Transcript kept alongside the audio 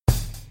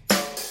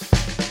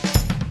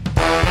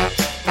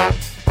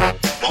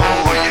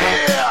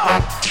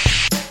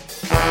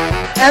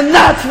And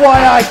that's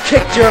why I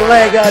kicked your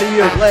leg out of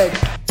your leg.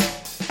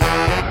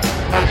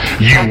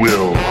 You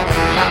will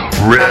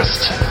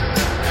rest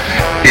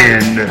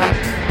in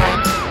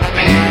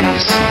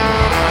peace.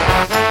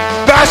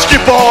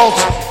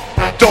 Basketballs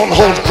don't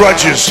hold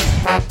grudges.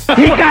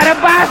 He got a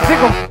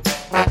bicycle.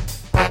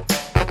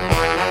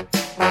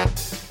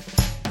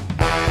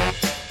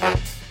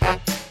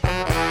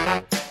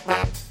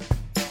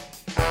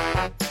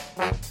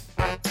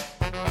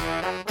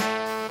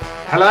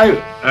 Hello,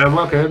 and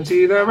welcome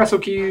to the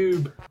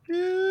Wrestlecube.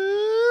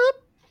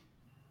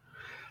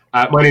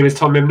 My name is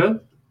Tom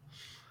Mimner.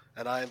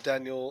 And I am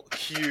Daniel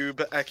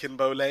Cube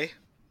Akinbole.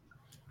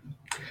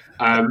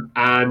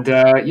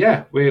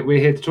 We're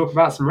here to talk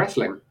about some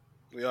wrestling.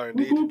 We are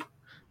indeed. Whoop, whoop.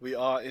 We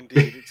are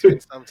indeed. It's been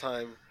some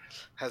time,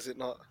 has it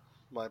not,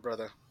 my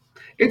brother?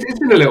 It's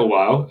been a little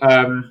while.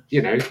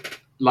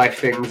 Life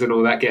things and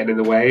all that getting in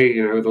the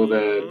way, with all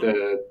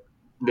the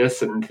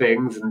ness and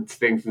things and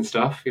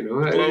stuff,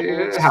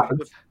 it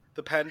happens.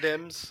 The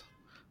pandems,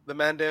 the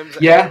mandems.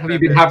 Yeah, have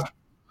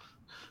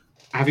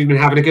you been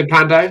having a good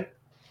pando?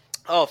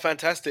 Oh,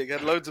 fantastic!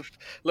 Had loads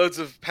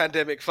of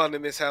pandemic fun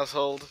in this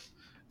household.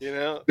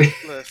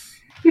 Let's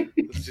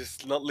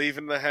just not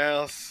leaving the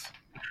house,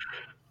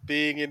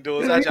 being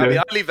indoors. Actually,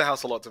 I leave the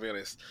house a lot, to be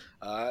honest.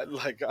 I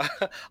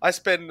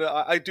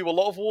do a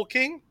lot of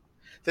walking.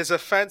 There's a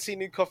fancy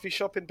new coffee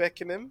shop in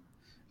Beckenham.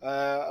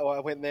 I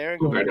went there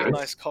and got a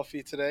nice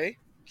coffee today.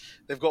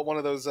 They've got one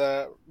of those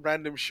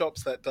random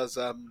shops that does,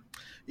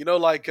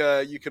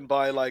 you can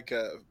buy like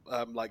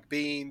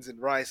beans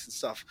and rice and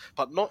stuff,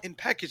 but not in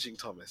packaging,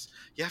 Thomas.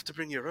 You have to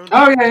bring your own.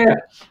 Oh, yeah.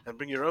 And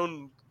bring your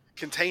own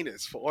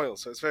containers for oil.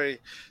 So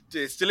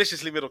it's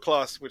deliciously middle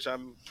class, which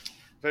I'm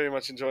very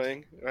much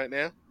enjoying right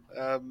now.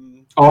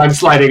 I'm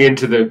sliding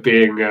into the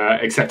being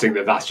accepting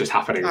that that's just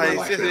happening in my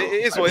life. It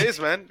is what it is,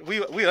 man.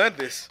 We earned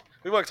this.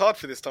 We worked hard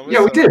for this, Thomas.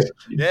 Yeah, we did.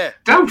 Yeah.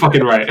 Damn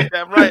fucking right.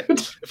 Damn right.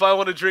 If I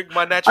want to drink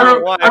my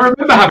natural wine... I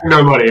remember having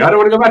no money. I don't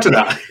want to go back to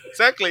that.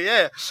 Exactly,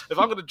 yeah. If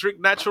I'm going to drink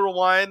natural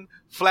wine,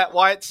 flat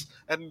whites,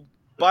 and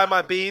buy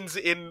my beans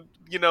in,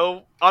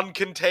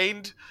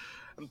 uncontained,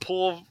 and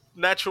pour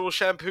natural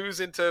shampoos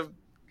into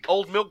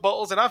old milk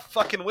bottles, and I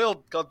fucking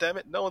will,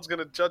 goddammit. No one's going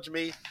to judge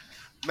me,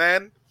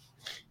 man.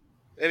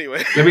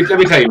 Anyway. Let me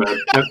tell you, man.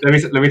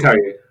 Let me tell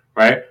you,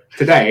 right?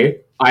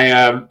 Today...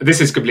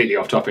 this is completely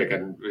off topic,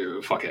 and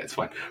fuck it, it's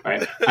fine.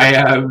 Right?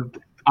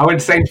 I went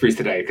to Sainsbury's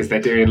today because they're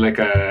doing like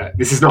a.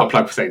 This is not a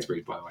plug for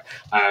Sainsbury's, by the way.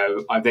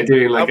 They're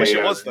doing like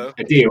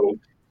a deal.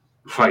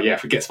 Well, yeah,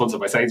 if we get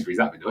sponsored by Sainsbury's,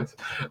 that'd be nice.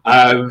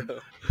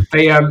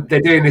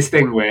 They're doing this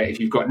thing where if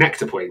you've got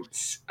nectar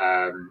points,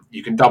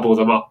 you can double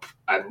them up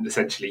and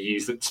essentially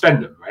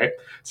spend them, right?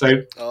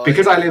 So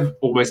because I live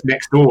almost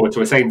next door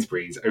to a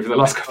Sainsbury's, over the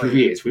last couple of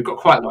years, we've got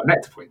quite a lot of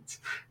nectar points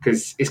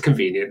because it's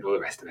convenient and all the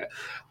rest of it.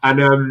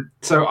 And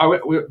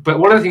but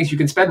one of the things you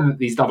can spend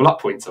these double up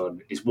points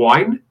on is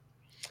wine.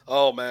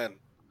 Oh man,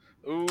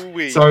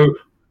 ooh-wee. So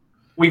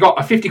we got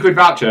a 50 quid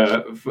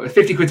voucher,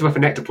 50 quid's worth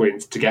of nectar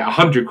points to get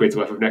 100 quid's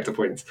worth of nectar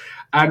points,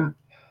 and.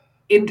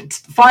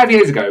 5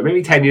 years ago,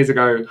 maybe 10 years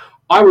ago,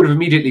 I would have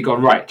immediately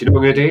gone, right, do you know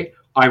what I'm going to do?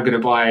 I'm going to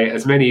buy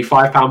as many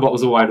 £5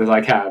 bottles of wine as I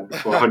can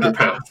for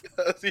 £100.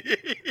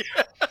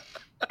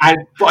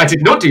 But I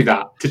did not do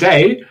that.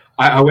 Today,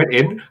 I went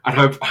in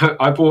and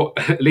I bought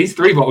at least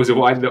 3 bottles of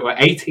wine that were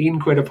 18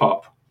 quid a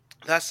pop.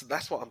 That's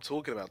what I'm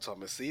talking about,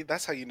 Thomas. See,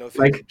 that's how you know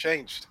things have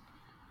changed.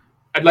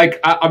 I'm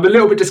a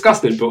little bit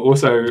disgusted, but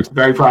also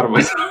very proud of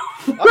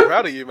myself. I'm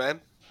proud of you,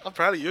 man. I'm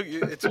proud of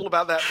you. It's all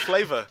about that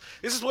flavour.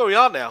 This is where we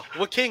are now.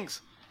 We're kings.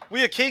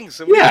 We are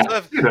kings, and we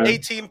deserve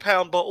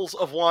 18-pound bottles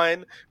of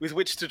wine with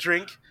which to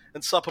drink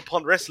and sup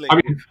upon wrestling. I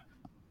mean,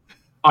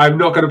 I'm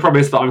not going to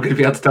promise that I'm going to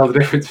be able to tell the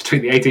difference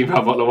between the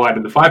 18-pound bottle of wine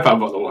and the £5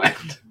 bottle of wine.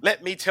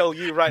 Let me tell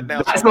you right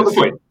now. That's not the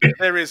point.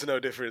 There is no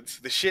difference.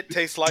 The shit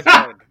tastes like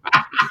wine.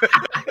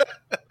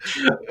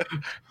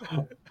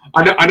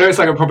 I know it's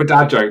like a proper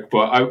dad joke,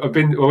 but I've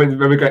been when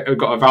we got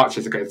a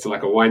voucher to go to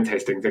like a wine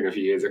tasting thing a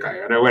few years ago,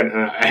 and I went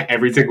and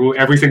every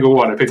single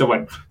one I picked up,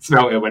 went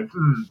smelled it, went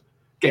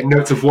getting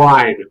notes of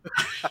wine.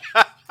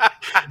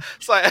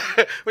 It's like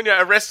when you're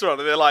at a restaurant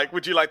and they're like,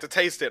 "Would you like to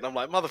taste it?" And I'm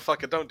like,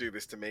 "Motherfucker, don't do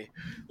this to me."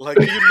 Like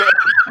you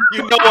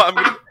know what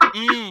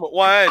I'm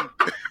wine.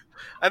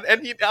 And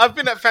I've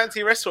been at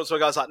fancy restaurants where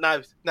guys are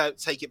like, no,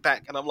 take it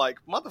back, and I'm like,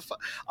 motherfucker,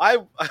 I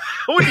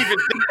wouldn't even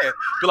dare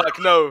be like,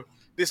 no.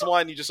 This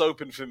wine you just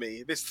opened for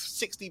me, this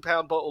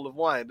 60-pound bottle of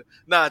wine,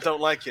 I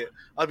don't like it.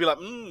 I'd be like,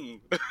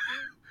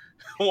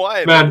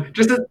 wine. Man,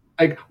 just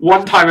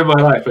one time in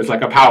my life as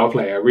like a power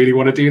play, I really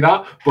want to do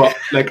that, but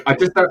like I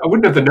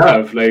wouldn't have the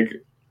nerve.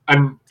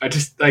 And I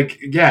just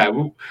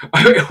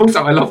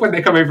Also, I love when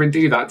they come over and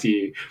do that to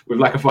you with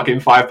like a fucking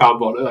 £5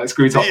 bottle, like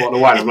screw top bottle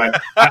of wine. I'm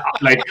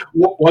like,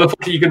 what the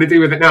fuck are you going to do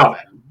with it now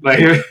then? Like,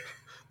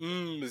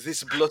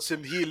 this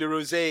Blossom Hill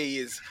Rosé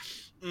is.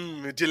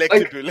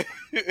 Delectable.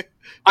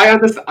 I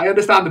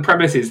understand the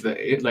premise is that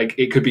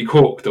it could be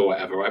corked or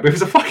whatever, right? But if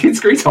it's a fucking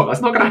screw top,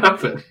 that's not going to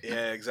happen.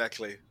 Yeah,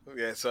 exactly.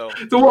 Yeah, so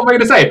what am I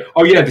going to say?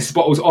 Oh yeah, this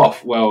bottle's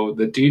off. Well,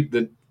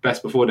 the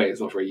best before date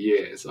is not for a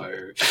year. So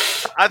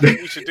I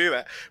think we should do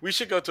that. We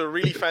should go to a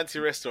really fancy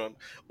restaurant,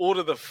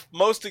 order the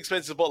most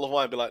expensive bottle of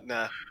wine, be like,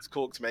 nah, it's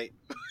corked, mate.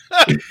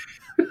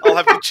 I'll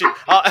have the cheap.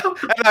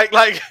 And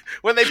like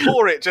when they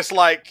pour it, just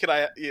like, can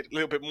I eat a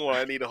little bit more?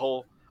 I need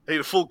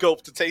a full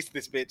gulp to taste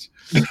this bitch.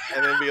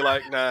 And then be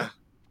like, nah,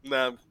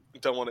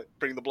 don't want it.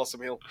 Bring the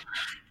Blossom Hill.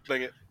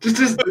 Bring it.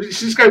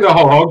 Just go the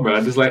whole hog,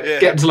 man. Just like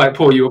get them to like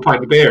pour you a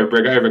pint of beer and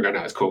bring it over and go,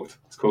 no, it's corked.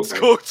 It's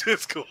corked.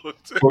 It's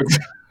corked.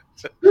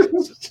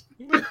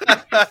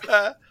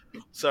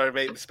 Sorry,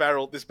 mate.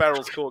 This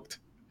barrel's corked.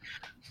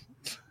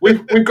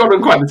 We've gone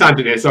on quite the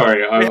tangent here.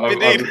 Sorry, I've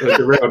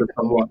derailed it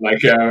somewhat.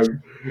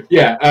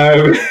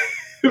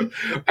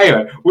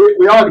 Anyway,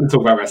 we are going to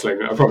talk about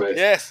wrestling. I promise.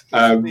 Yes.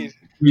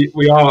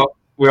 We are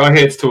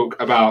here to talk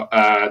about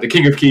the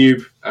King of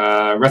Cube,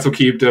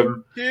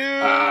 Wrestlecubedom.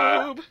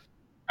 Cube.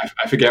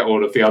 I forget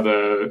all of the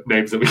other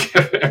names that we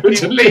gave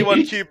originally.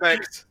 G1 Cube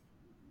Max.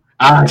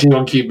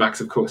 G1 Cube Max,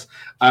 of course.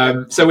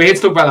 So we're here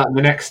to talk about that in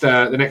the next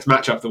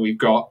matchup that we've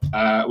got,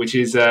 which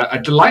is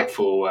a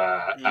delightful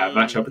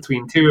matchup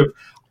between two of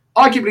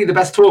arguably the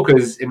best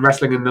talkers in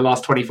wrestling in the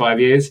last 25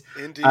 years.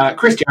 Indeed.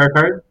 Chris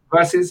Jericho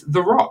versus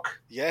The Rock.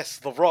 Yes,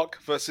 The Rock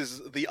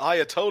versus the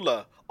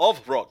Ayatollah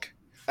of rock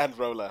and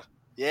roller.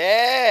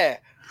 Yeah.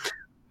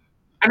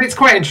 And it's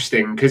quite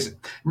interesting because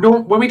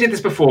when we did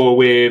this before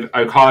with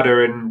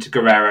Okada and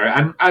Guerrero,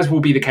 and as will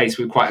be the case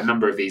with quite a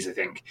number of these, I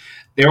think,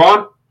 there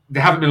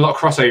haven't been a lot of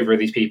crossover of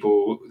these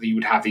people that you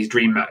would have these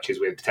dream matches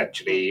with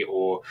potentially,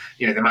 or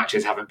the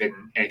matches haven't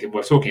been anything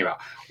worth talking about.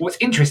 What's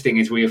interesting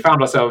is we have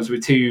found ourselves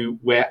with two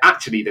where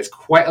actually there's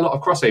quite a lot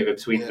of crossover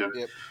between them.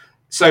 Yep.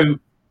 So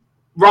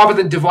rather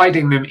than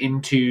dividing them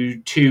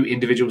into two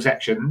individual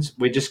sections,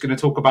 we're just going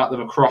to talk about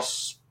them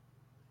across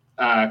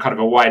kind of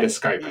a wider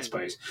scope, I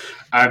suppose.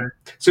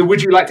 So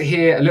would you like to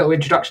hear a little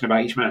introduction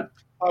about each man?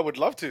 I would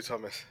love to,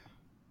 Thomas.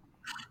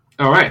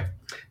 All right.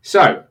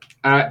 So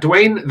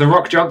Dwayne "The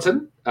Rock"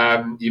 Johnson,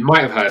 you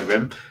might have heard of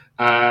him.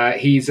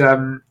 He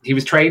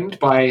was trained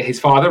by his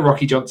father,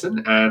 Rocky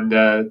Johnson, and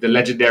the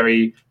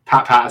legendary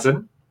Pat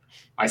Patterson.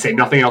 I say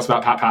nothing else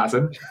about Pat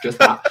Patterson, just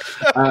that.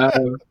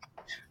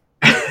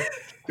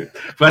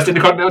 First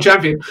Intercontinental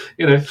Champion,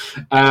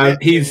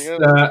 he's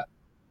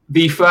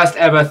the first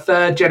ever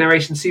third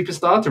generation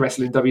superstar to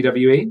wrestle in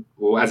WWE,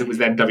 or as it was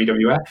then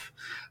WWF.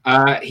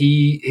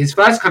 His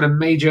first kind of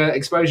major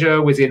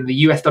exposure was in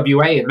the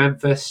USWA in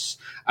Memphis,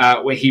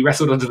 where he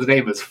wrestled under the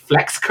name as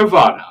Flex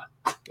Kavana.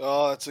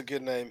 Oh, that's a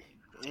good name.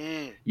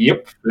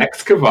 Yep,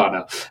 Flex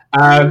Kavana.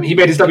 He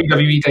made his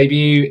WWE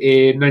debut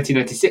in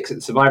 1996 at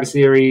the Survivor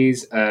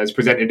Series, as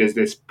presented as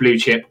this blue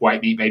chip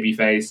white meat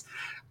babyface.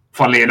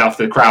 Funnily enough,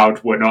 the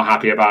crowd were not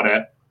happy about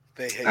it.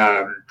 They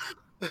hate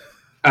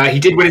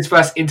he did win his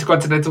first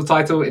Intercontinental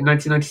title in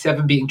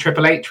 1997, beating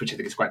Triple H, which I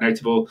think is quite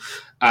notable.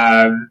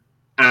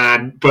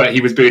 But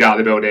he was booed out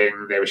of the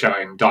building. They were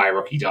shouting, "Die,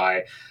 Rocky,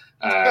 die,"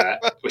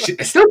 which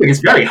I still think is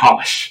very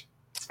harsh.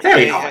 It's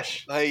very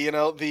harsh.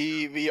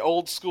 The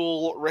old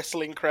school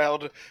wrestling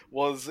crowd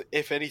was,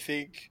 if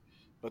anything,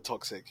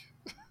 toxic.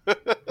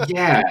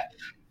 Yeah.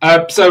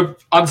 So,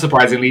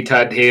 unsurprisingly,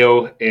 turned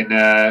heel in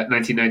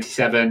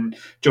 1997,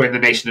 joined the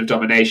Nation of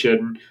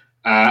Domination,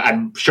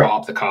 and shot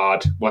up the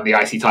card, won the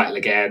IC title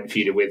again,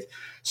 feuded with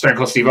Stone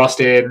Cold Steve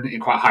Austin in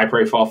quite a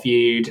high-profile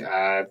feud,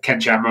 Ken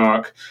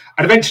Shamrock.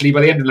 And eventually, by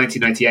the end of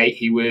 1998,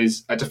 he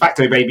was a de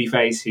facto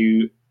babyface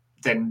who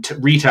then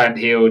returned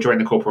heel,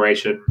 joined the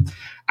corporation,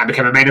 and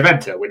became a main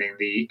eventer, winning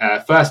the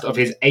first of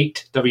his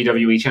 8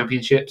 WWE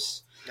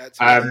championships. He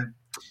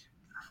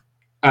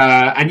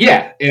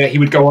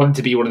would go on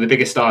to be one of the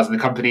biggest stars in the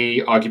company,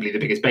 arguably the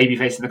biggest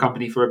babyface in the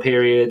company for a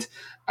period,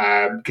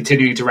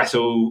 continuing to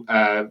wrestle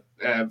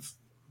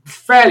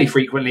fairly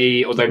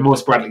frequently, although more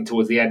sporadically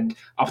towards the end,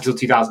 up until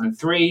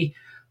 2003.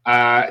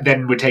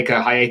 Then would take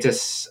a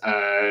hiatus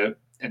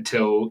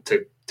until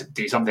to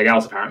do something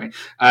else, apparently,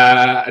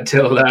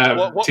 until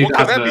what could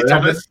that be,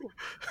 Thomas?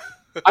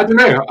 I don't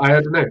know.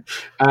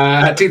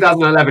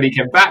 2011, he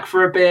came back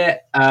for a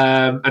bit,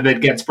 and then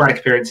again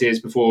sporadic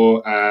appearances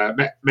before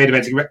main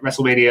eventing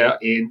WrestleMania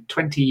in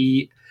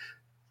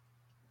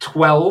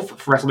 2012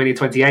 for WrestleMania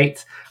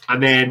 28,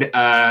 and then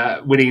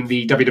winning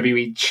the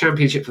WWE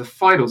Championship for the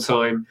final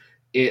time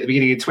at the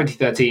beginning of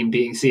 2013,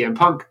 beating CM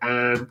Punk,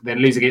 and then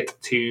losing it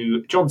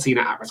to John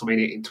Cena at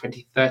WrestleMania in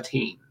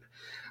 2013.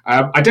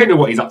 I don't know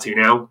what he's up to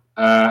now,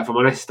 if I'm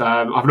honest.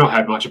 I've not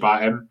heard much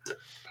about him.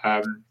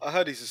 I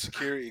heard he's a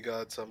security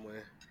guard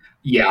somewhere.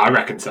 Yeah, I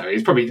reckon so.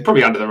 He's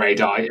probably under the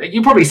radar.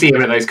 You probably see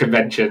him at those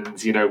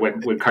conventions,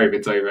 when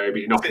COVID's over, he'll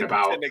be knocking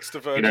about. Next to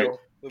Virgil,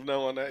 with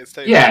no one at his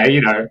table.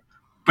 Yeah,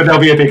 but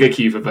there'll be a bigger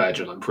queue for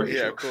Virgil, I'm pretty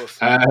sure. Yeah, of course.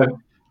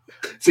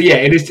 So yeah,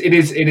 in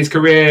his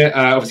career,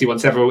 obviously won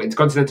several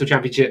Intercontinental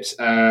Championships,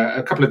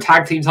 a couple of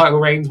tag team title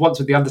reigns, once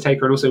with The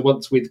Undertaker and also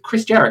once with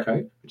Chris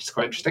Jericho, which is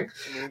quite interesting.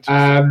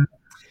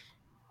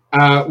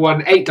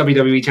 Won 8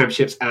 WWE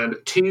Championships and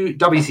 2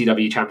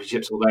 WCW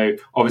Championships, although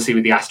obviously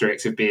with the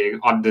asterisks of being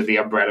under the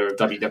umbrella of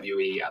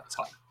WWE at the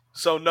time.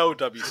 So no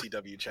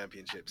WCW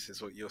championships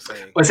is what you're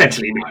saying. Well,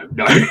 essentially,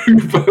 no.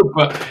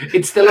 but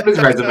it's still on his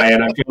resume,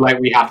 and I feel like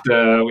we have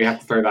to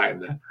throw that in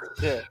there.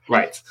 Yeah.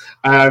 Right.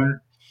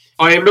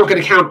 I am not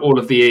going to count all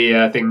of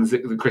the things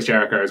that Chris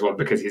Jericho has won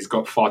because he's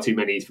got far too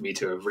many for me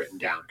to have written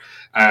down.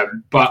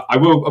 But I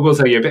will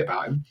tell you a bit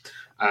about him.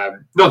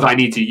 Not that I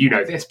need to, you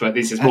know this, but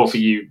this is more for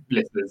you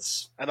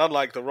listeners. And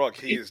unlike The Rock,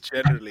 he is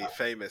generally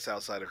famous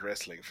outside of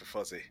wrestling for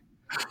Fozzy.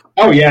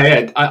 Oh,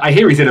 yeah. I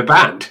hear he's in a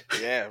band.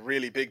 Yeah,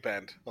 really big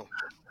band. Oh.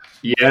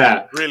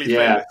 Yeah. Really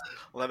famous.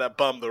 Like that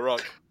bum, The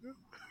Rock.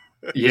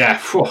 Yeah.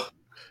 Phew.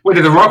 When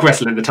did The Rock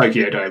wrestle in the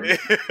Tokyo Dome?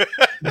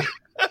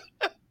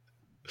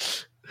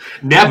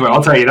 Never,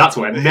 I'll tell you that's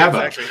when.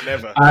 Never. Exactly,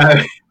 never.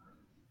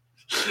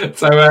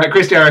 So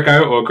Chris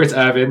Jericho, or Chris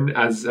Irvin,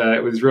 as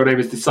his real name,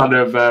 is the son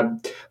of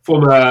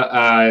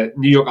former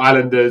New York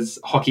Islanders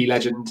hockey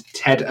legend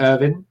Ted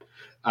Irvin,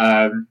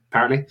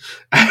 apparently.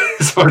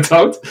 So I'm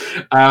told.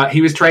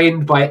 He was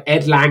trained by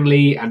Ed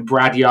Langley and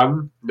Brad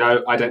Young.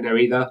 No, I don't know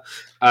either.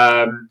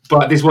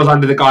 But this was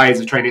under the guise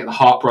of training at the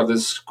Hart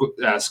Brothers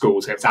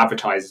school, so it was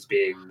advertised as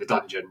being the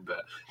Dungeon, but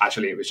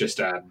actually it was just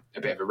a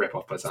bit of a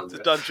rip-off by the sounds of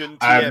it. The Dungeon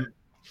TM.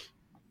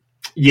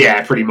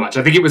 Yeah, pretty much.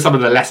 I think it was some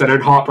of the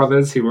lesser-known Hart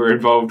brothers who were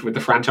involved with the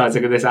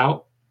franchising of this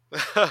out.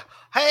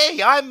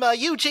 Hey, I'm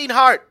Eugene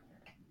Hart.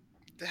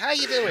 How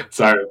you doing?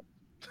 So,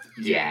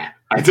 yeah,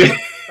 I did.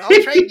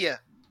 I'll train you.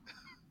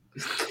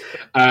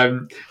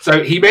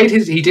 So he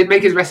did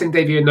make his wrestling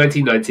debut in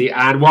 1990,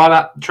 and while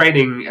at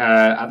training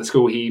at the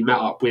school, he met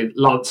up with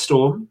Lance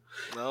Storm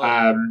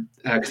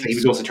because he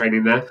was also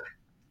training there.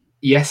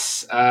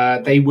 Yes,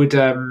 they would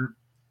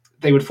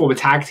form a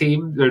tag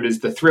team known as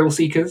the Thrill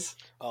Seekers.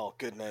 Oh,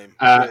 good name.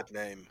 Good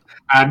name.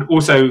 And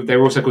also, they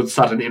were also called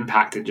Sudden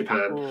Impact in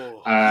Japan.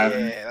 Oh,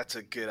 yeah, that's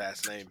a good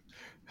ass name.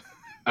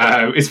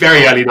 It's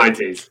very early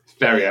 90s.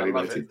 Very early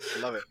 90s. I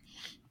love it.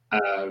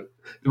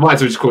 They might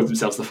as well just call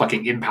themselves the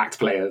fucking Impact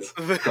Players.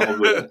 Got on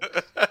with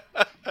it.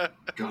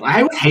 God,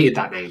 I always hated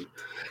that name.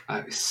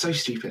 It's so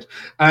stupid.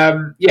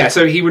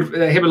 So him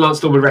and Lance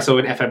Storm would wrestle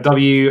in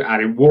FMW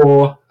and in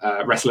War,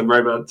 Wrestle and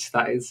Romance.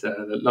 That is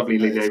the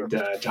lovelyly named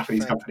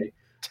Japanese company.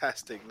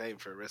 Fantastic name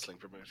for a wrestling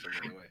promotion,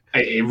 anyway.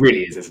 It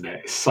really is, isn't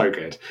it? It's so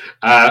good.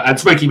 And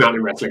Smoky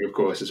Mountain Wrestling, of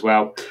course, as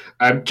well.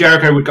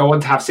 Jericho would go on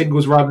to have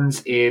singles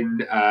runs in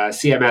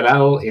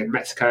CMLL in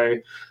Mexico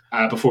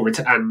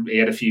and he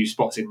had a few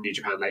spots in New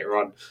Japan later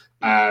on,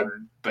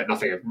 but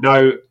nothing of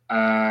note.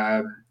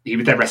 He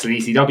would then wrestle in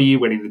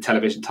ECW, winning the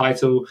television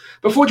title,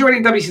 before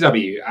joining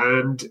WCW.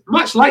 And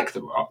much like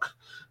The Rock,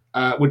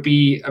 would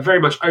be a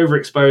very much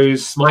overexposed,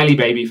 smiley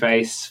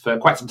babyface for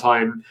quite some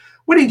time,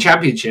 winning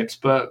championships,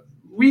 but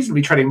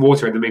reasonably treading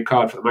water in the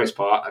mid-card for the most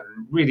part,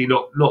 and really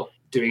not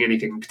doing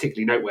anything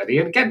particularly noteworthy,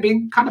 and again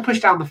being kind of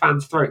pushed down the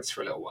fans' throats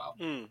for a little while.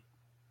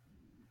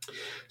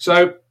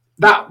 So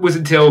that was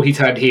until he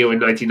turned heel in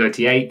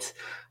 1998,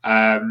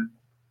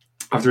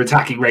 after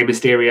attacking Rey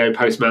Mysterio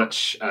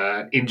post-match,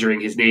 injuring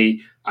his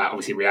knee.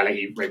 Obviously, in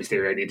reality, Rey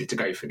Mysterio needed to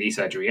go for knee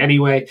surgery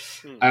anyway,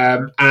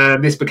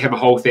 and this became a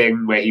whole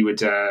thing where he would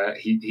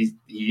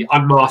he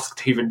unmasked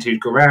Juventud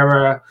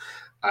Guerrera.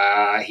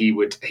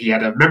 He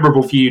had a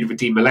memorable feud with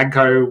Dean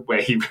Malenko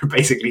where he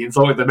basically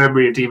insulted the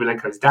memory of Dean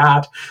Malenko's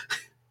dad.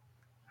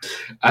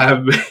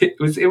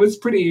 It was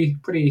pretty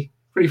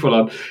full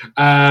on,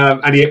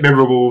 and he had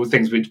memorable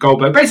things with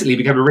Goldberg. Basically,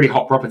 became a really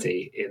hot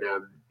property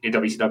in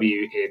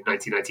WCW in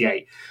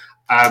 1998.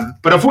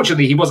 But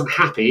unfortunately, he wasn't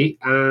happy,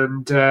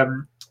 and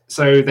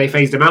so they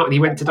phased him out, and he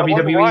went to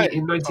WWE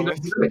in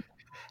 1999.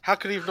 How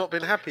could he have not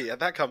been happy at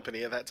that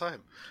company at that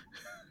time?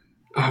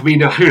 I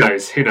mean, who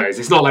knows? Who knows?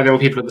 It's not like there were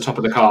people at the top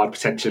of the card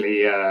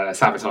potentially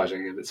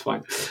sabotaging him. It's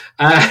fine.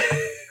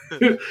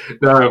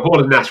 No, Hall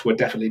and Nash were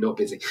definitely not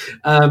busy.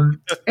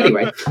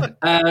 Anyway,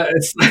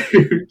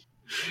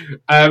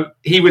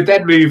 he would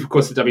then move, of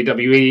course, to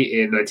WWE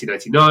in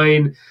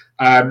 1999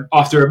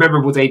 after a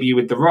memorable debut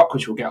with The Rock,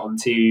 which we'll get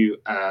onto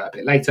a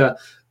bit later.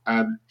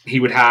 He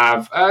would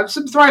have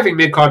some thriving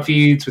mid-card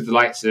feuds with the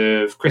likes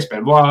of Chris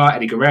Benoit,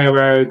 Eddie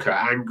Guerrero, Kurt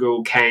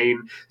Angle,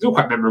 Kane. It's all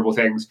quite memorable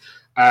things.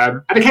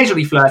 And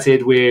occasionally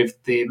flirted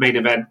with the main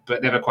event,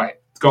 but never quite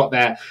got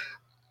there.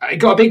 It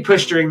got a big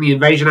push during the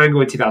Invasion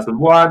angle in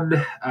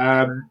 2001,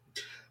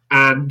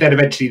 and then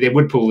eventually they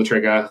would pull the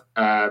trigger,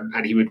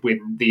 and he would be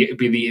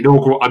the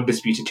inaugural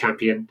undisputed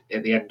champion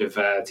at the end of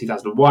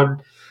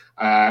 2001,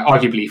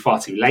 arguably far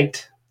too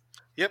late.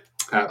 Yep.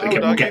 But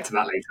again, we'll get to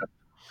that later.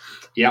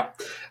 Yeah.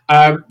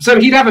 So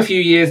he'd have a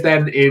few years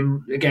then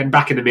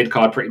back in the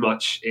mid-card pretty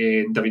much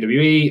in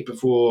WWE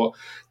before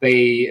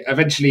they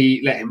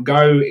eventually let him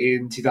go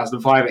in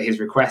 2005 at his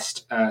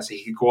request, so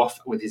he could go off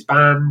with his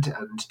band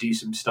and do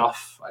some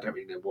stuff. I don't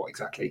really know what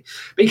exactly.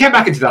 But he came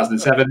back in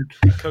 2007.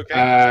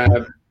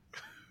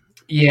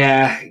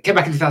 Came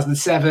back in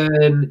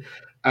 2007,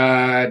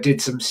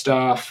 did some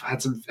stuff,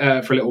 had some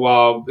for a little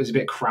while. It was a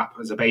bit crap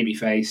as a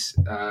babyface,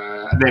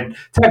 and then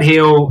turned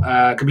heel,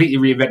 completely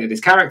reinvented his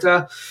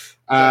character.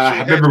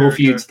 Had memorable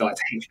feuds like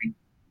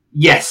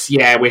Yes,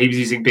 yeah, where he was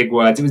using big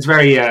words. It was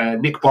very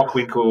Nick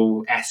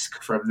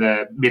Bockwinkel-esque from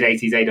the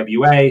mid-80s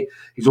AWA.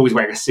 He's always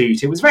wearing a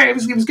suit. It was good. It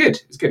was good.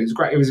 It was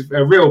great. It was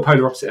a real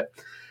polar opposite.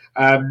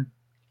 And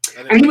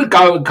he would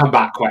go and come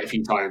back quite a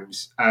few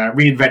times,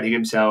 reinventing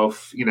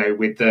himself, so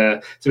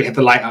we had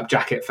the light up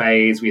jacket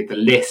phase, we had the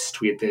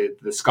list, we had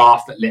the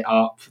scarf that lit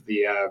up,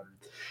 the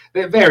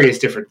various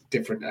different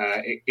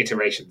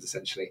iterations,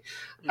 essentially.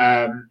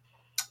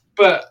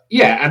 But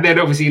yeah, and then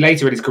obviously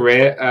later in his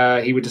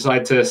career, he would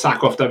decide to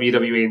sack off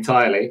WWE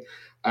entirely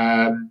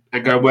and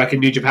go and work in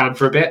New Japan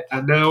for a bit.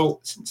 And now,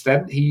 since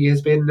then, he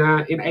has been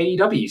in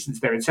AEW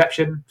since their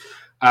inception.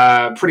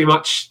 Pretty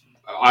much,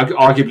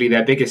 arguably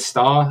their biggest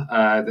star,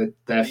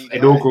 their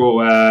inaugural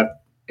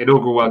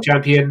world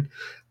champion,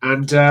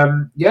 and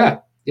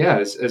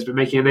has been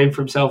making a name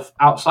for himself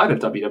outside of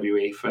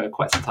WWE for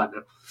quite some time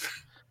now.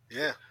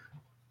 Yeah.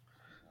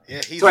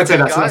 So I'd say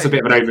that's a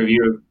bit of an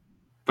overview of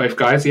both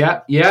guys.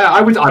 Yeah.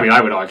 I would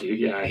argue.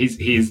 Yeah,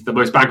 he's the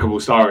most bankable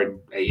star in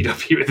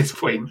AEW at this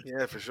point.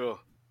 Yeah, for sure.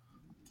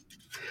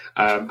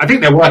 I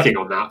think they're working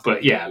on that,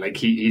 but yeah, like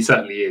he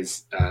certainly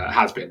is,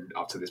 has been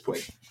up to this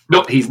point.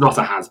 He's not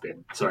a has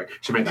been. Sorry,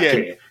 should make that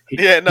clear. He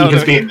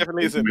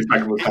definitely isn't.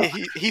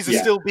 He's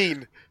still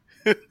been.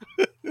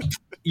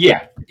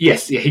 Yeah.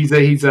 Yes. Yeah. He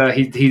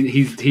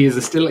is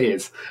a still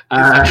is.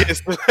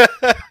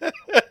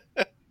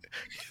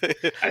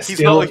 He's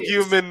not a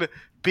human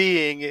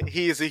being.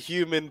 He is a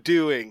human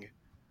doing.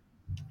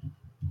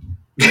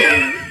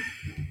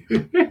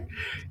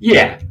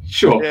 Yeah.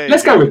 Sure.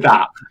 Let's go with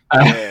that.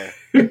 Yeah,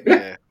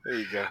 there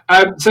you go.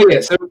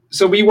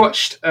 So we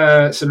watched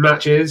some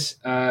matches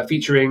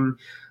featuring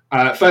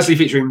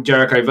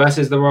Jericho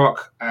versus The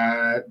Rock.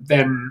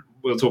 Then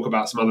we'll talk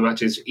about some other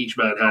matches each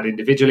man had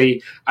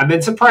individually, and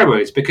then some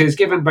promos, because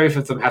given both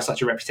of them have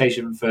such a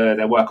reputation for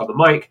their work on the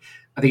mic,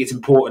 I think it's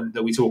important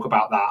that we talk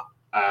about that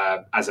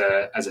as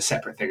a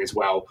separate thing as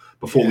well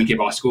before we give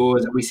our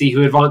scores and we see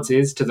who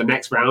advances to the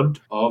next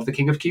round of the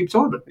King of Cube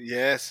tournament.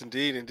 Yes,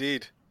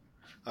 indeed.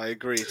 I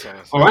agree,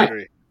 Thomas.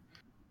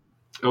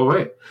 All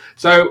right.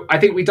 So I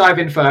think we dive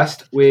in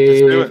first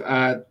with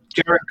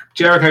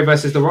Jericho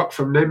versus The Rock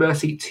from No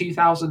Mercy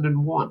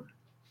 2001.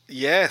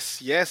 Yes.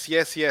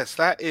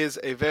 That is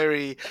a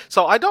very...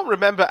 So I don't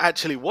remember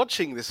actually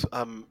watching this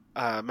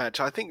match.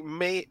 I think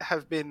may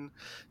have been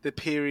the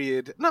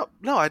period... No.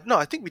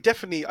 I think I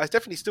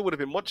definitely still would have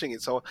been watching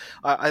it. So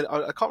I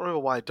can't remember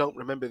why I don't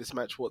remember this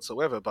match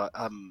whatsoever. But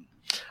I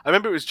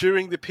remember it was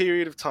during the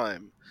period of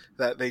time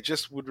that they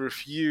just would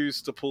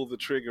refuse to pull the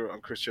trigger on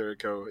Chris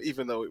Jericho,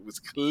 even though it was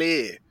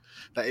clear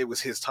that it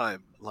was his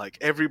time. Like,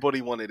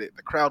 everybody wanted it.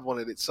 The crowd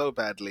wanted it so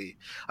badly.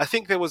 I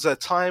think there was a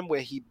time where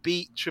he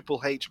beat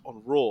Triple H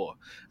on Raw,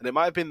 and it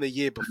might have been the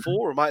year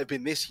before, or it might have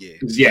been this year.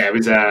 Yeah, it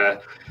was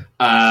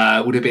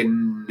would have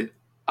been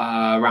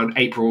around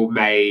April,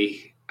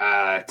 May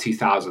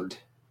 2000.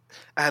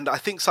 And I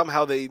think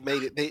somehow they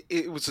made it,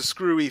 it was a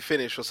screwy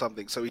finish or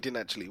something, so he didn't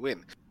actually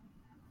win.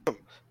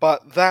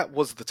 But that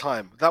was the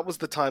time. That was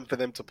the time for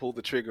them to pull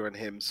the trigger on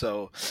him.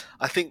 So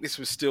I think this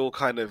was still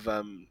kind of,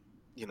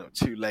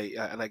 too late.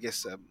 And I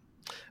guess,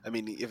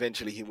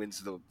 eventually he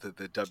wins the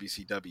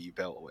WCW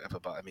belt or whatever.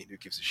 But, who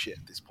gives a shit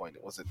at this point?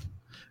 It wasn't,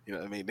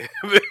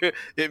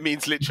 it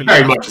means literally...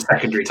 Very much a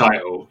secondary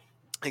title.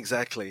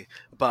 Exactly.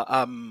 But,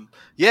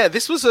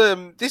 this is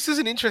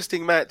an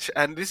interesting match.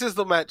 And this is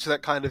the match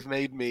that kind of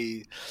made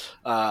me...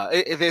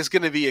 there's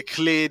going to be a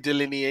clear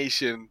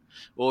delineation...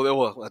 Well,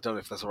 I don't know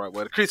if that's the right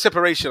word. A clear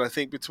separation, I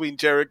think, between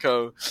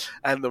Jericho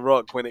and The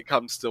Rock when it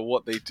comes to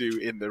what they do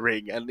in the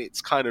ring, and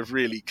it's kind of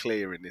really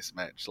clear in this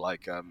match.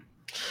 Like,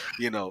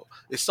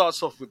 it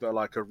starts off with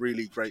a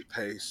really great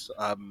pace.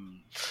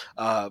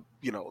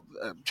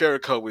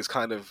 Jericho is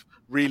kind of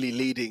really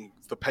leading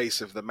the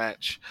pace of the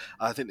match.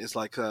 I think there's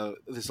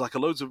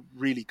loads of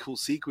really cool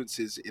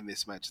sequences in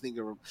this match. I think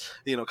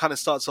kind of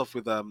starts off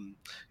with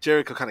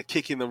Jericho kind of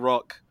kicking The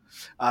Rock.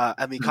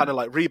 And he kind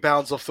of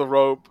rebounds off the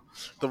rope.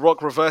 The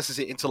Rock reverses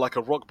it into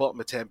a rock bottom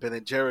attempt, and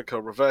then Jericho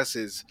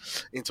reverses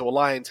into a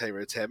lion tamer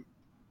attempt.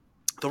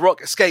 The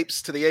Rock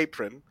escapes to the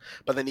apron,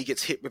 but then he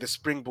gets hit with a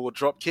springboard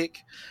drop kick.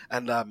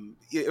 And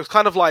it was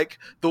kind of like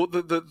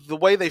the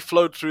way they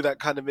flowed through that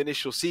kind of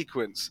initial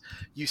sequence.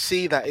 You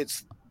see that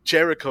it's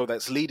Jericho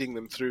that's leading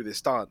them through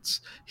this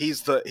dance.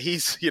 He's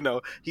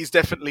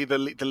definitely the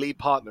lead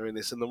partner in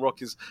this, and The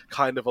Rock is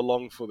kind of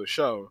along for the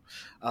show.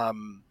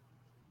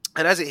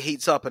 And as it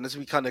heats up, and as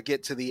we kind of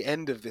get to the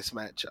end of this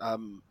match,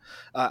 and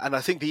I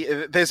think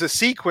there's a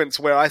sequence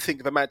where I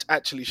think the match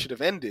actually should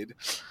have ended,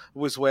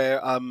 was where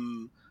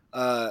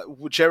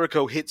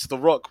Jericho hits The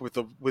Rock with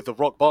the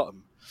rock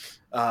bottom,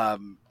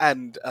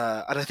 and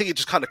I think it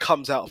just kind of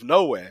comes out of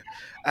nowhere,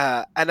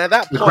 and at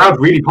that point, the crowd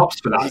really pops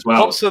for that as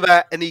well. Pops for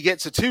that, and he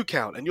gets a 2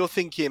 count, and you're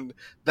thinking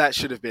that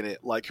should have been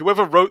it. Like,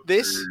 whoever wrote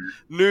this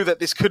knew that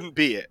this couldn't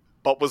be it,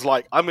 but was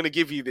like, I'm going to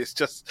give you this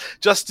just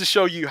to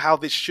show you how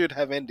this should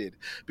have ended.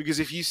 Because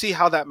if you see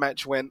how that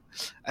match went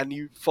and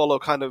you follow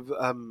kind of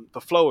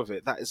the flow of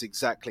it, that is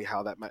exactly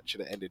how that match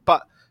should have ended.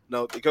 But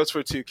no, it goes for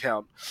a 2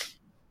 count.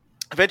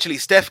 Eventually,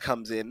 Steph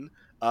comes in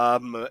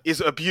is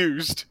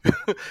abused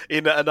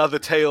in another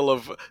tale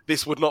of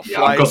this would not Yeah,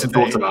 fly. I've got some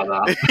today. thoughts about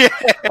that.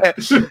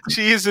 Yeah,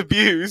 she is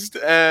abused,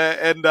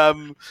 and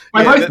By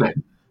both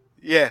men.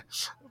 Yeah,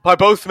 by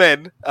both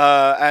men,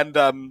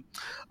 and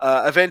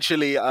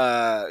eventually,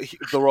 The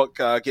Rock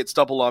gets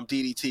double arm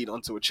DDT'd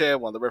onto a chair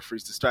while the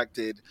referee's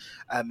distracted,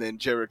 and then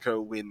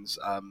Jericho wins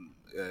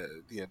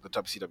the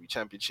WCW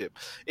Championship.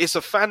 It's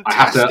a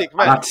fantastic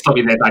match. I have to stop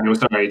you there, Daniel.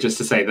 Sorry, just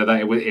to say that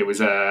it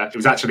was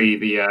actually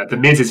the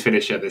Miz's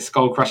finisher, the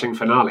skull crushing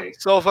finale.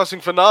 Skull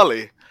crushing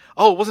finale.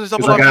 Oh, wasn't it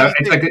double arm? It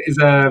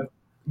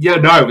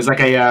was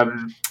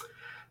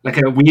like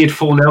a weird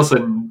full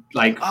Nelson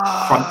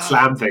front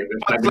slam thing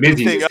that the Miz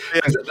uses.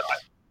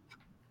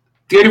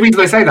 The only reason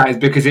I say that is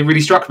because it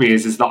really struck me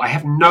is that I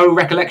have no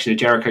recollection of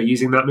Jericho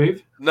using that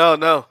move.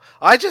 No.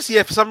 I just,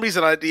 for some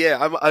reason, he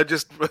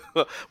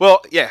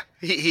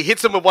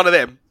hits him with one of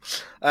them.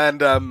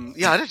 And, I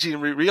didn't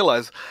even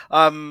realize.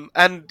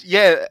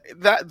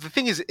 The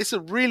thing is, it's a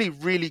really,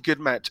 really good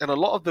match. And a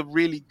lot of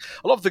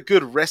the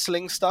good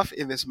wrestling stuff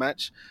in this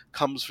match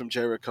comes from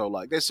Jericho.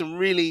 Like, there's some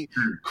really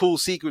cool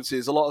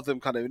sequences. A lot of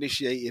them kind of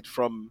initiated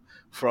from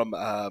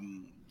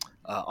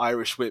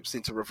Irish whips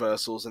into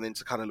reversals and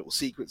into kind of little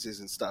sequences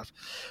and stuff.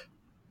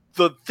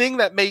 The thing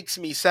that makes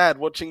me sad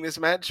watching this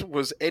match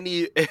was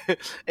any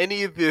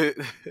of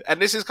the, and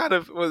this is kind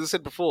of what I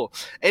said before,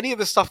 any of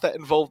the stuff that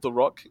involved The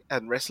Rock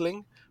and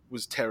wrestling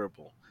was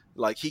terrible.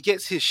 Like, he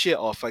gets his shit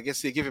off. I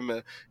guess they give him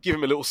a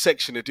little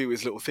section to do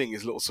his little thing,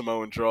 his little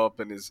Samoan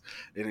drop and his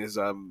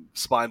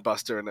spine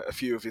buster and a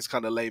few of his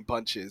kind of lame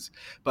punches.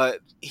 But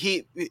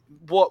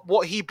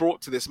what he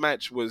brought to this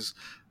match was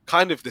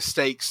kind of the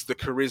stakes, the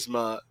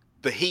charisma,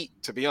 the heat,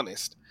 to be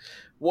honest.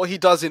 What he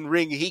does in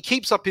ring, he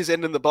keeps up his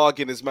end in the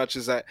bargain as much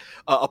as that,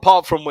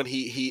 apart from when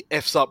he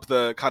F's up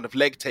the kind of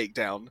leg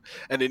takedown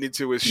and then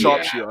into his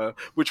sharpshooter,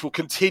 which will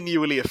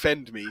continually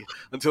offend me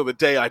until the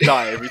day I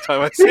die every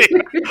time I see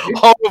a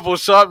horrible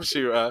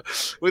sharpshooter.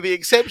 With the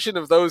exception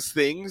of those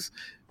things,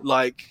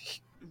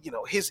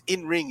 his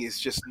in-ring is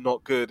just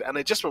not good. And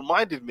it just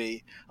reminded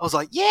me, I was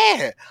like,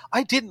 yeah,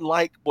 I didn't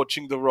like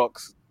watching The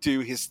Rock do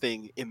his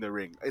thing in the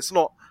ring. It's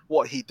not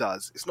what he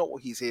does. It's not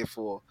what he's here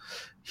for.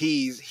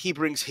 He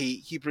brings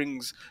heat, he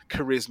brings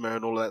charisma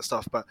and all of that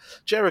stuff. But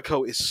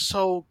Jericho is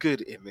so good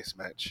in this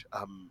match,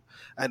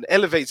 and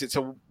elevates it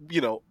to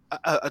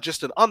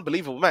just an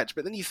unbelievable match.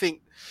 But then you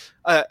think,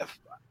 as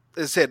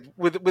I said,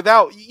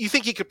 without you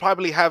think he could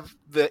probably have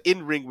the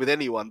in ring with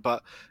anyone.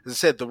 But as I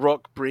said, The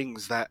Rock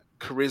brings that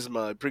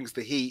charisma, brings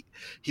the heat.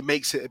 He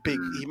makes it a big.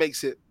 He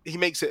makes it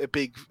a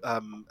big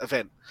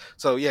event.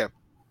 So yeah.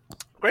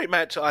 Great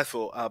match, I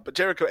thought, but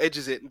Jericho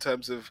edges it in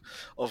terms of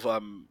what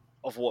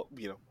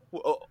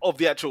of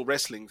the actual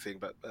wrestling thing.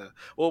 But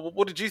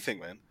what did you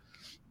think, man?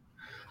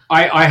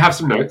 I have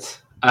some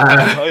notes.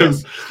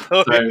 Yes.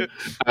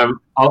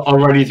 I'll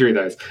run you through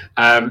those.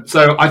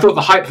 So I thought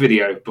the hype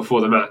video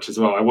before the match as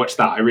well. I watched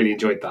that. I really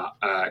enjoyed that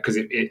because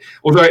it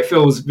although it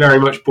feels very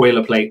much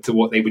boilerplate to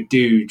what they would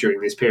do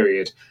during this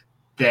period,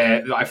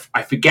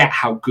 I forget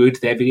how good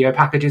their video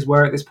packages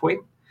were at this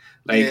point.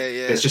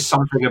 There's just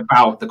something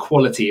about the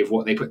quality of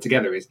what they put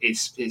together.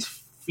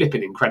 It's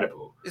flipping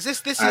incredible. Is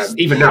this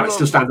even now it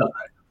still stands up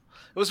though.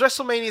 It was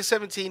WrestleMania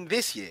 17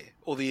 this year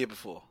or the year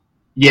before?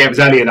 Yeah, it was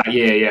earlier that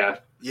year. Yeah.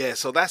 Yeah.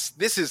 So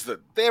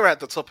they're at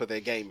the top of their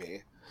game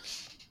here.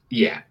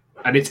 Yeah,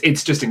 and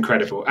it's just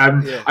incredible. I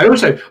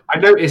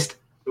noticed.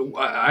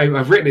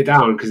 I've written it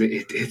down because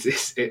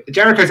it's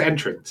Jericho's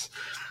entrance,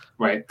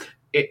 right?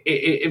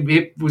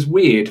 It was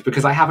weird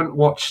because I haven't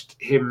watched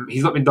him.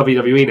 He's not been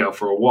WWE now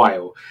for a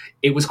while.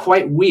 It was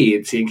quite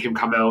weird seeing him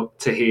come out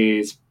to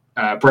his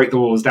Break the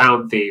Walls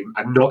Down theme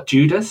and not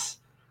Judas.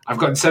 I've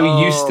gotten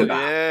so used to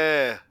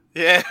that.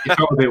 Yeah. It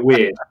felt a bit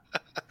weird.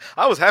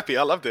 I was happy.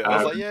 I loved it.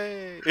 I was like,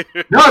 yay.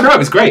 No, it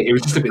was great. It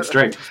was just a bit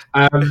strange.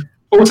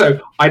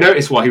 Also, I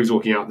noticed while he was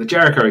walking out that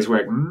Jericho is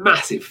wearing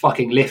massive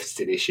fucking lifts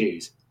in his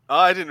shoes. Oh,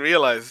 I didn't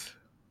realise.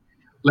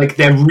 Like,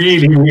 they're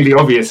really, really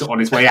obvious on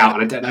his way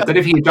out. And I don't know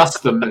if he adjusts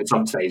them at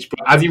some stage, but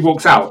as he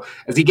walks out,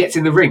 as he gets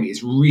in the ring,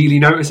 it's really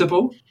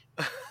noticeable.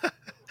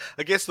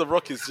 I guess The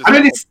Rock is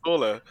just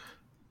taller.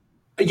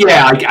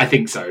 Yeah, I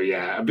think so,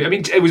 yeah. I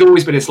mean, it was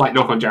always been a slight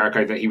knock on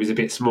Jericho that he was a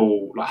bit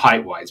small, like,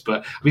 height-wise.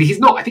 But, I mean, he's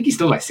not. I think he's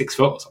still, like, 6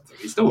 foot or something.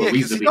 He's still a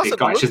reasonably big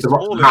guy. It's just The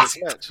Rock's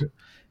massive.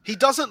 He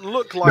doesn't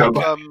look like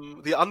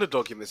the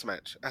underdog in this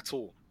match at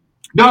all.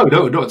 No,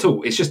 not at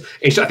all. I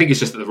think it's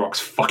just that The Rock's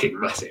fucking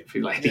massive.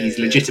 He's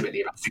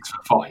legitimately about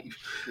 6'5".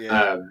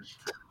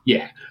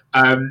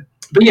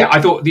 But yeah,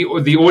 I thought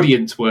the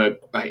audience were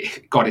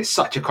like, God, it's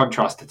such a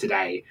contrast to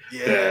today.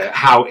 Yeah.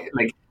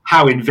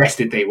 How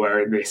invested they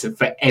were in this and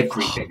for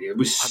everything. It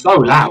was so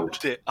loud.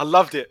 I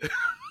loved it.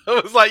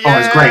 I was like, yes! Oh,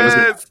 it was great,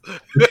 wasn't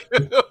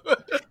it?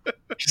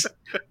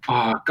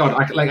 Oh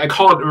God, I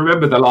can't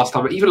remember the last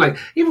time.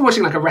 Even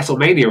watching like a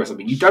WrestleMania or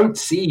something, you don't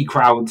see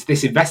crowds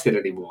this invested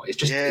anymore. It's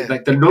just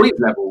like the noise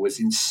level was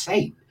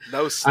insane.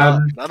 No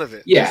stuff, none of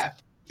it. Yeah,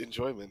 just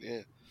enjoyment.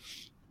 Yeah.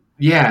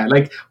 Yeah,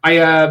 like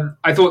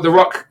I thought the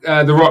Rock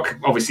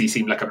obviously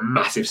seemed like a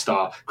massive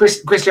star.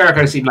 Chris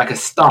Jericho seemed like a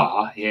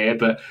star here,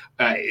 but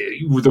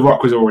the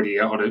Rock was already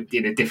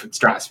in a different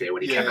stratosphere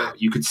when he came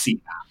out. You could see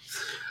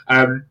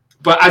that.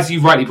 But as you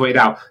rightly pointed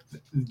out,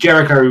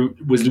 Jericho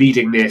was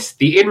leading this.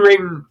 The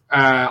in-ring,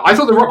 I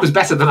thought the Rock was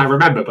better than I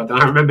remember, but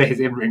then I remember his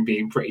in-ring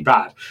being pretty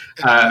bad.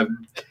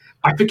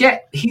 I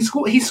forget he's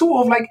sort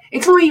of like,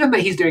 it's not even that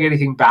he's doing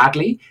anything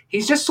badly.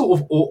 He's just sort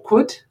of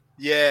awkward.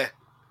 Yeah.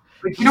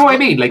 Like, you know what I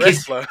mean? Like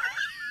it's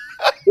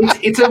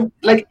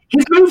like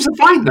his moves are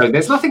fine though.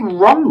 There's nothing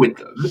wrong with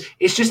them.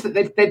 It's just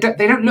that they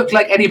don't look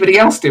like anybody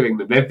else doing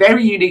them. They're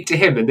very unique to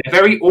him and they're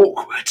very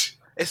awkward.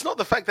 It's not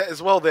the fact that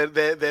as well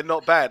they're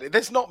not bad.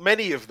 There's not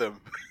many of them.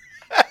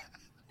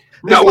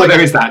 No, well, there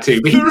is that too.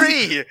 But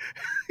three.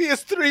 He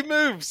has 3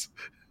 moves.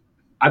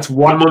 That's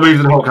one more move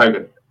than Hulk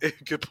Hogan.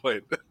 Good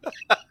point.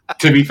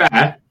 To be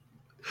fair.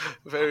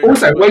 Very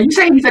also, when you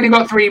say he's only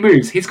got 3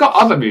 moves, he's got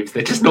other moves.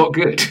 They're just not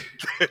good.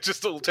 They're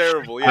just all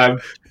terrible. Yeah.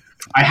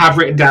 I have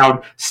written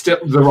down.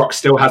 The Rock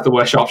still has the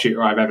worst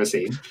sharpshooter I've ever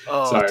seen.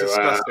 Oh, so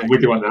I'm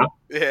with you on that.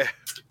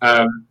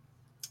 Yeah.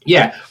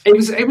 Yeah.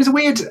 It was a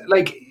weird,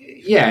 like,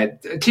 yeah,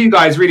 2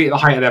 guys really at the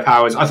height of their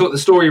powers. I thought the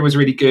story was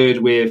really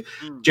good with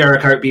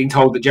Jericho being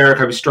told that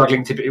Jericho was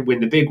struggling to win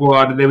the big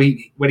one, and then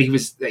when he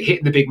was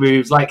hitting the big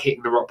moves, like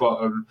hitting the rock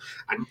bottom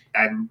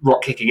and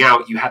Rock kicking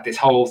out, you had this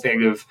whole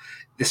thing of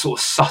this sort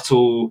of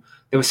subtle.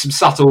 There was some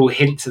subtle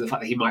hints of the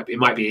fact that it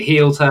might be a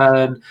heel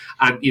turn,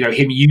 and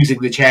him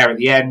using the chair at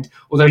the end.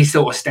 Although he's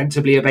still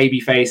ostensibly a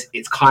babyface,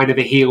 it's kind of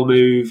a heel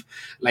move.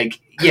 Like,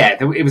 yeah,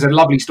 it was a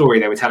lovely story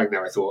they were telling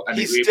there. I thought, and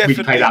he's it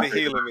definitely played out the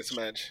heel in this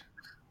match.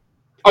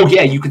 Oh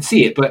yeah, you could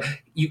see it, but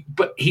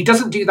he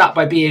doesn't do that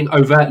by being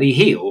overtly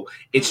heel.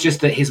 It's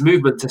just that his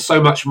movements are so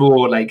much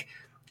more like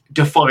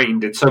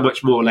defined and so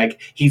much more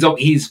like he's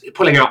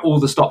pulling out all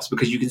the stops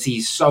because you can see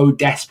he's so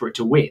desperate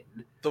to win.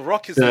 The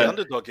Rock is the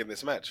underdog in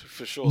this match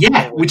for sure.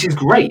 Yeah, which is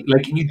great.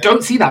 Like you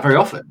don't see that very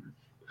often.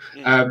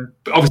 But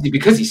obviously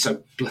because he's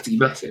so bloody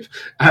massive.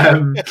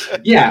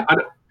 Yeah,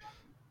 and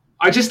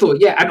I just thought,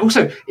 yeah, and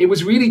also it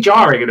was really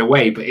jarring in a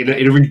way, but in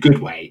a really good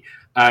way.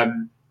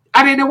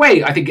 And in a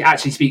way, I think it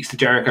actually speaks to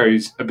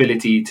Jericho's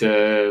ability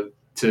to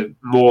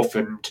morph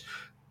and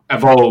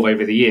evolve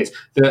over the years.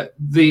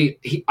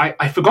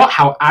 I forgot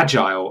how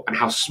agile and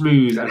how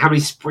smooth and how many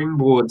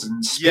springboards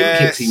and spin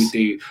kicks he would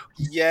do.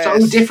 So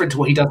different to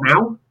what he does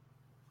now.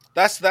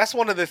 That's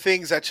one of the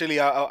things,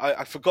 actually,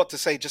 I forgot to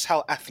say just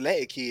how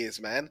athletic he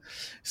is, man.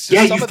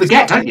 Yeah, you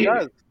forget, don't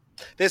you?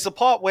 There's a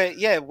part where,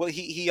 I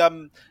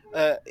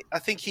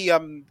think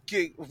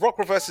Rock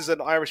reverses an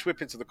Irish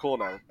whip into the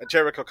corner, and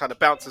Jericho kind of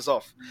bounces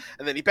off,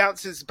 and then he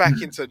bounces back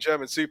into a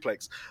German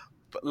suplex,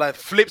 but like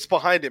flips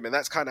behind him, and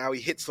that's kind of how he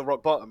hits the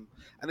rock bottom.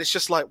 And it's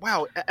just like,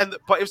 wow!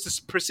 But it was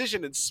this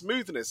precision and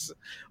smoothness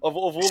of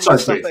all the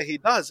stuff that he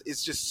does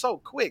is just so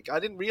quick. I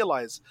didn't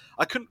realize.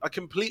 I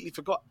completely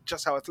forgot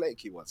just how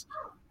athletic he was.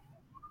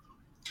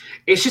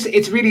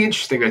 It's really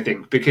interesting, I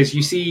think, because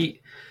you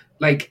see,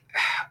 like.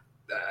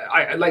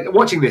 I like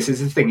watching this.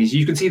 Is the thing is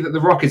you can see that the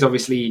Rock is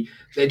obviously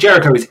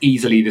Jericho is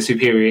easily the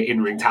superior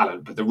in-ring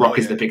talent, but the Rock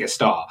is the biggest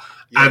star.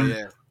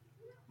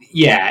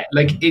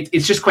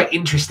 It's just quite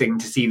interesting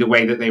to see the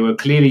way that they were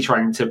clearly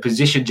trying to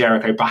position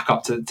Jericho back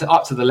up to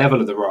the level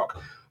of the Rock,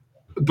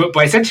 but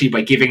by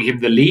giving him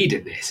the lead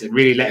in this and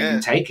really letting him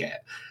take it.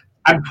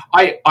 And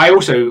I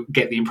also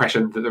get the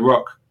impression that the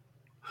Rock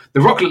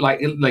looked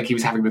like he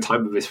was having the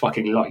time of his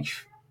fucking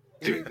life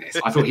doing this.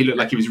 I thought he looked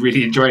like he was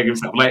really enjoying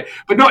himself,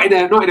 but not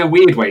in a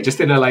weird way, just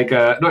in a like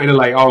it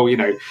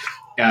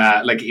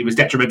was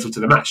detrimental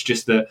to the match,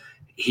 just that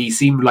he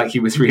seemed like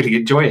he was really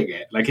enjoying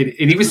it. Like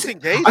he was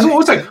engaging. I thought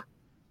also,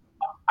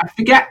 I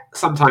forget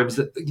sometimes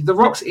that the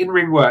Rock's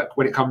in-ring work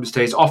when it comes to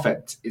his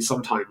offense is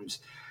sometimes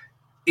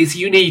it's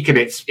unique and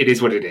it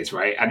is what it is,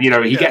 right? And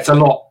he gets a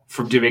lot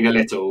from doing a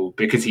little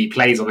because he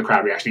plays on the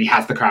crowd reaction. He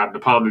has the crowd in the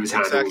palm of his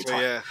hand all the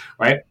time,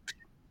 right?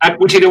 And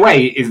which, in a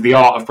way, is the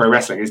art of pro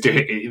wrestling.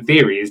 In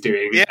theory, is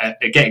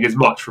getting as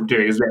much from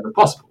doing as little as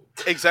possible.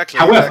 Exactly.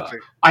 However,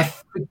 I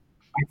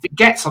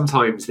forget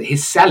sometimes that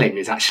his selling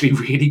is actually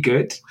really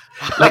good.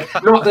 Like,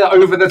 not the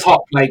over the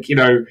top,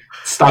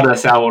 stunner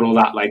sell and all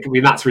that. Like, I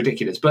mean, that's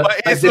ridiculous. But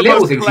it's the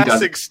little things he does.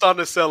 Classic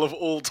stunner sell of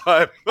all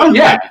time. Oh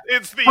yeah,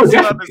 it's the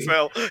stunner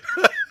sell.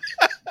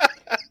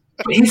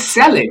 But his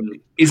selling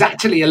is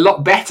actually a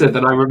lot better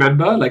than I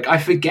remember. Like I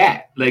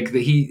forget, that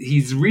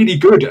he's really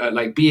good at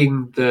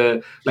being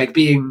on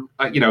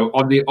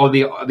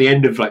the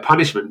end of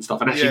punishment and stuff,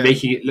 and actually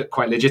making it look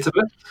quite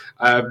legitimate.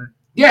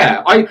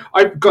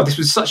 God, this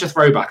was such a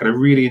throwback, and I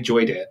really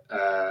enjoyed it.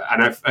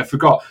 And I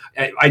forgot.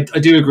 I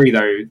do agree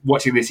though.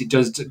 Watching this, it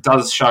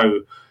does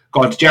show.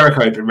 God,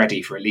 Jericho had been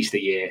ready for at least a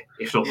year,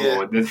 if not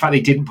more. And the fact they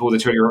didn't pull the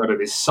trigger on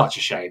him is such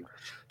a shame.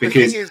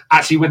 Because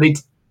actually, when they,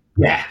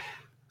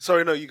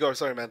 Sorry, no, you go.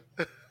 Sorry, man.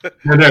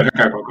 No,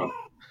 go.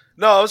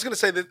 No, I was going to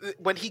say that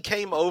when he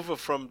came over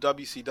from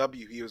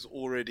WCW, he was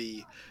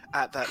already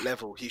at that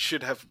level. He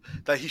should have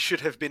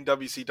been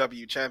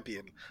WCW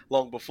champion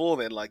long before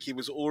then. Like he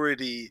was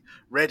already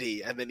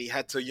ready, and then he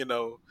had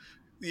to,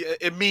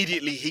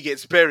 immediately he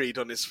gets buried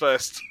on his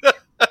first,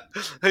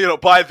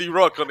 by The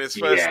Rock on his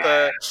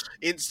first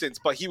instance.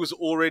 But he was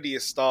already a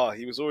star.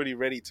 He was already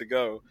ready to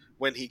go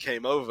when he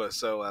came over.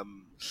 So,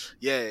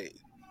 yeah,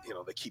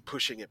 they keep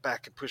pushing it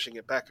back and pushing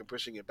it back and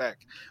pushing it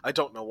back. I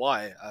don't know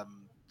why.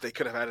 They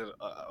could have had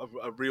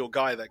a real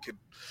guy that could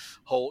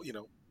hold,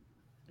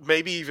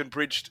 maybe even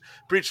bridged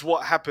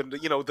what happened,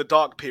 the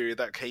dark period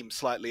that came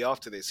slightly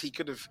after this. He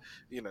could have,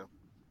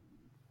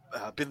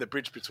 been the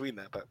bridge between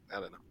that, but I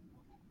don't know.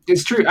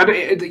 It's true. And,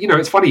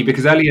 it's funny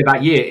because earlier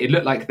that year, it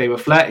looked like they were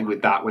flirting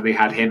with that when they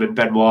had him and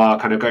Benoit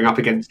kind of going up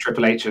against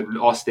Triple H and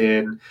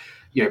Austin,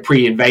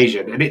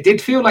 pre-invasion. And it did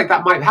feel like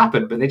that might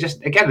happen, but they just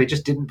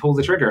didn't pull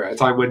the trigger at a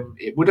time when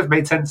it would have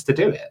made sense to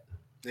do it.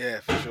 Yeah,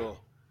 for sure.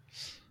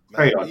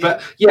 Very odd.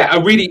 But yeah,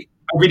 a really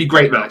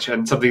great match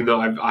and something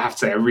that I have to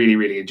say I really,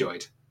 really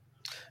enjoyed.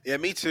 Yeah,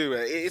 me too.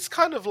 It's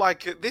kind of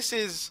like, this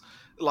is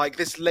like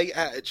this late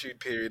Attitude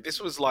period. This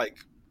was like,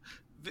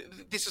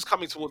 this is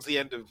coming towards the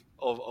end of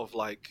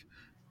like,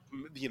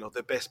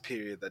 the best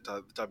period that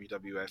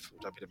WWF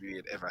or WWE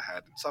had ever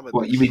had.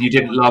 What, you mean you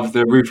didn't love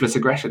the Ruthless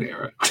Aggression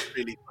era? I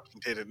really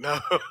fucking didn't, no.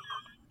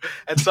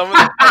 And some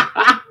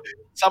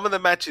of the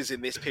matches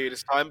in this period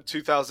of time,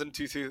 2000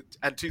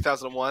 and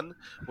 2001,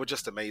 were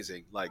just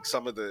amazing. Like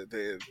some of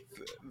the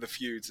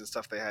feuds and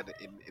stuff they had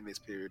in this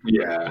period.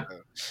 Yeah.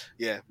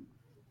 Yeah.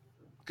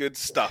 Good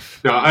stuff.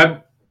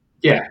 No,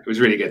 yeah, it was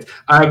really good.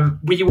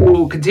 We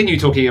will continue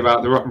talking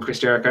about The Rock and Chris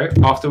Jericho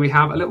after we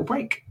have a little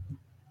break.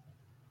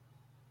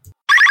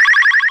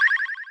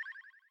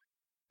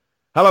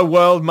 Hello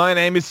world, my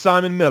name is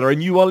Simon Miller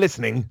and you are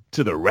listening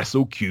to the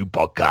Wrestlecube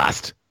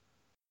podcast.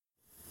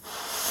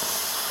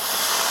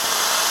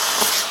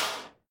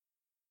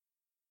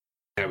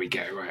 There we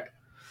go, right.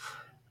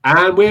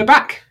 And we're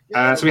back.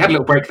 So we had a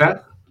little break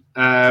there.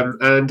 We're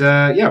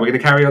going to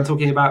carry on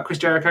talking about Chris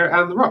Jericho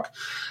and The Rock.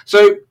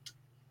 So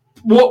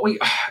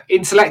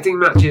in selecting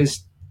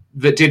matches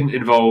that didn't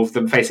involve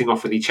them facing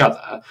off with each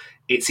other,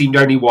 it seemed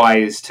only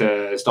wise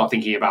to start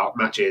thinking about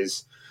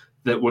matches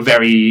that were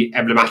very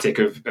emblematic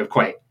of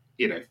quite,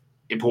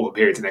 important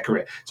periods in their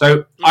career.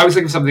 So I was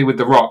thinking of something with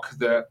The Rock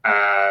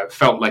that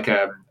felt like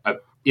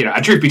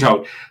and truth be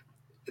told,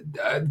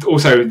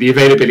 also the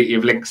availability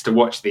of links to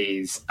watch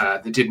these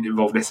that didn't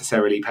involve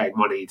necessarily paying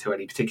money to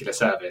any particular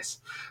service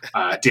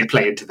did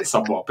play into this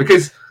somewhat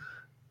because,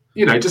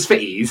 just for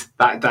ease,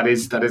 that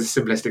is a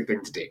simplistic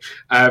thing to do.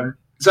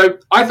 So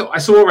I thought I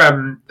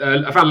found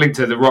a link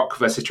to The Rock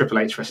versus Triple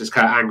H versus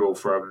Kurt Angle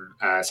from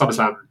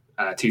SummerSlam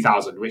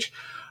 2000, which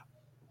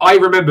I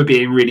remember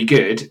being really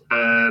good.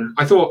 And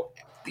I thought,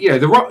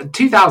 The Rock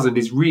 2000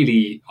 is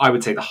really, I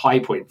would say, the high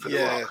point for The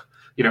Rock.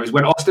 It was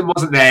when Austin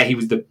wasn't there. He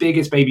was the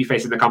biggest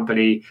babyface in the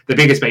company, the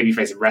biggest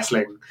babyface in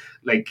wrestling.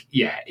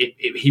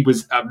 He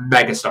was a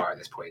megastar at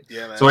this point.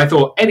 Yeah, so I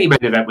thought any main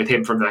event with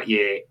him from that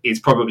year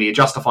is probably a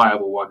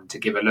justifiable one to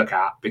give a look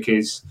at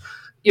because,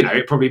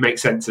 it probably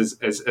makes sense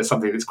as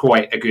something that's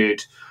quite a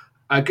good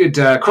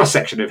cross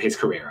section of his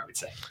career, I would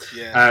say.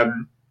 Yeah.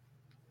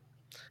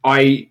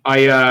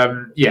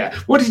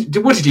 What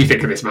did you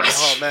think of this match?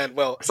 Oh man,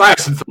 well, I have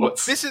some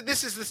thoughts. This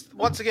is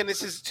once again.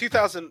 This is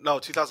 2000. No,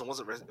 2000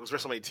 wasn't. It was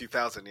WrestleMania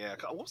 2000. Yeah.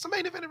 What was the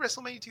main event of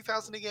WrestleMania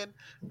 2000 again?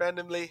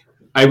 Randomly.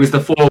 It was the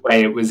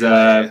 4-way. It was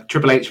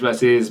Triple H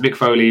versus Mick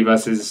Foley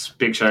versus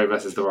Big Show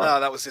versus The Rock. Oh,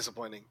 that was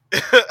disappointing.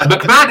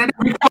 McMahon in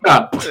every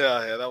corner.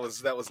 Yeah, that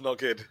was not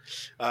good.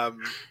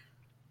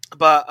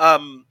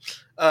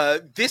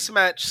 This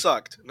match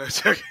sucked. No,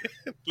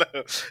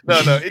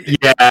 no.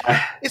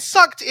 It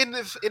sucked in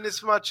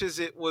as much as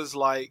it was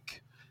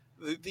like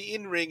the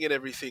in-ring and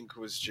everything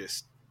was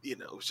just, it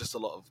was just a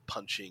lot of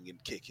punching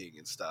and kicking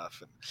and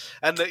stuff,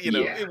 and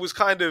it was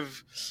kind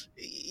of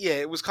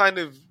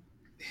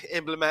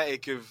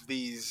emblematic of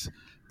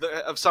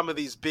some of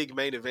these big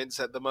main events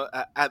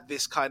at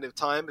this kind of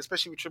time,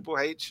 especially with Triple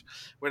H,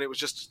 when it was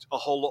just a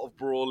whole lot of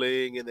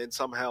brawling, and then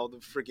somehow the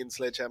friggin'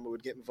 sledgehammer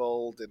would get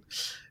involved, and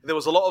there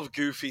was a lot of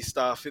goofy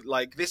stuff.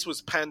 This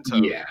was panto.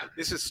 Yeah.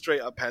 This is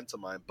straight up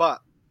pantomime.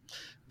 But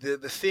the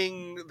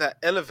thing that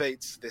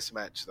elevates this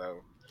match,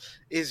 though,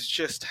 is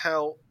just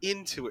how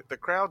into it the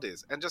crowd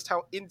is, and just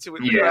how into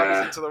it the crowd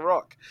is into The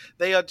Rock.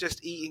 They are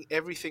just eating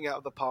everything out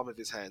of the palm of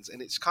his hands,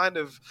 and it's kind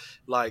of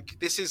like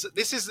this is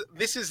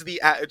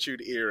the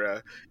Attitude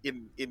Era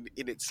in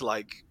its,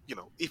 like,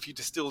 if you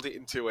distilled it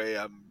into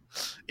a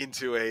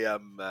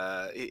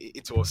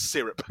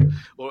syrup,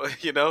 or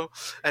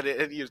and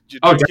you're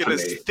drinking a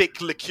thick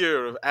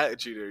liqueur of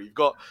Attitude Era. You've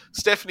got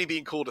Stephanie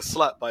being called a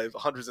slut by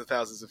hundreds of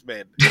thousands of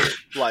men,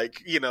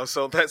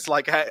 so that's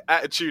like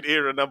Attitude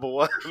Era number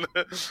one.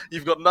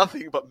 You've got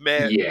nothing but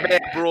mad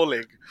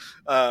brawling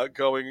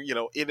going,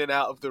 in and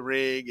out of the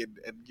ring,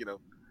 and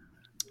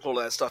all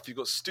that stuff. You've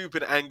got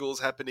stupid angles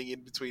happening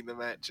in between the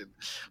match,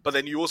 but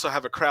then you also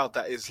have a crowd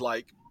that is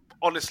like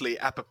honestly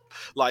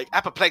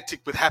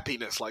apoplectic with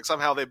happiness. Like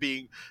somehow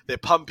they're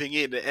pumping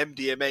in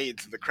MDMA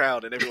into the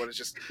crowd, and everyone is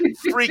just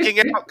freaking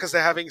out because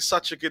they're having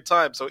such a good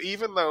time. So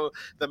even though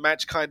the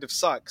match kind of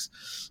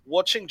sucks,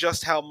 watching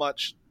just how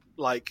much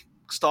like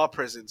star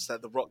presence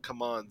that The Rock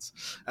commands,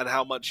 and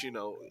how much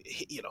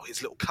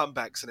his little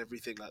comebacks and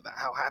everything like that,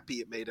 how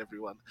happy it made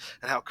everyone,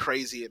 and how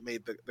crazy it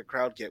made the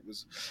crowd get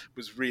was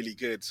really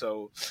good.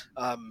 So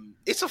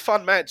it's a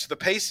fun match. The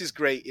pace is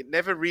great. It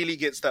never really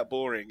gets that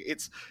boring.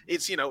 It's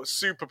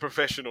super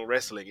professional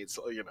wrestling. It's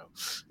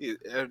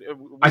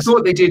I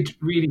thought they did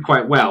really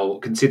quite well,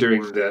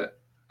 considering that.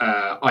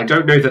 I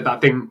don't know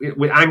that thing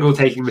with Angle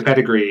taking the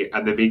pedigree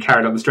and then being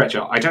carried on the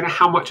stretcher. I don't know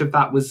how much of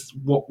that was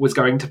what was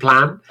going to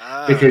plan,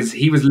 because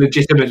he was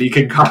legitimately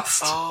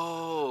concussed.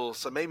 Oh,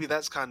 so maybe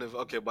that's kind of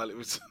okay. Well, it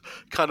was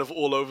kind of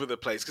all over the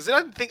place, because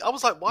I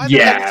was like, why is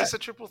this a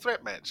triple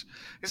threat match?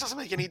 This doesn't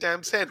make any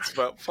damn sense,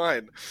 but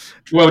fine.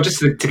 Well, just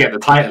to get the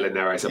title in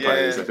there, I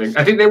suppose. Yeah.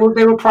 I think they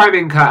were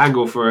priming Kurt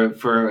Angle for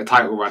a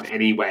title run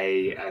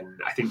anyway, and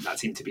I think that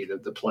seemed to be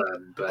the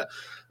plan. But.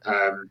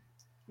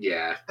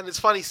 Yeah, and it's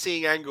funny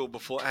seeing Angle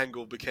before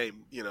Angle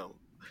became,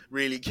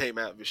 really came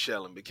out of his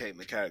shell and became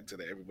the character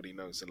that everybody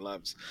knows and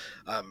loves,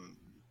 and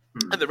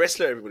the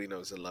wrestler everybody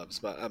knows and loves.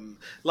 But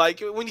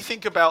like when you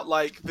think about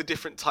like the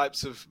different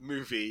types of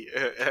movie,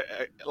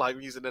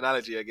 like use an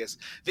analogy, I guess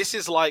this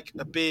is like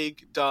a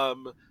big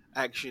dumb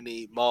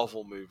actiony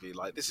Marvel movie.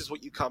 Like this is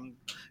what you come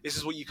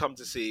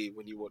to see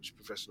when you watch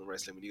professional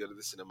wrestling, when you go to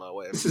the cinema or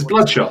whatever. This is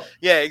Bloodshot.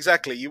 Yeah,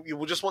 exactly. You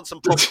will just want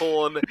some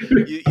popcorn.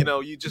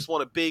 you just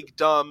want a big,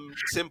 dumb,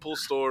 simple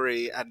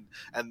story, and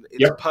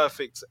it's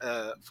perfect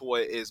for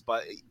what it is.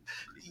 But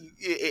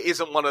it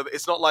isn't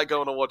it's not like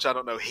going to watch, I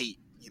don't know, Heat.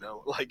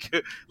 Like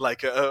a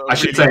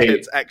really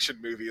intense action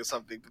movie or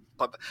something,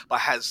 but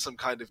has some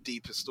kind of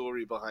deeper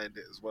story behind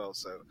it as well.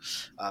 So,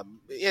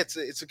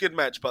 it's a good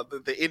match, but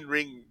the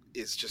in-ring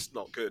is just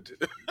not good.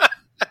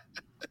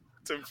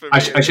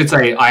 I should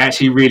say I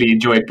actually really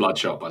enjoyed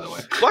Bloodshot, by the way.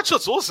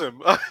 Bloodshot's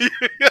awesome. I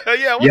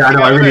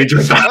know. I really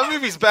enjoyed that. That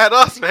movie's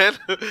badass, man.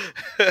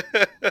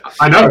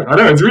 I know.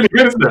 It's really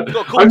good, isn't it?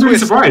 Cool I'm really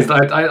surprised.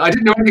 I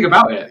didn't know anything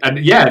about it, and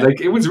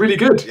it was really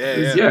good.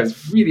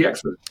 It's really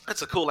excellent.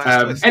 That's a cool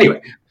ass twist.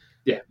 Anyway,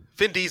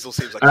 Vin Diesel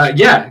seems like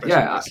a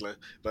wrestler,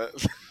 but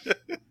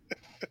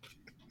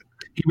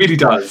he really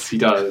does. He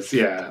does.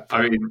 Yeah.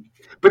 I mean,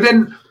 but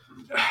then.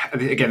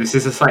 Again, this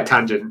is a slight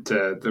tangent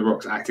to The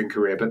Rock's acting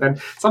career, but then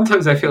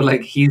sometimes I feel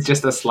like he's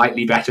just a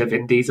slightly better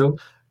Vin Diesel.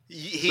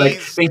 He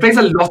plays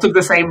a lot of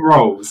the same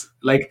roles.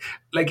 Like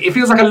it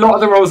feels like a lot of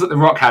the roles that The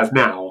Rock has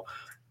now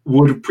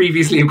would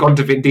previously have gone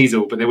to Vin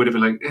Diesel, but they would have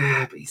been like,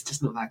 but he's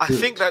just not that good. I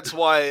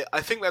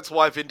think that's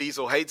why Vin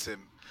Diesel hates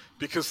him.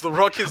 Because The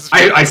Rock is...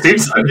 I think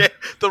so. Yeah,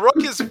 The Rock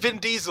is Vin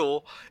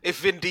Diesel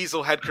if Vin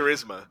Diesel had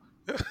charisma.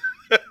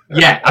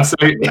 Yeah,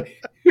 absolutely.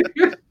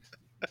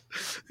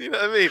 You know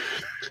what I mean?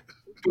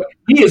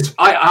 He is.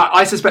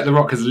 I suspect The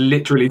Rock has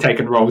literally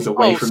taken roles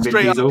away from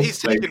Vin Diesel. He's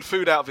taken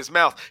food out of his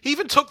mouth. He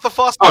even took the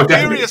Fast and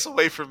Furious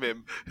away from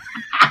him.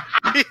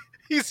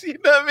 He's, you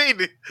know what I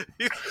mean?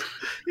 He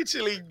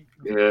literally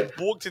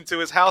walked into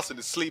his house and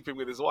is sleeping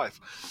with his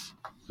wife.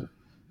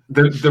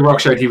 The Rock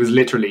showed he was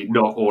literally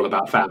not all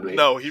about family.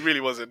 No, he really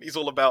wasn't. He's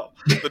all about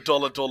the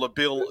dollar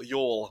bill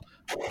yawl.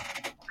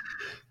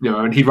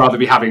 And he'd rather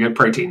be having a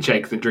protein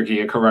shake than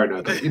drinking a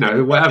Corona. But,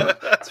 whatever.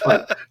 It's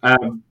fine.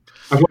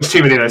 I've watched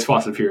too many of those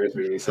Fast and Furious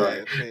movies.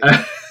 Sorry.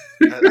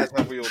 As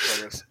have we all,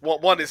 Thomas.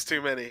 One is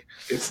too many.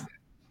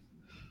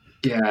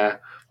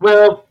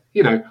 Well,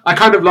 I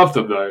kind of love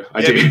them though.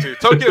 I do. Me too.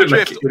 Tokyo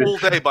Drift all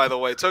day, by the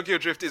way. Tokyo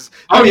Drift is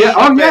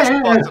the best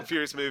Fast and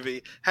Furious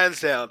movie, hands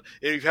down.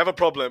 If you have a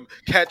problem,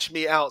 catch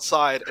me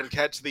outside and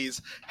catch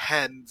these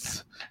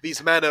hands,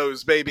 these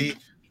manos, baby.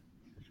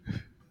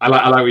 I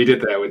like what you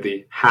did there with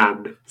the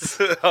hands.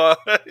 I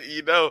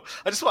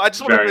just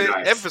want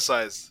to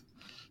emphasize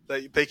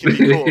that they can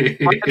be called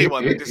by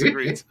anyone that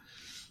disagrees.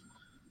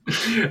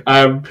 So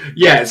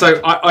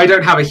I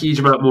don't have a huge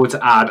amount more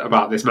to add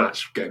about this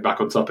match. Getting back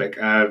on topic,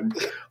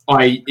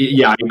 I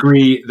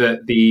agree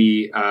that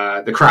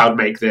the crowd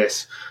make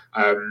this.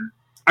 I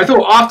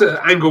thought after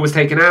Angle was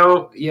taken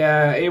out,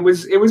 it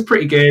was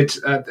pretty good.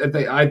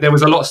 There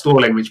was a lot of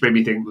stalling, which made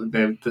me think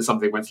that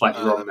something went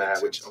slightly wrong there,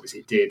 which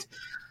obviously it did.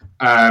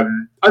 I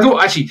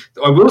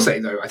will say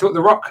though, I thought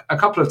The Rock a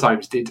couple of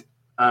times did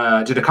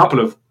a couple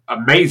of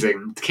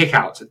amazing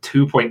kickouts at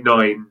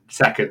 2.9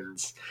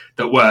 seconds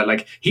that were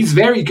like, he's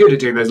very good at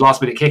doing those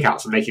last minute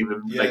kickouts and making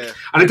them and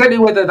I don't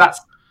know whether that's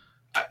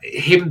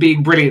him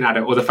being brilliant at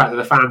it or the fact that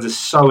the fans are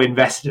so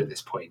invested at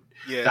this point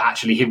that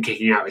actually him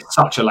kicking out is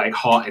such a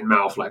heart in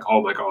mouth,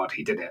 oh my god,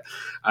 he did it.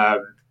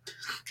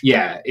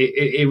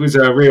 It was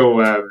a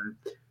real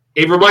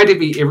it reminded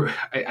me,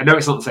 I know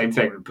it's not the same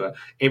thing, but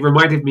it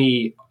reminded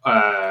me,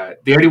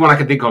 the only one I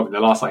can think of in the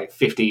last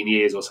 15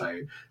 years or so,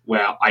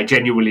 where I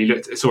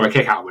genuinely saw a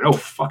kick out and went, oh,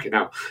 fucking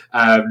hell,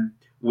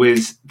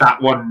 was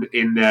that one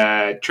in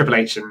Triple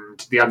H and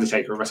The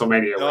Undertaker at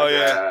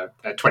WrestleMania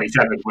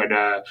 27 when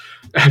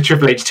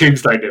Triple H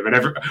tombstoned him. And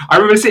I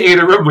remember sitting in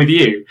a room with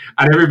you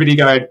and everybody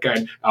going,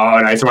 oh,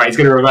 no, it's all right, he's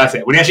going to reverse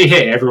it. When he actually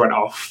hit it, everyone,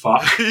 oh,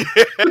 fuck.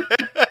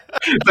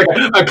 It's like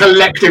a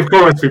collective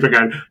chorus, people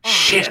going,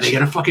 shit, are they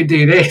going to fucking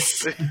do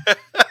this?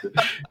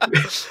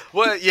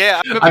 Well,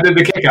 yeah. And then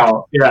the kick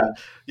out, Yeah.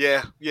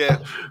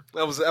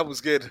 That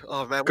was good.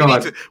 Oh man,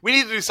 we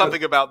need to do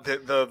something about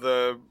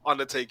the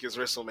Undertaker's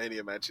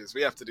WrestleMania matches.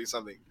 We have to do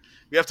something.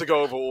 We have to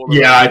go over all of them.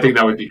 Yeah, I think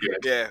that would be good.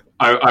 Yeah.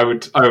 I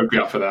would be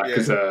up for that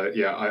because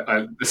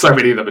so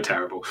many of them are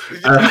terrible.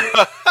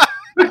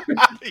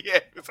 Yeah,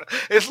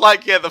 it's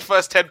like the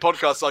first 10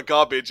 podcasts are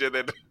garbage, and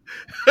then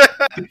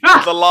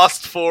the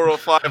last 4 or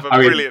 5 are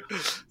brilliant.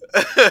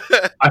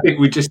 I think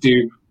we just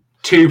do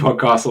 2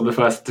 podcasts on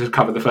to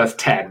cover the first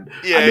 10, and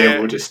then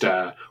we'll just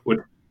we'll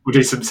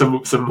do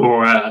some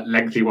more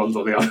lengthy ones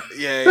on the other.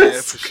 Yeah,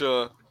 for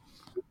sure.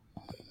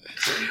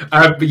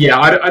 But yeah,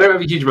 I don't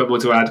have a huge amount more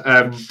to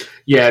add.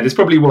 This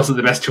probably wasn't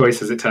the best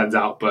choice as it turns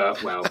out,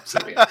 but well, so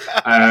yeah.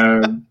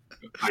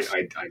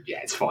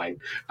 It's fine.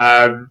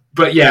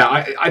 But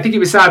yeah, I think it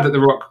was sad that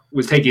The Rock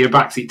was taking a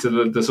backseat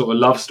to the sort of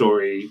love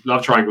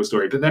triangle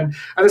story. But then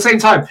at the same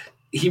time,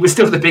 he was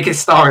still the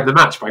biggest star in the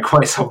match by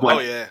quite some way.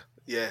 Oh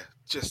yeah.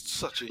 Just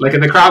such a in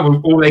the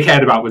crowd, all they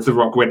cared about was The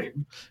Rock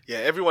winning. Yeah,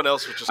 everyone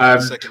else was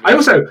just second. I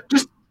also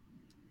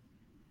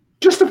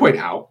just to point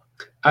out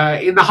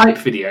in the hype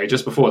video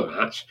just before the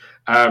match,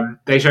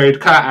 they showed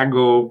Kurt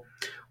Angle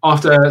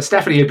after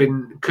Stephanie had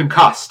been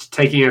concussed,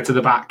 taking her to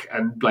the back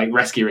and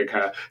rescuing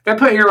her, then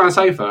putting her on a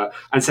sofa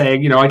and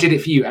saying, I did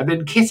it for you, and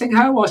then kissing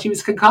her while she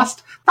was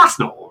concussed. That's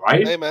not all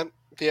right. Hey man,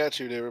 the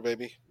Attitude Era,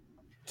 baby.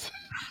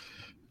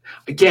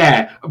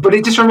 Yeah, but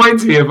it just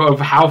reminds me of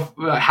how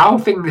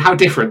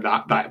different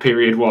that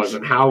period was,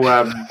 and how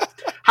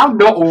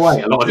not all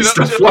right a lot of this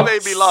stuff was. It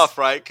made me laugh,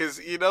 right? Because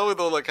with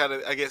all the kind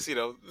of, I guess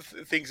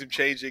things are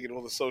changing and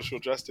all the social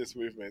justice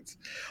movements.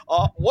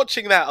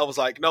 Watching that, I was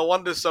like, no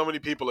wonder so many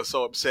people are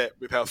so upset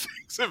with how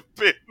things have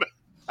been.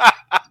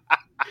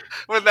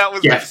 When that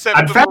was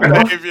acceptable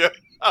behavior,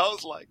 I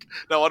was like,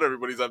 no wonder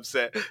everybody's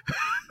upset.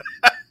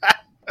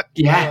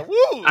 Yeah,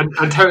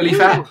 and totally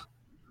fair.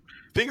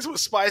 Things were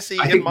spicy.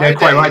 I think they're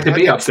quite right to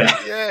be upset.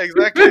 Yeah,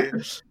 exactly.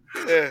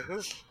 Yeah.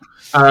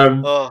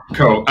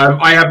 Cool.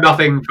 I have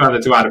nothing further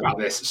to add about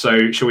this.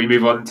 So, shall we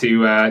move on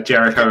to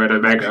Jericho and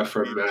Omega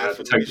from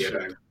the Tokyo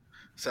Dome?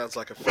 Sounds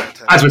like a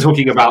fantastic. As we're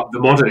talking about the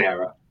modern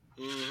era,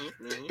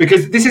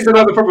 because this is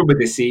another problem with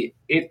this. See,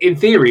 in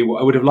theory, what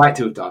I would have liked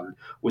to have done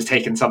was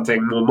taken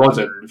something more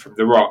modern from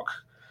The Rock.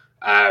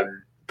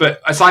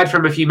 But aside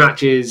from a few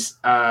matches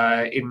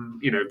in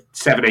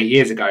 7-8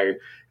 years ago,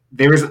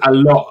 there isn't a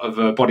lot of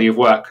a body of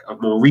work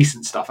of more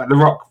recent stuff, and The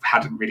Rock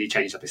hadn't really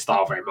changed up his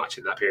style very much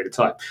in that period of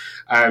time.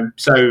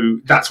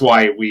 So that's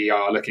why we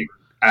are looking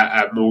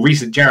at a more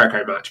recent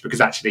Jericho match, because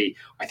actually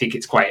I think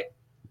it's quite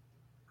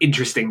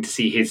interesting to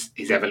see his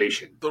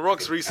evolution. The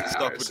Rock's recent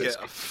stuff would get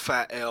a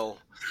fat L,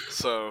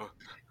 so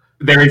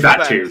there is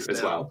that too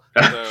as well.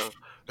 No,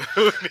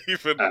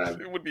 it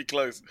wouldn't be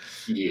close.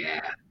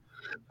 Yeah.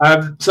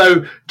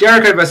 So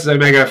Jericho versus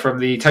Omega from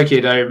the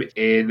Tokyo Dome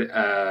in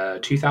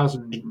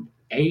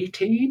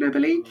 2018, I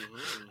believe.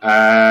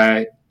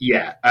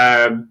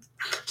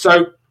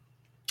 So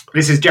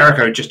this is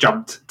Jericho just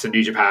jumped to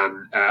New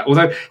Japan,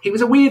 although he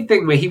was a weird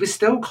thing where he was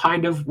still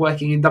kind of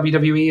working in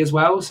WWE as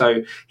well.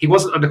 So he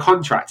wasn't under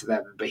contract to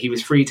them, but he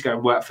was free to go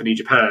and work for New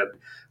Japan.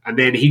 And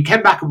then he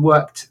came back and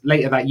worked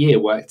later that year,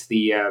 worked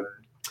the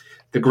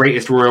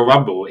greatest Royal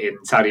Rumble in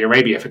Saudi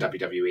Arabia for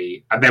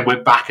WWE, and then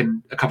went back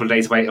and a couple of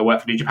days later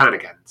worked for New Japan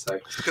again. So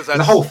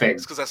the whole thing.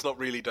 It's because that's not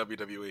really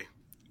WWE.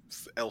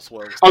 It's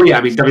elsewhere. Oh yeah,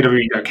 I mean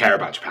WWE don't care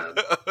about Japan.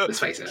 Let's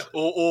face it.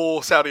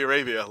 Or Saudi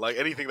Arabia. Like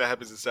anything that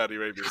happens in Saudi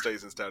Arabia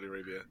stays in Saudi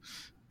Arabia.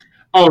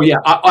 Oh yeah,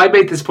 I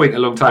made this point a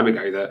long time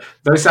ago that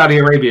those Saudi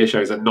Arabia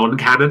shows are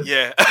non-canon.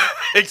 Yeah,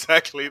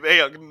 exactly. They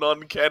are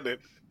non-canon.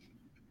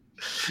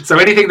 So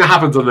anything that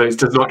happens on those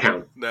does not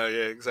count. No,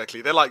 yeah,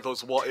 exactly. They're like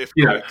those what if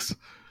comics.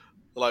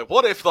 Like,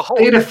 what if the whole...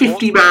 They had a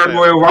 50-man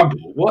Royal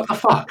Rumble. What the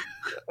fuck?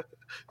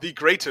 The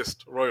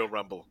greatest Royal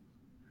Rumble.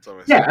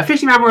 Yeah, a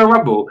 50-man Royal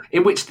Rumble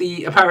in which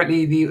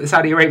apparently the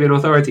Saudi Arabian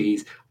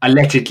authorities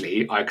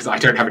allegedly, because I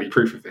don't have any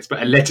proof of this,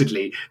 but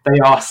allegedly they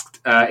asked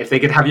if they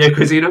could have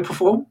Yokozuna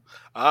perform.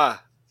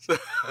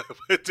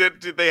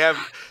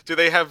 Do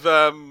they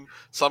have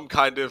some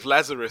kind of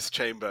Lazarus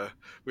chamber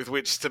with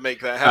which to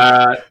make that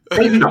happen?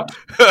 They do not.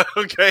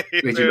 Okay,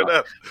 they do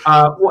not.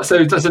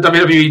 So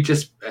WWE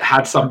just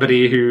had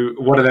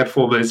one of their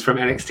performers from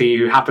NXT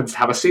who happens to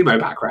have a sumo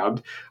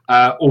background,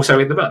 also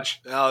in the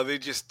match. Oh, they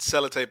just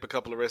sellotape a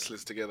couple of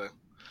wrestlers together.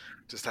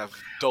 Just have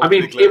Dolph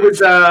Ziggler, it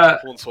was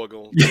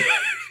Hornswoggle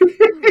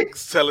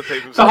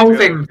sellotape himself the whole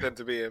thing pretend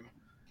to be him.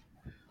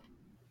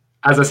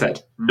 As I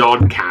said,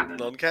 non-canon.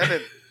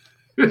 Non-canon.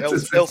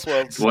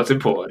 Elseworlds. What's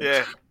important.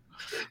 Yeah.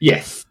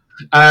 Yes.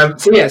 But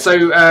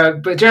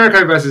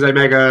Jericho versus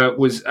Omega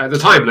was at the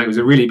time it was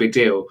a really big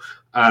deal,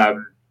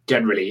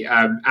 generally.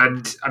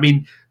 And I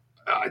mean,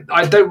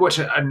 I don't watch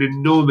an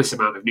enormous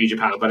amount of New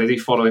Japan, but I do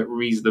follow it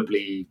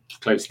reasonably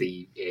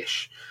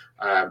closely-ish.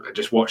 And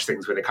just watch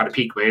things where they kind of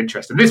pique my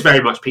interest. And this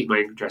very much piqued my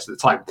interest at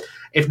the time.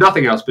 If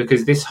nothing else,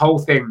 because this whole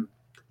thing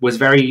was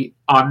very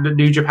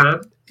un-New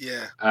Japan.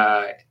 Yeah.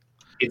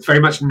 It's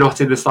very much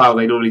not in the style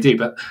they normally do,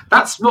 but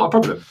that's not a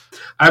problem.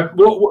 Let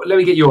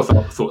me get your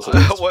thoughts on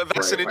this. Well,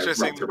 that's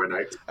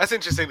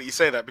interesting that you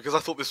say that, because I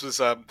thought this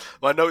was,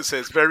 my note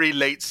says, very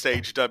late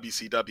stage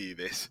WCW,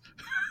 this.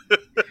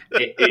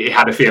 it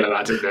had a feel of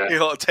that, didn't it? You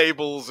know,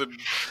 tables and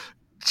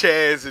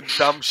chairs and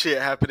dumb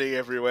shit happening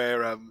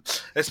everywhere.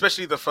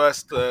 Especially the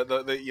first,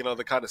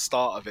 the kind of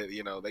start of it.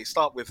 You know, they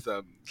start with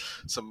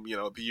some,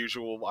 the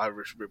usual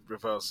Irish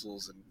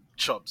reversals and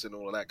chops and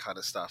all of that kind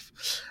of stuff,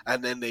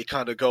 and then they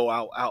kind of go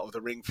out of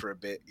the ring for a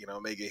bit. You know,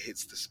 Omega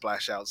hits the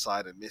splash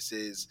outside and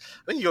misses.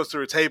 Then he goes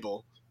through a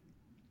table.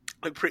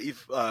 Like pretty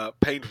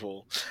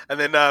painful, and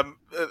then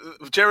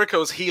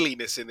Jericho's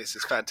healiness in this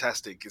is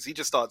fantastic because he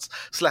just starts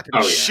slapping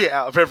the shit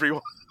out of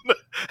everyone.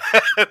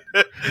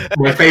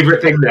 My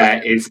favourite thing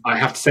there is, I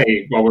have to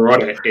say, while we're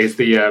on it, is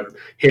the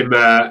him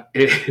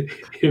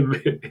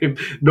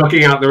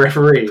knocking out the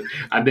referee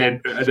and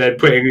then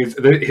putting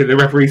the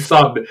referee's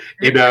son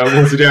in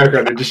Walter Jericho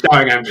and then just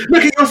shouting at him,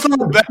 "Look at your son!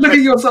 Look at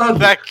your son!"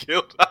 That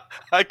killed.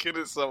 I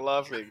couldn't stop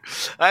laughing.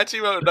 I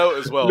actually wrote a note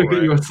as well. Look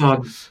at your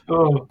son.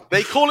 Oh.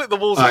 They call it the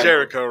Walls of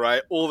Jericho,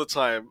 right? All the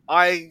time.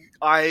 I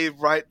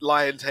write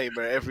Lion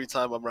Tamer every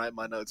time I'm writing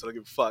my notes. I don't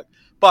give a fuck.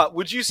 But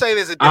would you say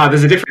there's a difference?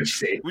 There's a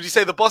difference, you see. Would you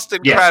say the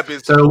Boston Crab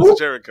is the Walls of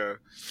Jericho?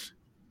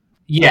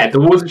 Yeah, the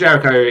Walls of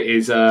Jericho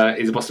is a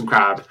Boston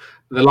Crab.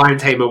 The Lion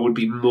Tamer would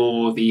be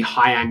more the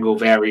high angle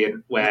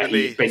variant where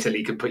he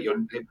basically can put you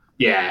on.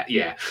 Yeah.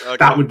 Okay.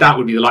 That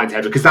would be the Lion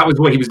Tamer, because that was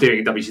what he was doing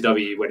in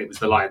WCW when it was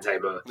the Lion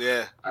Tamer.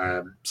 Yeah.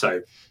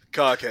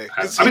 Okay.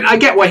 I mean, I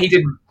get why he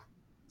didn't.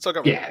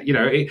 Yeah,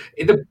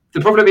 the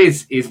problem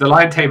is the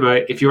Lion Tamer.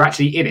 If you're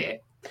actually in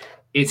it,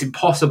 it's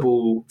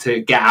impossible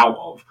to get out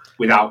of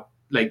without,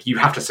 like, you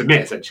have to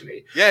submit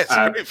essentially. Yeah, it's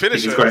a great finisher.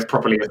 If you've got it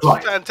properly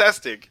applied.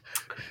 Fantastic.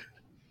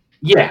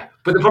 Yeah,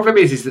 but the problem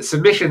is that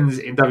submissions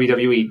in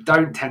WWE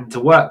don't tend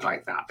to work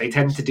like that. They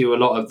tend to do a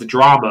lot of the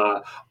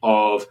drama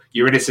of,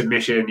 you're in a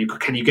submission,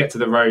 can you get to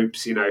the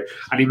ropes, and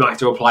you might have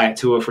to apply it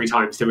 2 or 3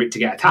 times to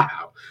get a tap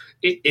out.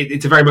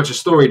 It's a very much a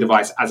story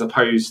device as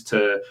opposed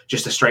to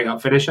just a straight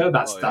up finisher.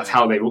 That's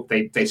how they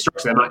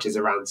structure their matches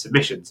around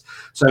submissions.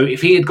 So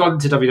if he had gone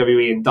to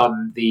WWE and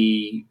done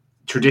the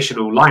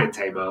traditional Lion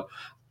Tamer,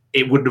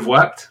 it wouldn't have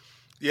worked.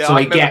 Yeah, so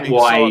I get being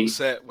why. so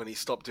upset when he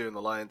stopped doing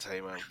the Lion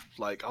Tamer.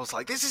 Like, I was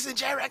like, "This isn't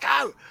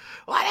Jericho.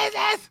 What is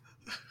this?"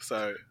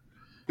 So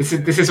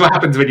this is what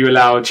happens when you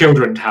allow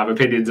children to have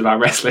opinions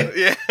about wrestling.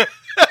 Yeah,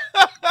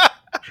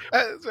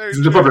 this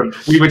is the problem.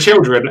 We were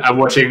children and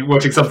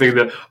watching something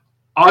that,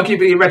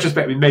 arguably in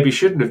retrospect, we maybe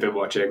shouldn't have been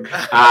watching,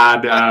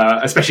 and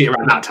especially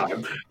around that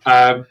time.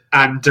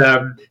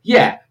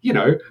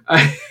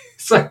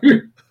 So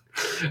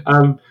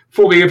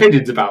forming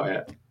opinions about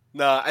it.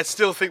 Nah, I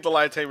still think the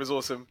Lion Tamer is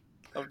awesome.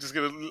 I'm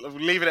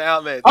leaving it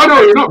out there. Oh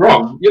no, you're not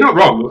wrong. You're not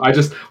wrong. I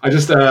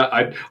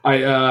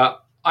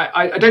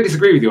don't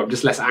disagree with you. I'm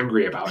just less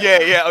angry about it.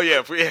 Yeah.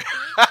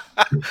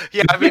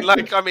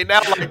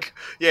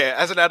 Yeah.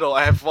 As an adult,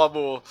 I have far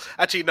more.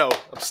 Actually, no.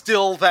 It's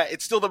still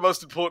the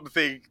most important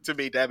thing to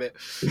me. Damn it.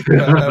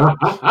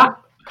 I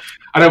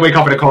don't wake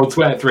up in a cold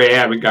sweat at 3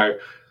 a.m. and go,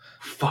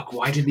 "Fuck!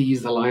 Why didn't he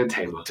use the Lion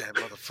Tamer?" Damn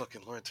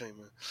motherfucking Lion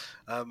Tamer.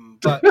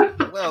 But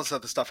what else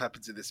other stuff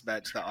happens in this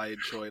match that I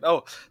enjoyed?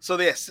 Oh, so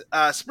yes,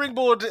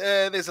 springboard.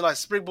 There's a nice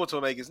springboard to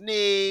Omega's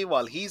knee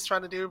while he's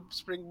trying to do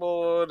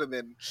springboard, and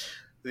then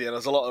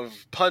there's a lot of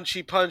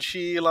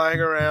punchy lying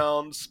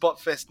around, spot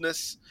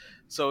festness.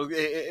 So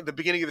the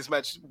beginning of this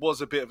match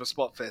was a bit of a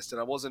spot fest, and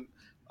I was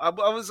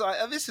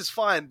like, this is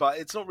fine, but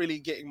it's not really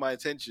getting my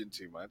attention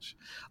too much.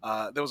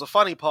 There was a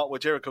funny part where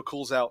Jericho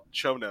calls out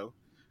Chono.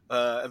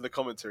 And the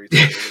commentary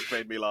which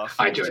made me laugh.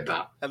 I enjoyed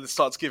that. And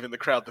starts giving the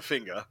crowd the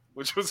finger,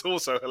 which was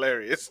also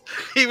hilarious.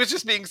 He was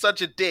just being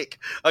such a dick.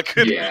 I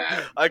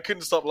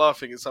couldn't stop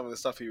laughing at some of the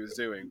stuff he was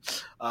doing.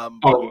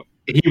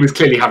 He was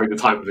clearly having the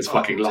time of his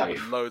fucking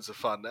life. Loads of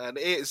fun. And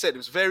it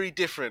was very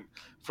different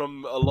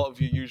from a lot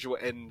of your usual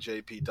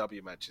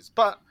NJPW matches.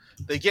 But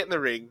they get in the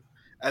ring,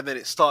 and then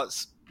it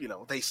starts...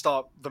 they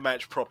start the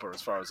match proper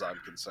as far as I'm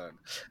concerned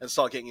and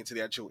start getting into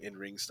the actual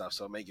in-ring stuff.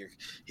 So Omega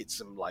hits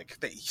him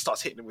he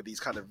starts hitting him with these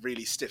kind of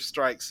really stiff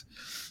strikes.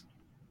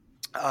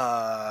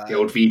 The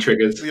old V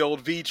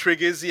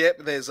triggers. Yep.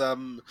 There's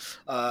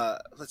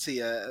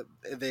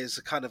there's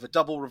a kind of a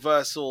double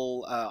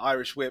reversal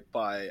Irish whip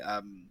by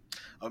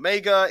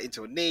Omega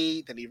into a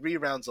knee. Then he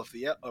re-rounds off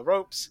the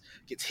ropes,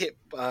 gets hit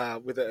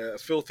with a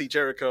filthy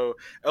Jericho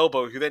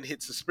elbow, who then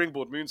hits the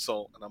springboard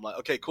moonsault. And I'm like,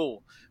 okay,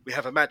 cool. We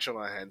have a match on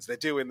our hands. They're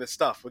doing this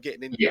stuff. We're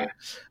getting into it.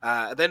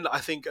 Then I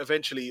think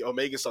eventually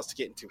Omega starts to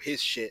get into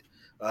his shit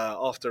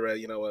after a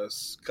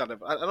kind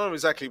of, I don't know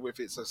exactly if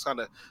it's a kind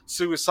of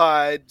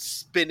suicide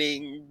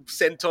spinning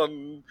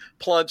senton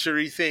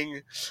planchery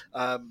thing.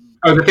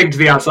 The thing to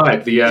the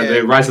outside,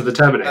 the Rise of the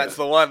Terminator. That's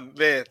the one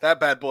there, that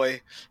bad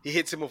boy. He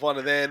hits him with one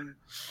of them.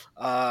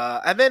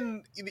 And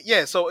then,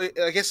 so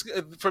I guess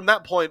from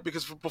that point,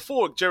 because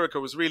before Jericho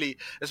was really,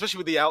 especially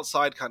with the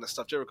outside kind of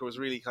stuff, Jericho was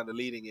really kind of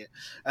leading it.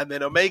 And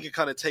then Omega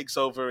kind of takes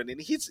over, and then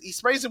he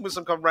sprays him with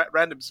some kind of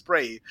random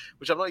spray,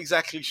 which I'm not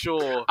exactly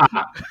sure.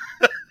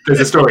 There's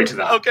a story to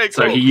that. Okay,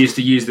 cool. So he used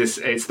to use this.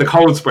 It's the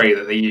cold spray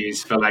that they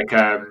use for like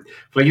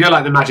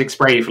the magic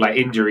spray for like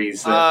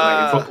injuries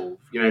like in football.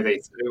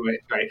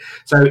 Right.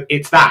 So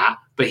it's that,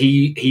 but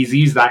he's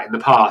used that in the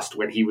past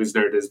when he was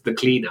known as the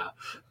cleaner.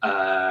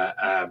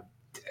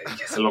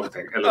 It's a long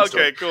thing.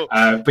 Okay, cool.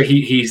 But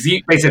he's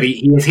basically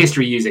he has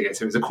history using it,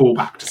 so it was a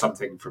callback to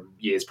something from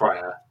years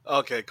prior.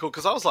 Okay, cool.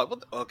 Because I was like,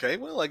 "What? Okay,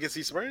 well, I guess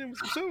he's spraying him."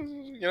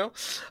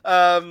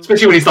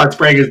 Especially when he started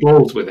spraying his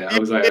balls with it, I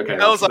was like, "Okay,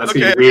 that's gonna be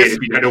weird if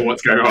you don't know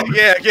what's going on."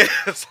 Yeah.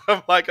 So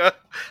I'm like, I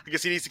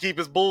guess he needs to keep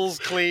his balls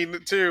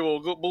clean too,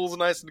 or balls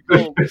nice and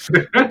cold.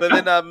 But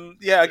then,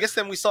 I guess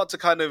then we start to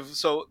kind of.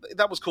 So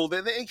that was cool.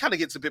 Then it kind of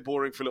gets a bit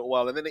boring for a little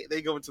while, and then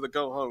they go into the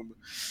go home.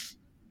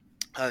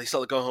 They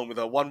start to go home with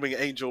a one-wing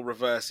angel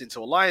reverse into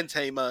a lion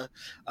tamer,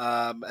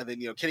 and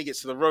then Kenny gets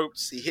to the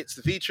ropes, he hits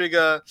the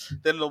V-trigger,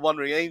 then the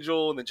one-ring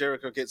angel, and then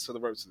Jericho gets to the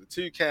ropes of the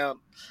 2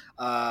 count,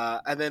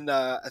 and then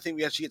I think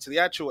we actually get to the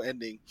actual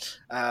ending,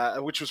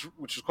 which was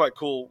quite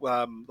cool.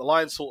 The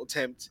lion salt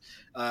attempt,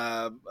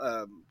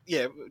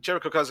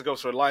 Jericho goes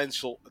for a lion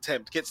salt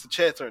attempt, gets the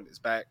chair thrown in his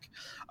back.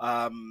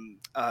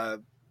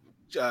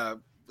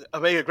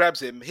 Omega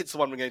grabs him, hits the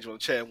one-ring angel on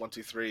the chair, 1,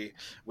 2, 3,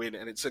 win,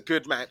 and it's a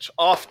good match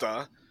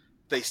after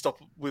they stop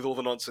with all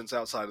the nonsense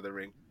outside of the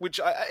ring, which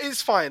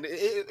is fine.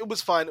 It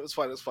was fine.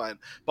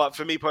 But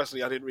for me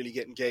personally, I didn't really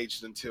get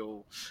engaged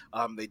until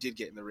they did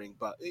get in the ring.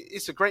 But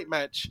it's a great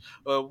match.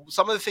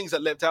 Some of the things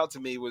that leapt out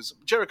to me was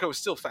Jericho was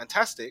still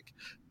fantastic,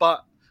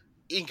 but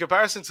in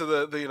comparison to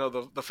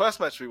the first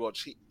match we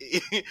watched,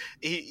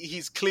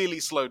 he's clearly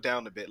slowed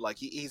down a bit. Like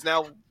he's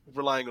now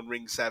relying on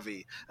ring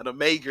savvy, and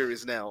Omega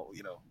is now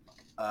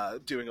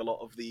doing a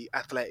lot of the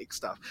athletic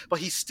stuff. But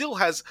he still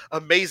has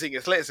amazing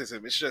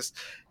athleticism. It's just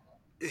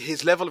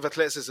his level of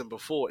athleticism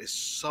before is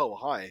so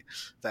high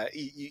that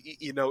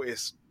you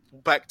notice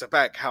back to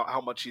back how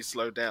much he's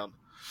slowed down.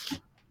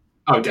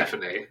 Oh,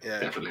 definitely.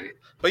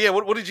 But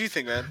what did you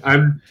think, man?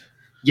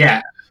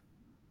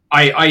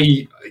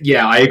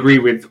 I agree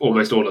with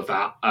almost all of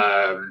that.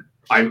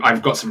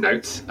 I've got some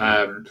notes.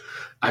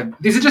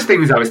 These are just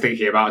things I was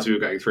thinking about as we were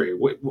going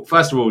through.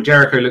 First of all,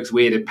 Jericho looks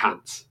weird in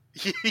pants.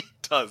 He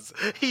does.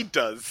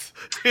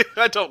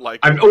 I don't like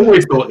it. I've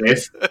always thought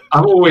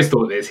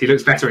this. He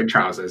looks better in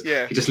trousers.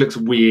 Yeah. He just looks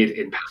weird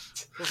in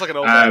pants. Looks like an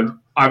old man.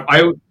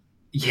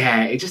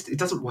 It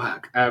doesn't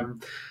work.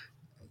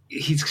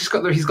 He's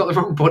got the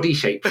wrong body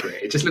shape for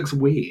it. It just looks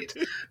weird.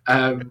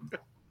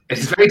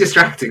 It's very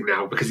distracting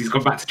now because he's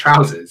gone back to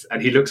trousers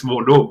and he looks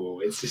more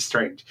normal. It's just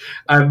strange.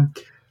 I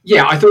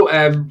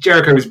thought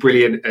Jericho was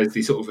brilliant as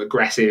the sort of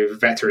aggressive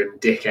veteran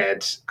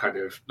dickhead, kind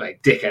of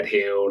like dickhead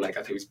heel. Like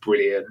I think he was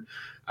brilliant.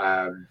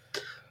 I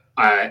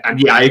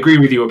agree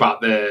with you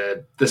about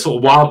the sort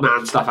of wild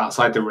man stuff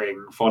outside the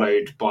ring,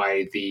 followed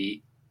by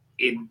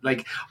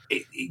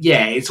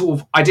it's sort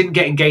of I didn't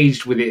get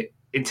engaged with it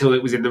until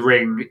it was in the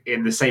ring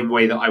in the same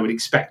way that I would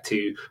expect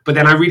to. But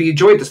then I really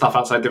enjoyed the stuff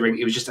outside the ring.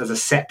 It was just as a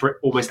separate,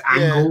 almost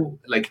angle.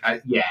 It's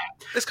kind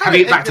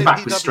having of it back to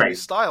back was strange.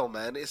 Style,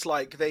 man. It's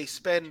like they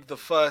spend the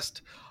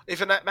first,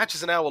 if a match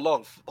is an hour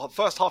long,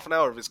 first half an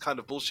hour of it's kind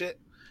of bullshit.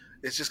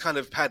 It's just kind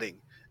of padding,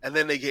 and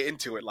then they get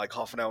into it like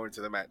half an hour into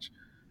the match.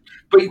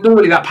 But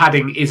normally that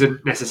padding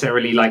isn't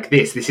necessarily like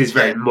this. This is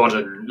very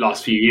modern.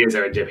 Last few years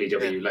there in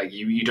JPW, like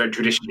you don't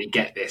traditionally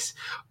get this.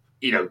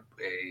 In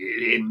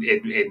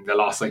the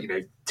last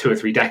 2 or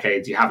 3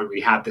 decades, you haven't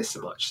really had this so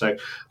much. So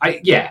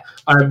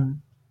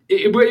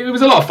it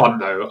was a lot of fun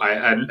though.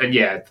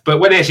 But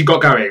when it actually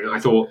got going, I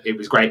thought it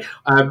was great.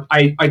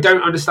 I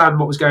don't understand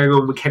what was going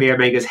on with Kenny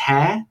Omega's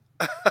hair.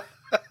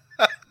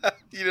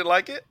 You didn't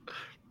like it?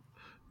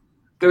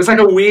 There was like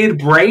a weird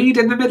braid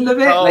in the middle of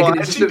it.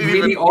 It just looked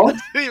really odd. I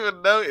didn't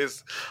even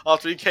notice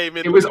after he came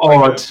in. It was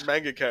odd.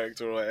 Manga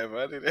character or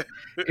whatever.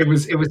 It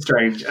was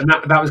strange, and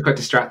that was quite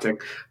distracting.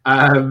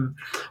 I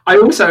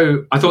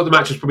thought the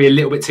match was probably a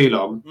little bit too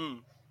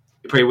long.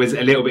 It probably was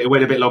it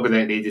went a bit longer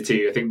than it needed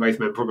to. I think both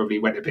men probably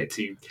went a bit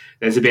too.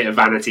 There's a bit of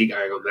vanity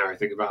going on there. I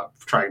think about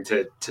trying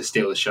to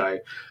steal the show.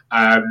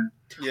 I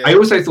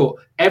also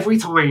thought every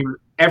time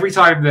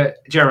that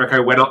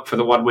Jericho went up for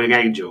the one-wing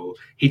angel,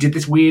 he did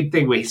this weird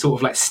thing where he sort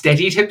of like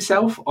steadied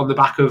himself on the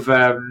back of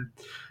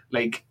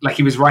like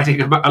he was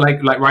riding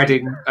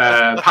riding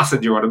a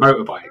passenger on a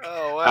motorbike.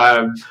 Oh,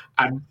 wow.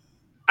 And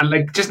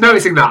like just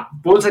noticing that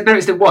once I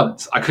noticed it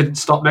once, I couldn't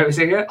stop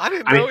noticing it. I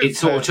didn't and it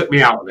sort of took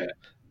me out of it.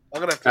 I'm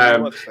gonna have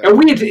to watch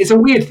that. It's a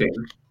weird thing,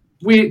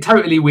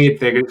 totally weird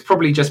thing. It's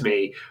probably just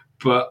me,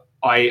 but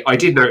I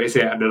did notice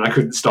it, and then I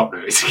couldn't stop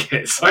noticing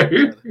it. So,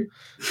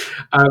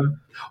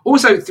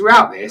 also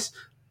throughout this,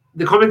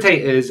 the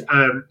commentators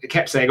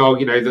kept saying, "Oh,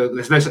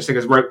 there's no such thing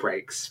as rope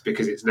breaks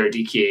because it's no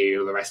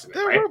DQ or the rest of it."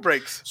 There right? are rope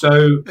breaks.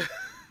 So,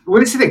 well,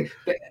 this is the thing.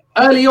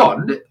 Early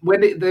on,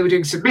 when they were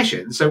doing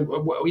submissions, so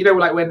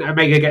like when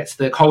Omega gets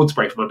the cold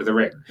spray from under the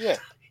ring, Yeah.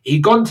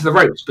 he'd gone to the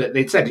ropes, but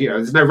they'd said,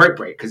 there's no rope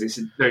break because it's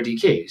no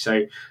DQ.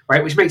 So,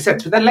 right, which makes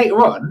sense. But then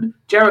later on,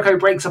 Jericho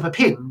breaks up a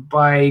pin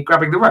by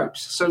grabbing the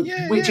ropes. So,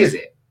 which is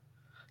it?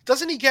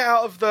 Doesn't he get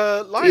out of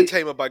the lion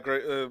tamer by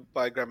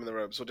grabbing the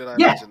ropes? Or did I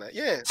imagine that?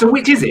 Yeah. So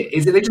which is it?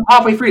 Is it they just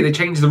halfway through they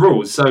change the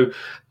rules? So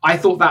I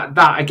thought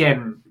that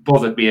again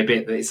bothered me a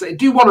bit. That it's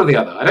do one or the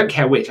other. I don't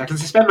care which. I can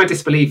suspend my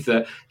disbelief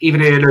that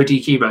even in a no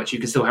DQ match you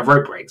can still have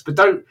rope breaks, but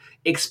don't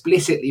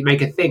explicitly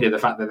make a thing of the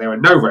fact that there are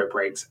no rope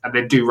breaks and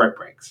then do rope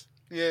breaks.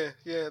 Yeah,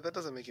 that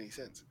doesn't make any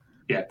sense.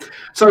 Yeah,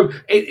 so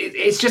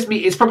it's just me.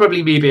 It's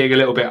probably me being a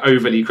little bit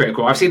overly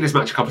critical. I've seen this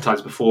match a couple of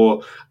times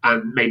before,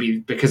 and maybe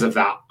because of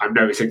that, I'm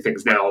noticing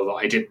things now that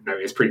I didn't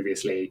notice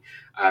previously.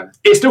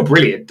 It's still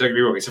brilliant. Don't get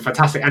me wrong; it's a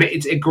fantastic, and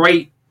it's a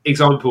great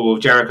example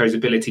of Jericho's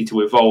ability to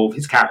evolve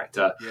his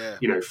character.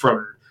 Yeah.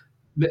 From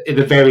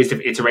the various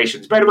different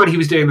iterations. Bear in mind, he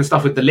was doing the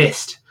stuff with the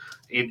list.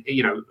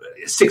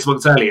 6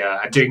 months earlier,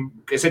 and doing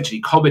essentially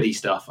comedy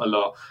stuff a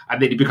lot,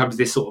 and then he becomes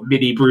this sort of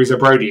mini Bruiser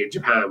Brody in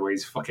Japan, where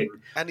he's fucking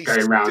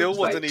going around, still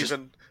wasn't like,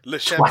 even Le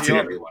twatting Champion.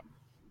 everyone.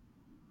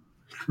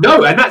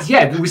 No, and that's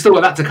we still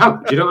got that to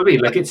come. Do you know what I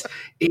mean? Like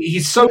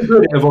he's so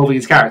good at evolving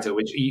his character,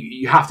 which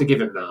you have to give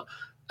him that.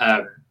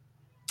 And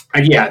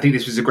I think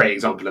this was a great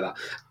example of that.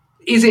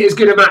 Is it as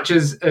good a match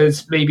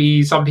as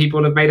maybe some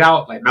people have made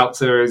out? Like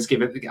Meltzer has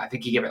given, I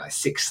think he gave it like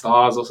 6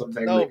 stars or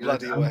something. No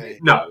bloody way.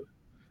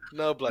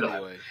 No bloody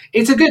way.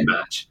 It's a good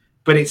match,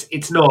 but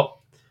it's not,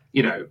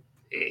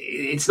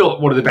 it's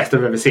not one of the best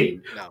I've ever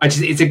seen. No.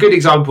 It's a good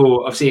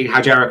example of seeing how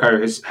Jericho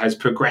has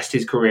progressed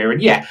his career.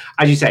 And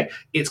as you say,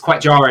 it's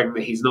quite jarring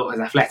that he's not as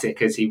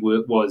athletic as he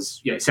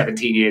was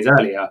 17 years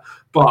earlier.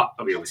 But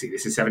I mean, obviously,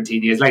 this is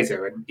 17 years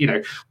later, and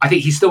I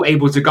think he's still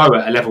able to go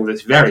at a level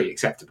that's very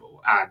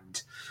acceptable.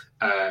 And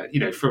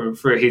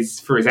for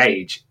his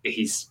age,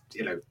 he's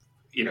in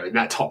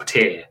that top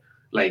tier.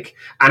 Like,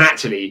 and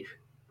actually,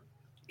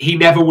 he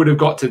never would have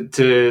got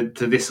to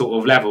this sort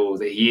of level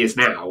that he is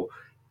now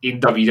in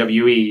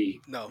WWE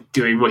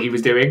doing what he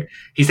was doing.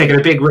 He's taken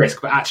a big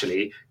risk, but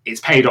actually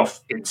it's paid off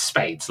in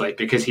spades, like,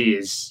 because he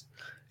is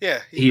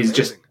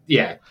just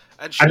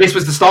and this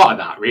was the start of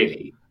that,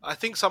 really. I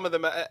think some of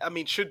them, I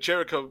mean, should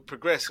Jericho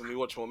progress and we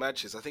watch more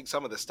matches, I think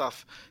some of the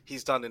stuff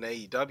he's done in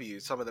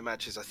AEW, some of the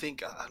matches, I'm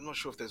not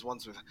sure if there's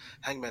ones with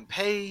Hangman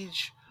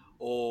Page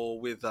or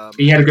with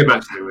he had a good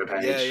match with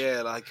Hangman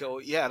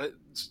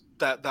Page.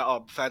 That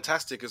are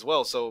fantastic as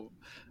well. So,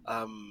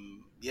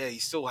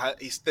 there's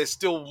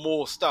still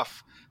more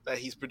stuff that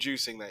he's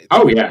producing that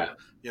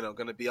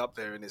going to be up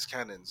there in his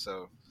canon.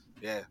 So,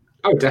 yeah.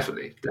 Oh,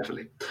 definitely.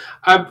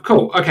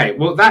 Cool. Okay.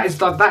 Well, that is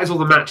done. That is all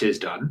the matches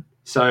done.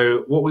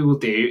 So, what we will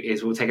do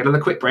is we'll take another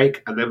quick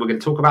break, and then we're going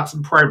to talk about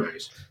some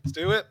promos. Let's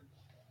do it.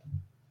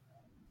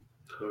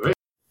 All right.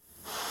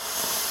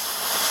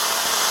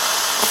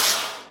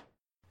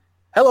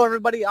 Hello,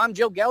 everybody. I'm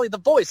Joe Galley, the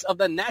voice of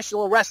the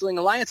National Wrestling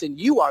Alliance, and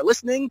you are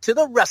listening to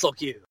the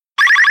Wrestlecube.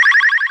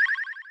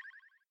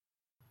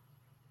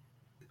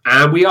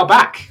 And we are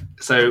back.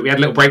 So we had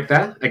a little break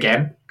there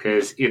again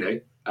because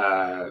we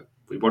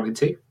wanted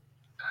to.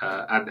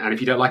 And if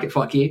you don't like it,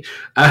 fuck you.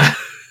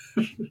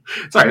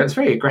 Sorry, that's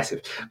very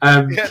aggressive.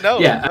 No,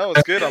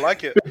 it's good. I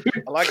like it.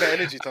 I like that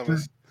energy,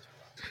 Thomas.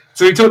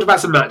 So we talked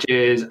about some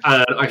matches,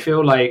 and I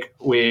feel like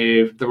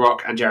with The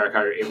Rock and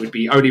Jericho, it would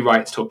be only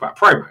right to talk about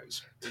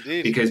promos.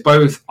 Indeed. Because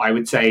both, I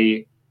would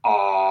say,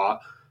 are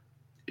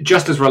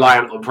just as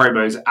reliant on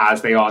promos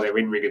as they are their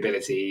in-ring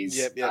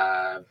abilities.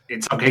 Yep.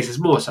 In some cases,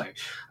 more so.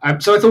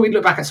 So I thought we'd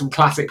look back at some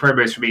classic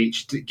promos from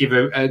each to give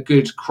a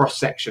good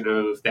cross-section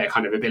of their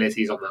kind of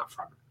abilities on that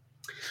front.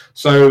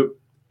 So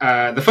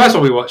the first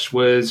one we watched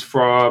was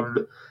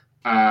from,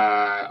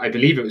 I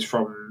believe it was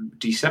from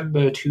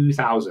December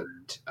 2000,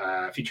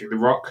 featuring The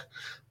Rock,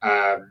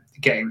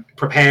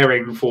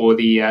 preparing for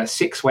the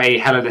 6-way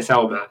Hell in a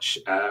Cell match.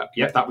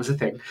 That was a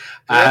thing.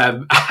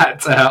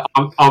 At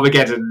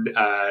Armageddon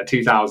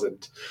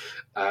 2000.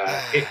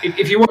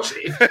 If you want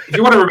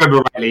to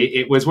remember rightly,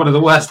 it was one of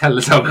the worst Hell in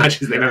a Cell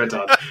matches they've ever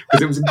done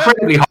because it was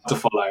incredibly hard to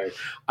follow,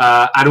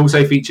 and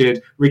also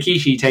featured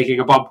Rikishi taking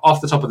a bump off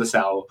the top of the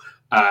cell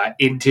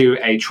into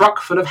a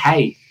truck full of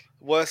hay.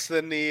 Worse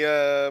than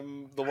the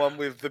one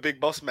with the Big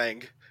Boss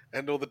Mang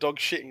and all the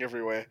dogs shitting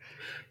everywhere.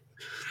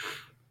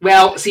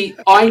 Well, see,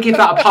 I give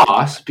that a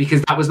pass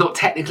because that was not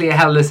technically a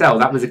Hell in a Cell.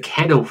 That was a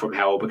kennel from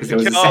hell because there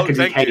was a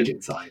secondary cage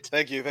inside.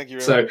 Thank you.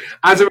 So,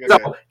 as a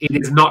result, it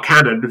is not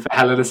canon for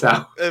Hell in a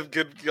Cell.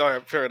 Good. All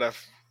right, fair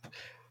enough.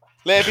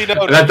 Let me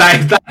know.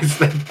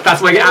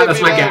 That's my get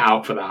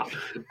out for that.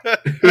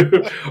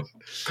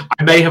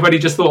 I may have only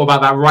just thought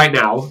about that right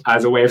now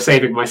as a way of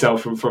saving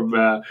myself from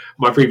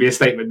my previous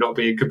statement not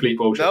being complete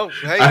bullshit. No,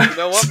 hey, you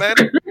know what, man?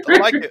 I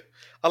like it.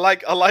 I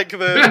like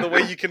the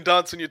way you can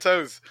dance on your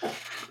toes.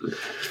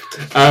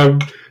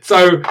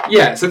 So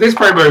this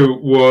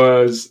promo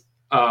was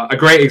a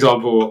great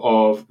example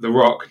of The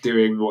Rock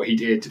doing what he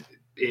did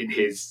in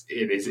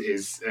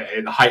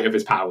in the height of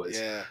his powers.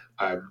 Yeah.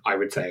 I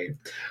would say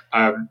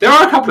there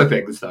are a couple of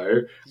things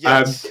though.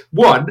 Yes.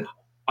 One,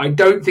 I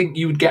don't think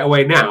you would get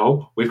away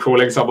now with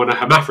calling someone a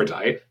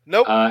hermaphrodite.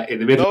 Nope. In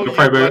the middle No, of a you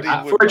promo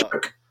bloody for would a not.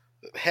 joke.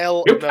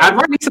 Hell Nope, no. and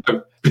rightly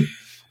so.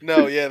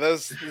 No, yeah,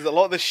 there's a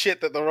lot of the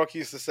shit that The Rock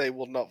used to say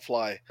will not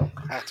fly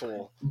at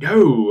all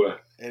No,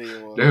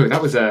 anymore.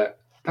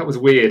 that was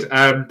weird.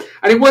 And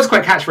it was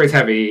quite catchphrase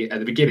heavy at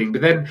the beginning,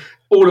 but then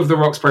all of The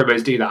Rock's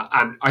promos do that.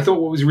 And I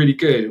thought what was really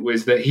good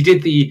was that he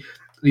did these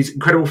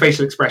incredible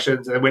facial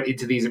expressions and then went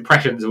into these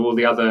impressions of all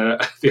the other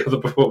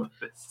performers.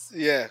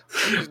 Yeah,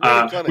 it was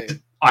really funny.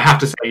 I have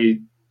to say,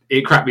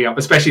 it cracked me up,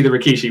 especially the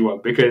Rikishi one,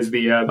 because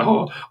the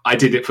whole "I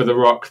did it for The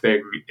Rock"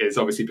 thing is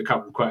obviously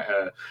become quite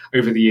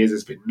over the years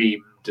has been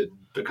memed and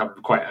become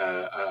quite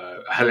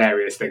a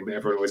hilarious thing that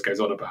everyone always goes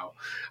on about.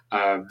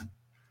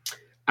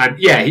 And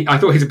yeah, I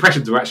thought his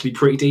impressions were actually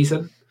pretty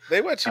decent.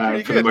 They were actually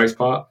pretty for good the most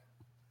part.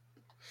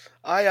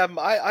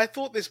 I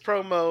thought this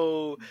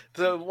promo,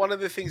 one of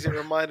the things it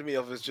reminded me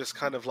of is just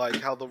kind of like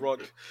how The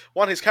Rock,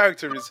 his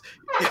character is,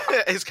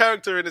 his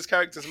character and his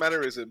character's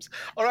mannerisms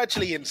are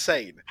actually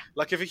insane.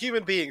 Like if a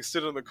human being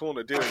stood on the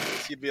corner doing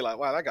this, you'd be like,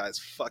 wow, that guy's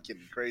fucking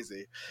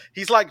crazy.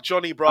 He's like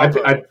Johnny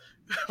Bravo.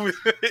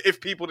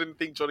 If people didn't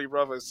think Johnny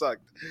Bravo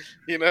sucked,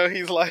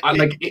 he's like...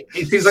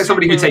 it seems like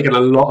somebody who's taken a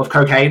lot of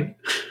cocaine.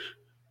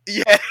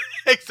 Yeah,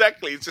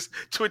 exactly. It's just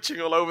twitching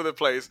all over the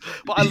place.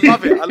 But I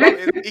love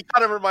it. He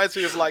kind of reminds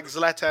me of like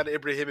Zlatan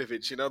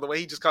Ibrahimovic, the way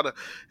he just kind of,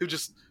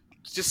 just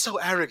so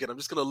arrogant. I'm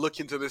just going to look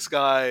into the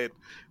sky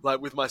like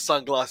with my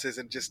sunglasses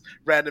and just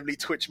randomly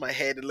twitch my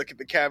head and look at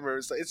the camera.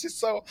 It's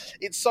just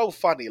it's so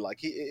funny. Like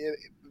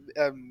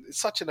it's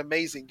such an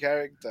amazing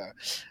character,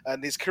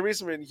 and his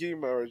charisma and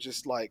humor are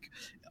just like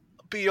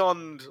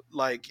beyond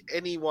like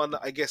anyone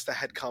I guess that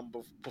had come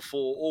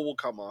before or will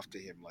come after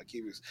him. Like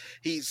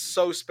he's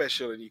so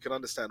special, and you can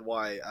understand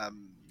why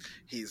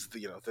he's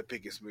the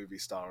biggest movie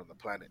star on the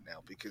planet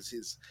now, because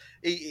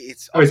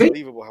it's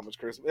unbelievable how much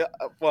charisma.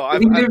 Well, I've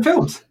been doing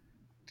films.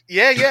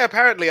 Yeah.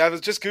 Apparently, I was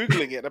just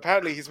googling it, and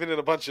apparently he's been in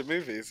a bunch of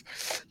movies.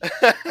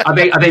 Are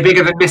they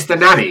bigger than Mr.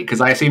 Nanny?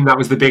 Because I assume that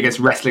was the biggest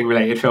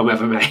wrestling-related film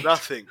ever made.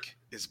 Nothing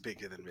is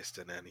bigger than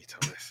Mr. Nanny,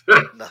 Thomas.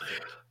 Nothing.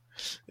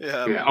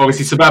 Yeah,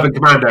 obviously, Suburban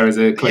Commando is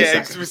a close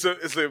second.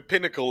 It's the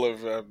pinnacle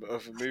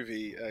of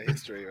movie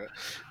history. Right?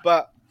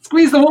 But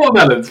squeeze the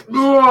watermelons.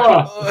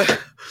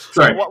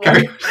 Sorry,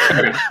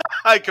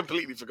 I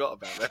completely forgot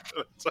about that.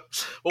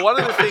 Well, one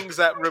of the things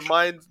that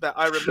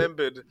I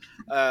remembered,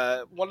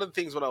 one of the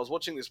things when I was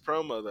watching this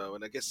promo though,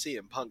 and I guess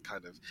CM Punk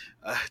kind of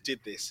did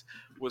this,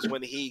 was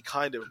when he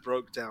kind of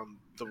broke down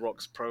The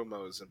Rock's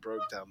promos and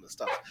broke down the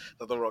stuff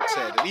that The Rock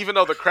said. And even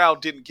though the crowd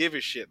didn't give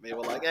a shit, they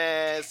were like,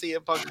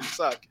 CM Punk can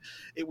suck.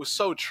 It was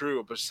so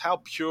true, but just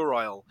how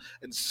puerile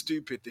and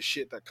stupid the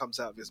shit that comes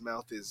out of his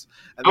mouth is.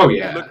 And then when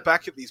you look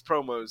back at these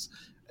promos,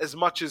 as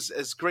much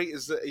as great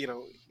as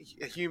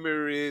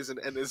humor is and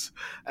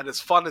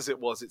as fun as it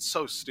was, it's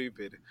so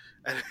stupid,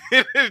 and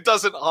it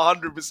doesn't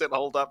 100%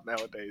 hold up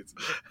nowadays.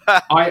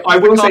 I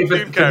will say for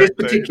this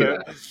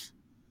particular.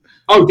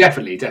 Oh,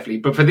 definitely.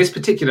 But for this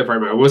particular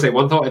promo, I will say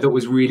one thought I thought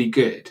was really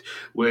good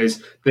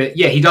was that,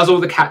 he does all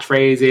the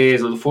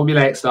catchphrases, all the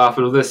formulaic stuff,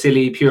 and all the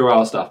silly,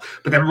 puerile stuff.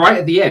 But then right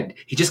at the end,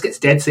 he just gets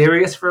dead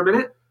serious for a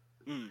minute.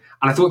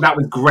 And I thought that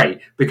was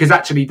great, because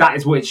actually that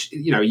is which,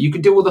 you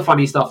can do all the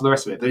funny stuff and the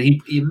rest of it, but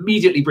he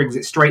immediately brings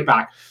it straight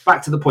back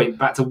to the point,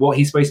 back to what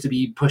he's supposed to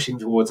be pushing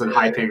towards and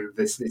hyping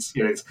this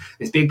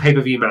big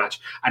pay-per-view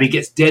match. And he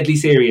gets deadly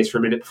serious for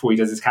a minute before he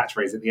does his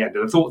catchphrase at the end.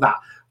 And I thought that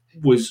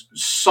was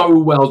so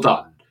well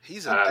done.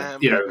 He's a damn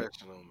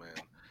professional,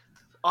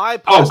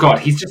 man.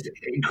 He's just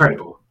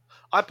incredible.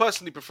 I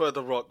personally prefer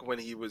The Rock when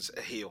he was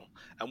a heel,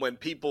 and when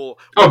he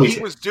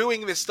was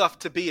doing this stuff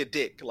to be a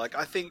dick. Like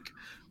I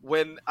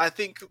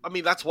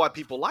mean, that's why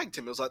people liked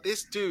him. It was like,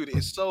 this dude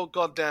is so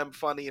goddamn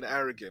funny and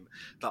arrogant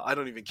that I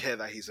don't even care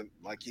that he's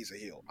a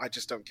heel. I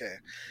just don't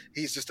care.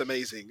 He's just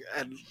amazing.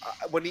 And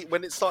when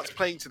it starts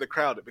playing to the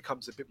crowd, it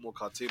becomes a bit more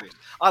cartoonish.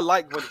 I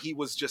like when he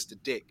was just a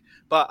dick,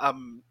 but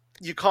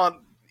you can't.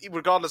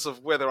 Regardless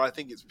of whether I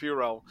think it's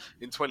puerile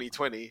in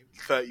 2020,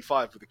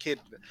 35 with a kid,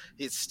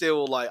 it's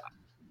still like,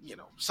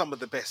 some of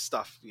the best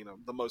stuff,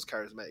 the most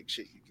charismatic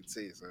shit you can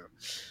see. So,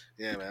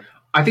 yeah, man.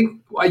 I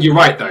think you're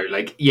right, though.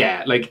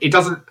 It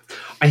doesn't...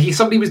 If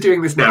somebody was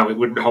doing this now, it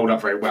wouldn't hold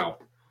up very well.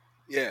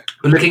 Yeah.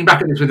 But looking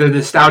back at this with a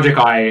nostalgic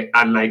eye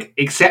and,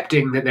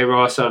 accepting that there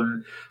are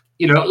some...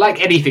 like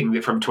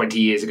anything from 20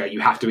 years ago, you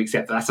have to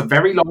accept that that's a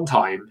very long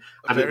time,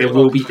 and that there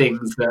will be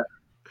things that...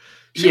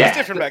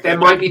 There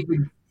might be...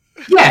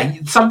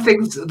 some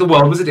things, the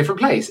world was a different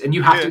place, and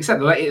you have to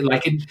accept that.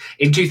 Like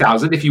in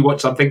 2000, if you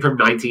watch something from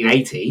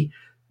 1980,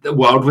 the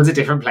world was a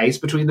different place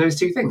between those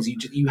two things.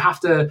 You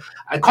have to...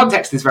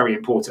 context is very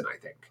important, I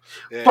think.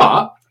 Yeah.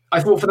 But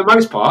I thought for the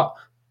most part,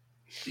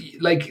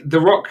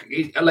 The Rock,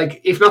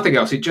 if nothing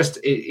else,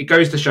 it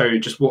goes to show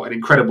just what an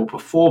incredible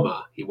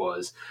performer he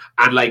was.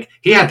 And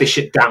he had this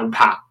shit down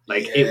pat.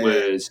 It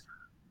was...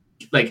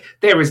 like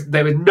there is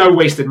no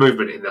wasted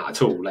movement in that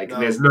at all. Like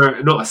there's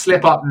not a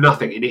slip up,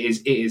 nothing. And it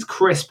is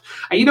crisp.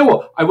 And you know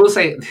what? I will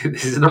say,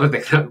 this is another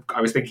thing that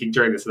I was thinking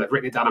during this, and I've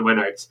written it down in my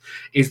notes,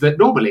 is that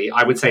normally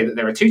I would say that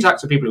there are two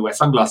types of people who wear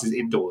sunglasses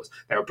indoors.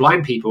 There are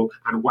blind people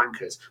and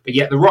wankers. But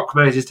yet The Rock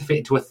manages to fit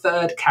into a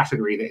third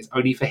category that is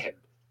only for him.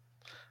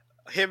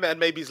 Him and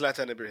maybe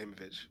Zlatan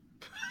Ibrahimovic.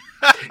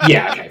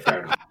 Yeah, okay,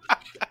 fair enough.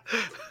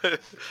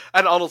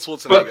 And Arnold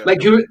Schwarzenegger. But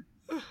like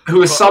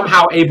who are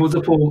somehow able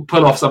to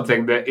pull off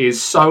something that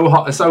is so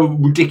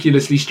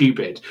ridiculously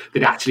stupid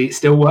that actually it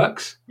still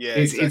works. Yeah,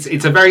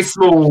 it's a very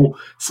small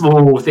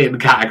thin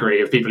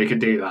category of people who can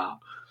do that.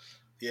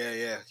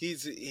 Yeah.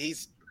 He's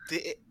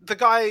the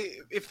guy.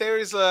 If there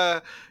is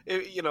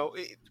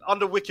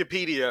under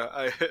Wikipedia,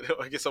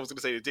 I guess I was going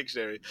to say the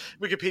dictionary.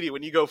 Wikipedia,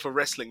 when you go for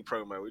wrestling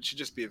promo, it should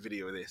just be a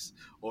video of this,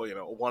 or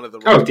one of the.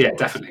 Oh yeah,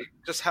 definitely.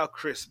 Just how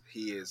crisp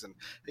he is, and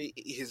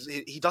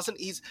he doesn't.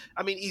 He's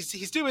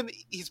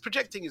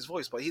projecting his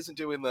voice, but he isn't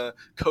doing the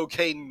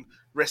cocaine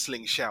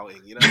wrestling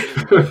shouting.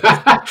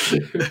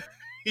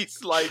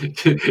 He's like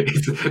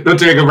he's not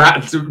doing a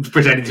rat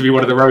pretending to be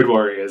one of the Road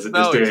Warriors and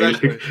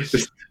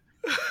just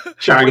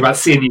shouting about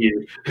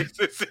sinew.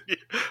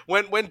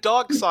 When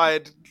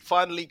Darkseid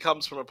finally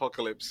comes from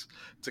Apocalypse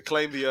to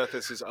claim the Earth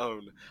as his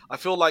own, I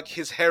feel like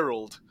his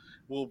herald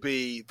will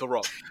be The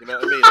Rock. You know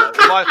what I mean?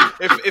 Like,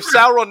 if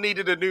Sauron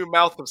needed a new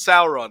mouth of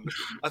Sauron,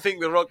 I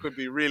think The Rock would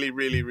be really,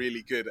 really,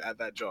 really good at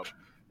that job.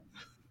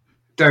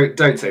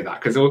 Don't say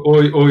that, because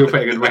all you're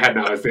putting in my head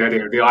now is the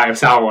idea of the Eye of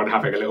Sauron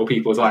having a little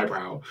people's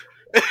eyebrow.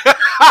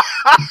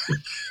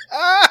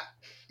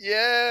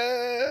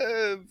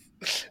 Yes.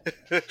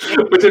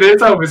 Which in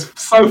itself is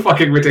so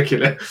fucking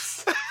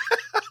ridiculous.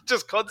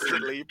 Just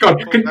constantly. God,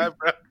 can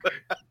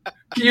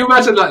you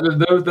imagine like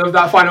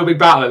that final big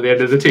battle at the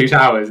end of the Two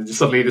Towers, and just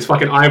suddenly this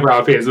fucking eyebrow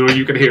appears, and all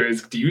you can hear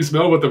is, "Do you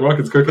smell what the Rock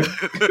is cooking?"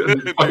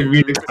 And fucking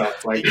music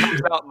starts. Like, he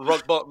comes out and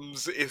Rock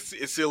Bottoms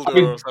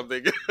Isildur or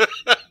something.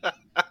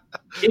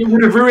 It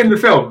would have ruined the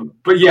film,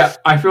 but yeah,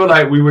 I feel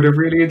like we would have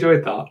really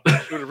enjoyed that.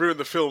 It would have ruined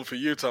the film for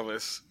you,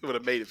 Thomas. It would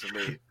have made it for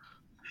me.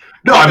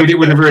 No, I mean, it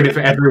would have ruined it for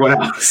everyone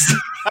else.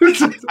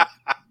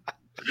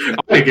 I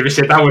don't give a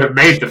shit. That would have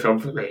made the film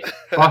for me.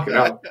 Fuck it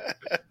up.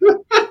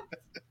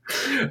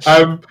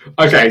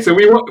 Okay, so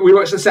we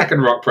watched the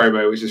second Rock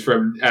promo, which is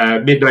from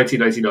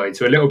mid-1999,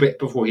 so a little bit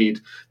before he'd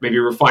maybe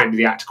refined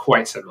the act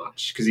quite so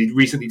much, because he'd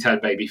recently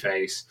turned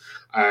babyface.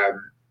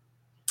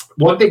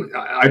 One thing,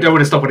 I don't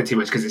want to stop on it too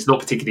much because it's not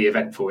particularly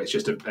eventful, it's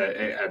just an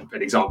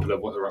example of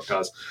what The Rock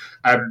does.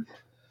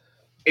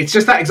 It's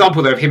just that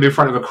example, though, of him in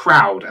front of a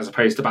crowd as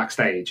opposed to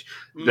backstage.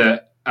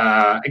 That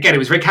again, it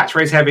was very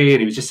catchphrase heavy, and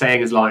he was just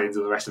saying his lines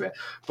and the rest of it.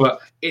 But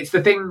it's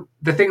the thing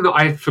that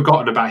I've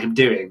forgotten about him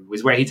doing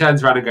was where he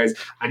turns around and goes,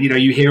 and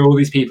you hear all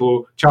these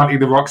people chanting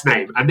The Rock's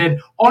name, and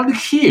then on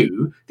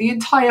cue, the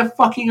entire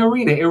fucking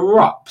arena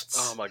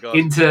erupts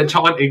into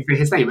chanting for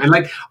his name, and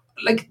like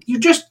you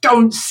just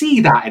don't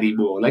see that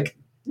anymore. Like,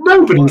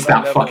 nobody's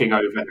that fucking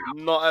over now.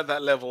 Not at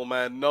that level,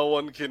 man. No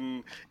one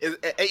can.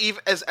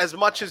 Even as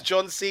much as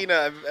John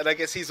Cena, and I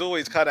guess he's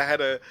always kind of had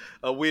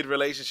a weird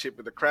relationship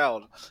with the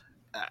crowd.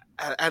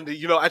 And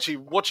actually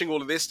watching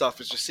all of this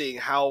stuff is just seeing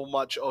how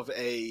much of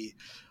a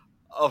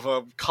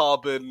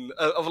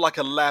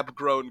lab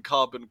grown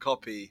carbon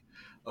copy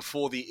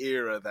for the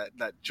era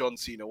that John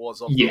Cena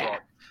was of The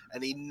Rock.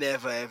 And he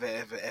never,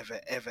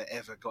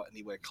 ever got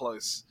anywhere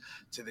close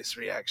to this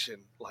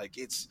reaction. Like,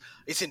 it's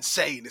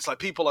insane. It's like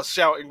people are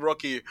shouting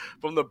Rocky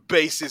from the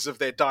bases of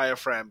their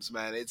diaphragms,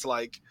 man. It's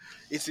like,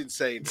 it's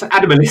insane. It's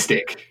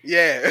animalistic.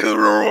 Yeah.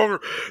 You're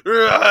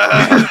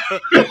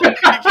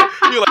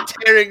like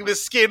tearing the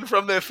skin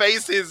from their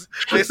faces.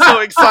 They're so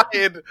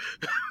excited.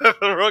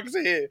 The Rock's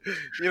here,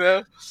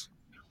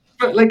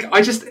 But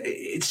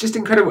it's just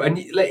incredible, and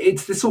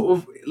it's the sort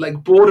of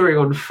bordering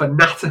on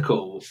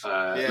fanatical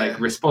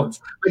response.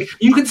 Like,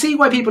 you can see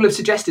why people have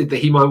suggested that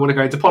he might want to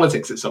go into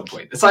politics at some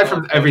point, aside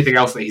from everything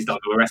else that he's done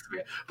and the rest of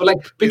it.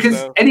 But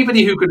because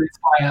anybody who can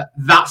inspire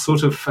that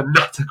sort of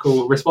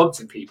fanatical response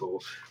in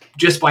people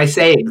just by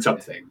saying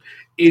something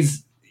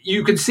is,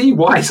 you can see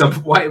why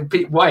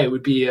it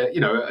would be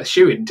a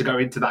shoo-in to go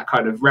into that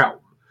kind of realm.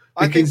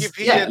 Because, I think if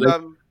he had,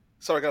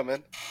 sorry, go on,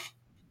 man.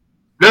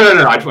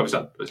 No, I was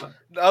done.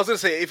 I was going to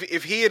say,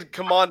 if he had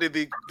commanded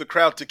the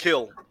crowd to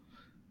kill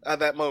at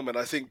that moment,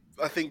 I think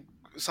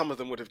some of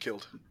them would have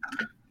killed.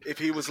 If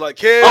he was like,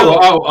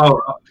 kill!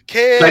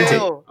 Kill! Plenty,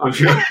 I'm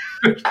sure.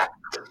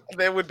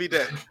 They would be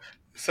dead.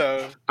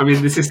 So, I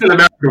mean, this is still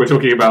America we're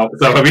talking about,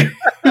 so I mean...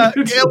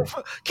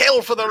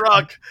 kill for The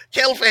Rock!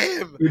 Kill for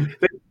him!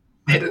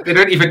 They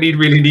don't even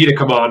really need a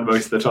command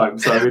most of the time,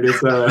 so I mean,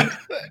 it's...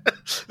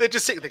 They're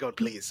just sitting there going,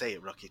 please, say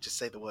it, Rocky, just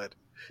say the word.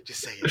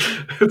 Just say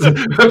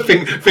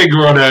it.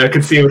 Finger on a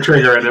concealed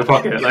trigger in their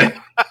pocket, like...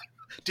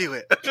 Do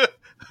it.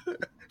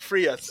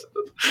 Free us.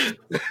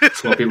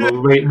 That's what people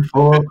were waiting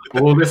for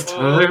all this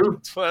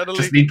time.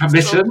 Just need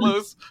permission.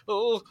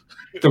 So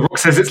The Rock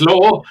says it's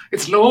law.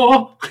 It's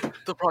law.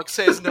 The Rock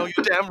says, no,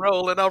 your damn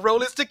role, and our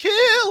role is to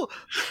kill.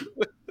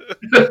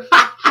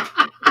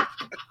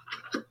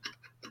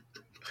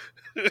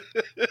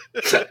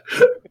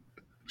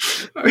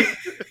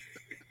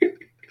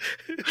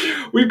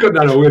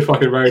 went down a weird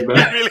fucking road,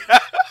 man. Really?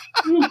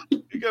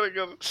 You got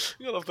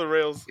off the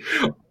rails.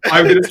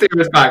 I'm going to steer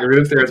us back.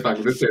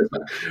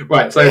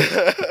 Right, so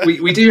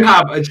we do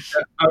have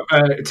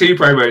two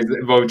promos that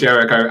involve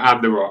Jericho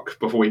and The Rock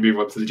before we move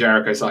on to the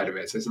Jericho side of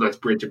it. So it's a nice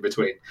bridge in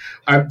between.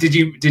 Did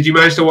you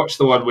manage to watch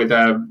the one with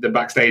the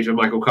backstage with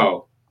Michael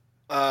Cole?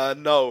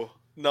 No,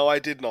 I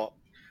did not.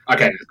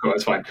 Okay, cool.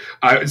 That's fine.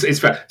 It's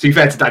fair. To be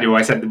fair to Daniel,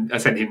 I sent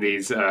him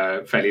these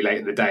fairly late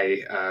in the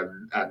day,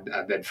 and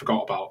then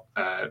forgot about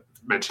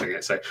mentioning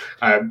it. So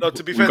No,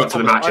 to be fair, got to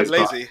the matches, I'm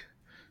lazy.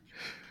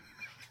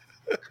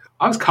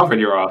 I was covering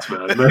your ass,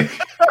 man.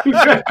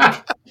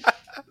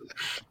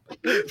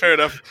 Fair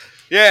enough.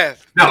 Yeah.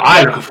 No,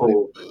 I look a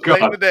fool.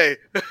 God. Late in the day.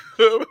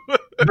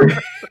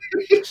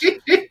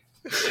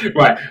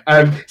 Right.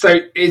 So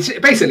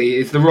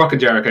it's The Rock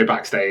and Jericho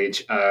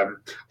backstage. I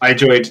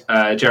enjoyed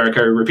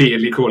Jericho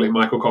repeatedly calling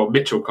Michael Cole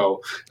Mitchell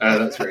Cole.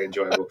 That's very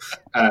enjoyable.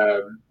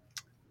 In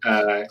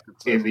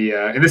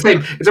the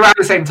same, it's around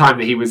the same time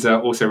that he was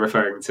also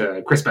referring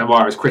to Chris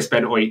Benoit as Chris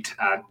Benoit,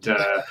 and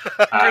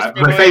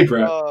my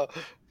favourite.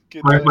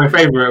 My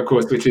favourite, of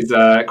course, which is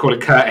calling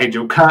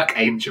Kirk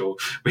Angel,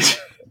 which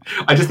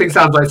I just think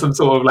sounds like some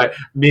sort of like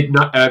mid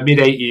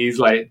 80s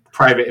like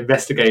private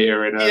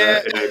investigator in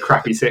a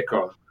crappy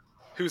sitcom.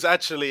 Who's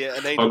actually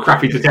an angel? Or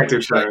crappy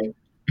detective show.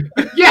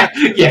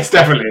 Yes,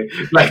 definitely.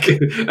 Like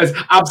it's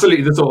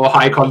absolutely the sort of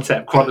high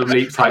concept quantum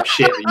leap type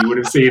shit that you would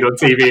have seen on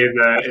TV in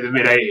the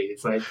mid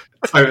 80s. Like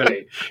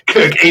totally.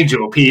 Kirk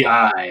Angel,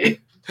 PI.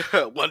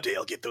 One day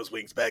I'll get those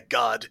wings back,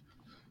 God.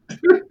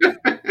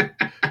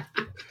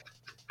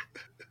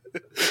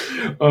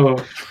 Oh,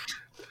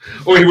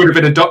 or he would have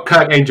been a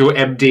Kirk Angel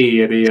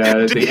MD, and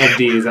the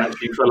MD is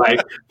actually for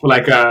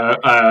like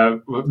a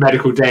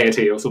medical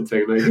deity or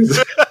something. Like,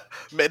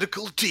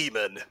 medical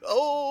demon.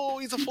 Oh,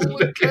 he's a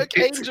fallen Kirk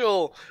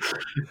Angel.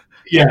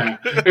 Yeah,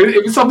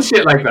 it was some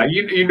shit like that.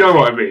 You know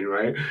what I mean,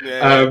 right?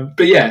 Yeah.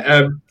 But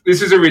yeah,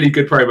 this was a really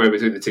good promo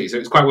between the two, so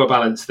it's quite well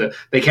balanced. That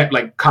they kept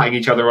like cutting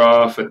each other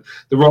off, and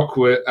the Rock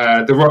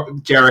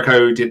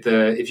Jericho did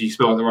the "if you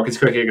smell what the Rock is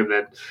cooking," and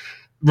then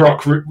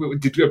Rock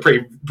did a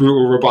pretty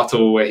brutal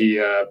rebuttal where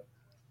he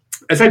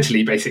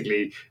essentially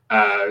basically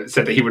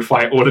said that he would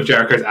fight all of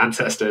Jericho's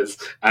ancestors,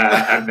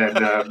 and then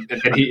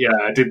he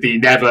did the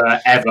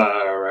never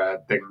ever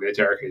thing that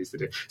Jericho used to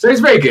do. So it's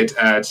very good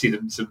to see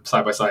them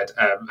side by side.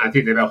 I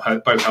think they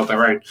both held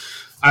their own.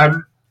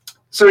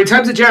 So in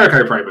terms of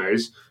Jericho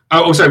promos,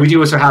 also we do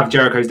also have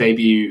Jericho's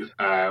debut,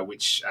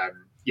 which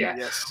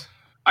Yes.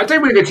 I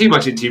don't want to go too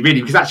much into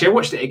really because actually I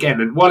watched it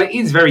again, and while it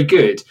is very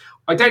good,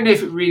 I don't know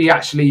if it really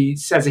actually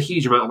says a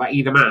huge amount about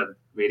either man,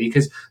 really,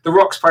 because The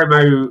Rock's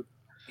promo,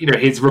 you know,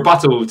 his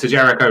rebuttal to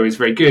Jericho is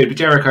very good, but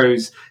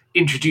Jericho's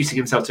introducing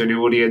himself to a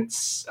new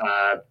audience.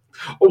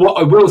 What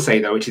I will say,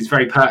 though, which is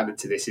very pertinent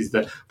to this, is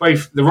that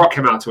both The Rock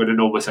came out to an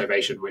enormous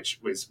ovation, which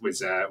was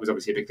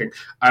obviously a big thing.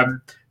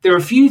 There are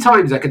a few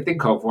times I can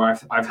think of where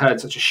I've heard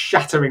such a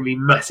shatteringly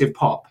massive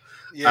pop.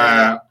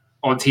 Yeah.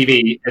 On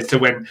TV as to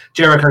when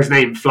Jericho's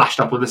name flashed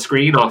up on the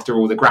screen after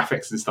all the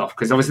graphics and stuff,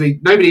 because obviously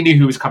nobody knew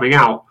who was coming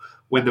out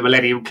when the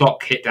Millennium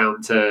Clock hit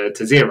down to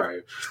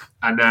 0.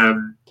 And I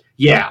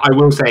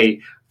will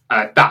say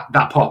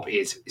that pop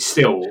is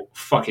still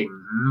fucking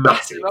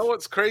massive. You know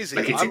what's crazy?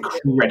 Like it's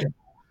incredible.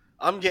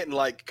 I'm getting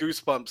like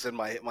goosebumps and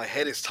my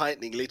head is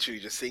tightening literally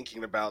just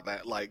thinking about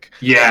that. Like,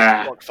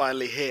 yeah, Clock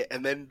finally hit,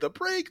 and then the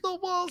break the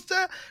walls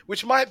down,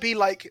 which might be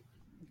like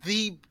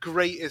the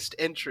greatest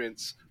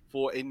entrance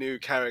for a new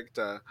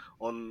character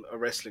on a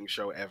wrestling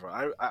show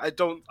ever. I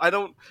don't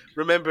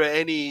remember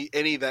any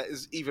that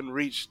has even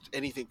reached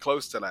anything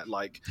close to that.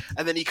 Like,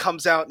 and then he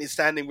comes out and he's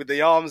standing with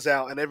the arms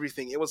out and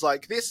everything. It was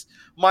like, this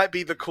might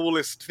be the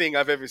coolest thing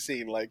I've ever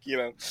seen. Like, you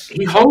know,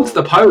 he holds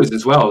the pose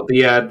as well.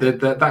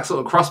 The that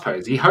sort of cross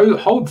pose. He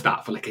holds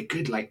that for like a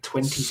good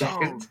 20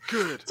 seconds.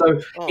 Good.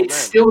 So it's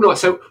still not.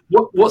 So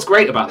what's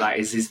great about that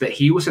is that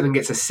he also then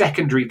gets a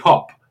secondary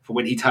pop for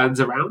when he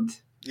turns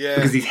around. Yeah,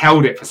 because he's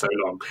held it for so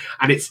long,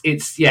 and it's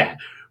and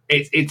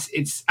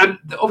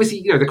obviously,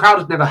 you know, the crowd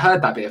has never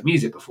heard that bit of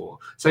music before,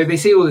 so they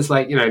see all this,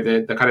 like, you know,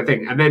 the kind of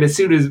thing, and then as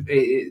soon as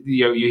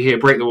you hear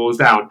 "Break the Walls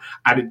Down"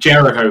 and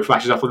Jericho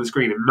flashes up on the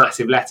screen in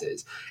massive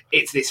letters,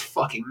 it's this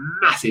fucking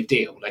massive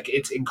deal. Like,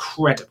 it's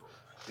incredible.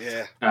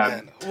 Yeah,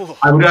 I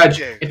would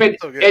urge if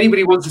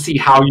anybody wants to see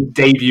how you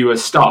debut a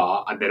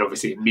star and then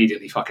obviously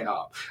immediately fuck it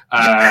up.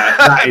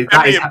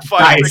 That is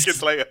 5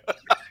 seconds later.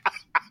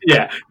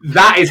 Yeah,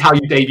 that is how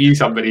you debut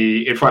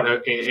somebody in front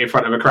of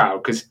a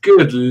crowd. Because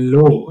good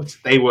lord,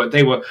 they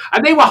were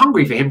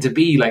hungry for him to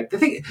be like the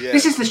thing. Yeah.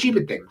 This is the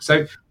stupid thing.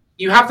 So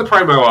you have the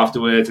promo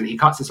afterwards, and he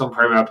cuts this long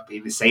promo about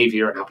being the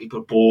savior and how people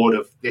are bored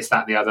of this,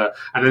 that, and the other.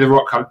 And then The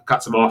Rock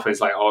cuts him off and is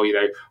like, "Oh, you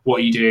know, what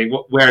are you doing?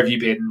 Where have you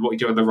been? What are you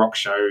doing on the Rock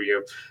show?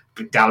 You're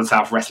down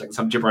south wrestling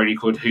some jabroni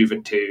called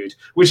Juventud,"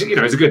 which, you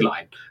know, is a good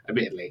line,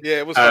 admittedly. Yeah,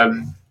 it was. But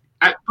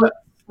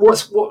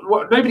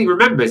what nobody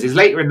remembers is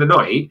later in the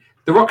night,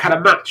 The Rock had a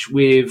match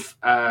with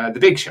the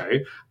Big Show,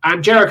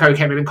 and Jericho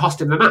came in and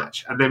cost him the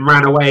match, and then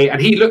ran away, and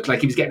he looked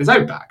like he was getting his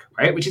own back,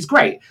 right? Which is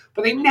great,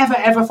 but they never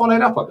ever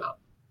followed up on that.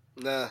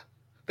 Nah.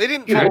 They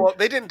didn't You know, follow up.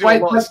 They didn't do a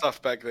lot of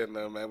stuff back then,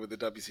 though, man, with the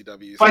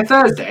WCW. By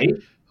Thursday,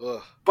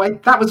 Ugh.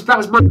 that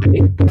was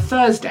Monday. By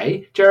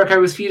Thursday, Jericho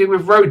was feuding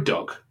with Road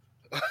Dogg.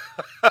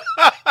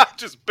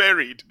 Just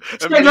buried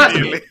Explain that to me.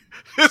 immediately.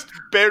 Just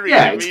buried.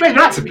 Yeah, explain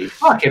that to me.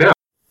 Fucking hell.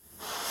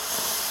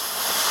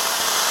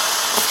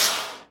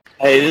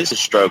 Hey, this is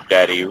Stroke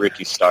Daddy,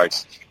 Ricky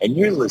Starks, and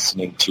you're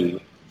listening to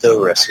The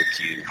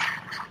Wrestlecube.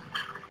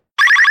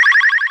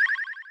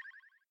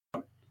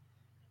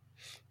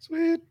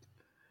 Sweet.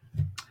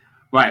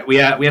 Right, we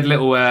had a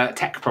little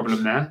tech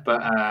problem there,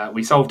 but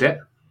we solved it,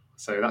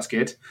 so that's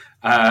good.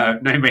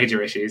 No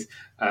major issues,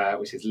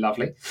 which is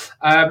lovely.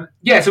 So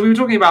we were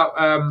talking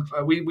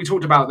about we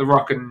talked about The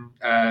Rock and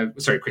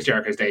Chris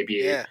Jericho's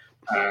debut. Yeah.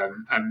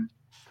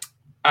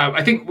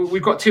 I think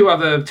we've got two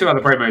other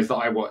promos that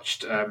I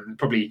watched,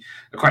 probably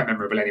quite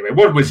memorable anyway.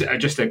 One was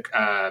just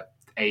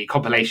a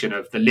compilation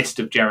of the list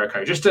of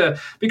Jericho,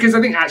 because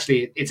I think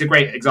actually it's a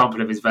great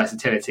example of his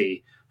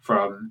versatility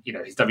from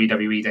his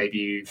WWE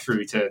debut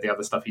through to the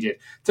other stuff he did,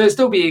 to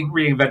still being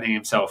reinventing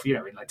himself, in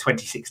like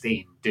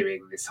 2016,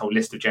 doing this whole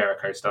list of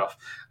Jericho stuff.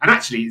 And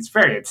actually, it's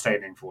very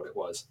entertaining for what it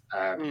was.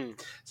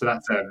 So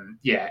that's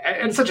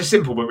and such a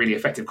simple but really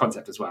effective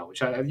concept as well.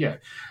 Which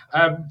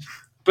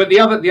but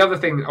the other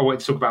thing I wanted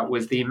to talk about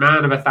was the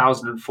Man of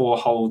 1,004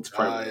 Holds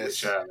promo,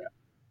 Yes. which.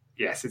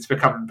 Yes, it's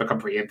become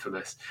pretty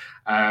infamous.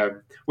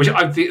 What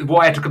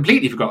I had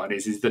completely forgotten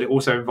is that it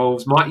also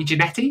involves Marty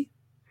Jannetty.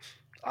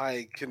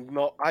 I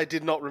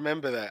did not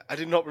remember that. I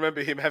did not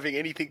remember him having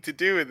anything to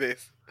do with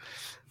this.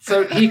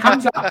 So he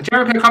comes out.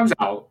 Jericho comes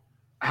out,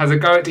 has a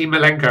go at Dean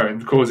Malenko,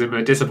 and calls him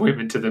a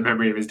disappointment to the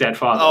memory of his dead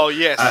father. Oh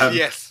yes,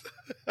 yes.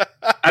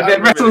 And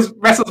then wrestles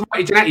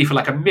Marty Jannetty for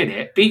like a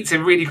minute, beats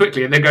him really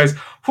quickly, and then goes,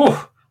 "Whew,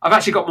 I've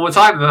actually got more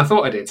time than I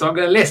thought I did, so I'm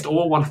going to list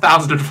all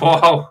 1,004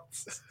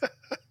 holds."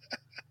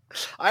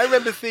 I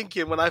remember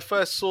thinking when I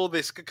first saw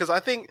this, because I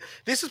think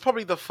this is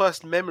probably the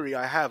first memory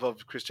I have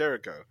of Chris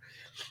Jericho.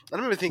 I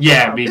remember thinking,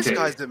 wow, this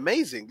guy's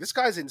amazing. This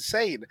guy's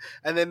insane.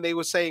 And then they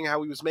were saying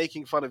how he was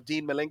making fun of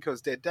Dean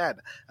Malenko's dead dad.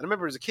 And I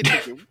remember as a kid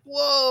thinking,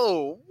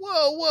 whoa.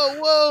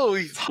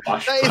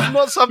 That is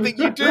not something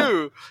you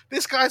do.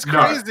 This guy's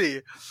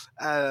crazy.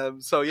 I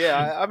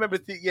remember,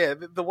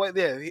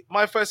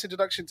 my first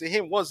introduction to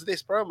him was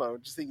this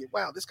promo. Just thinking,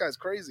 wow, this guy's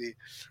crazy.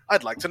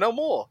 I'd like to know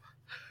more.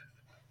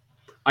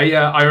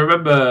 I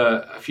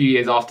remember a few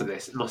years after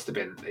this, it must have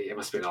been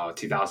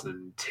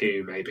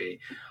 2002 maybe.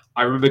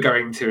 I remember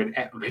going to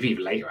maybe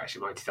even later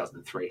actually, maybe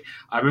 2003.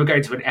 I remember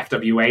going to an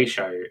FWA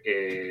show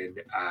in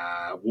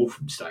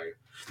Walthamstow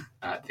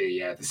at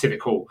the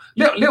Civic Hall.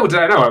 Little did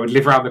I know I would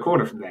live around the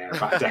corner from there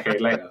about a decade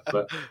later,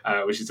 but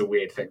which is a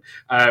weird thing.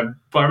 But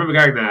I remember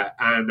going there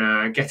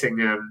and getting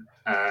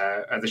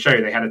at the show.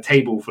 They had a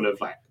table full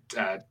of like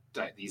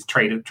these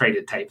traded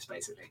tapes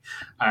basically,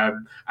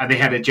 and they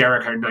had a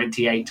Jericho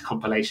 '98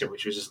 compilation,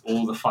 which was just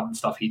all the fun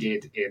stuff he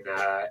did in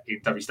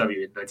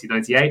WCW in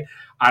 1998.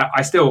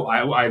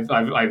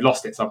 I've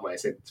lost it somewhere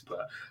since,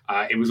 but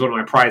it was one of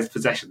my prized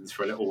possessions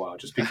for a little while,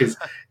 just because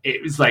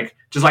it was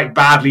just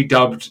badly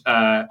dubbed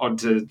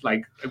onto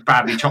like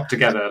badly chopped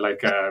together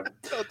like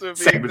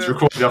segments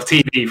recorded off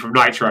TV from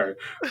Nitro,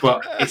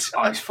 but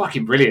it's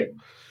fucking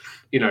brilliant.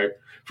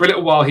 For a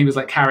little while he was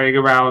like carrying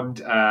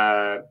around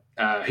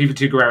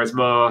Juventud Guerrero's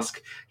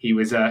mask. He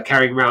was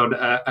carrying around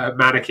a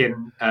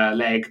mannequin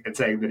leg and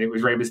saying that it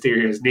was Rey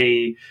Mysterio's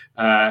knee.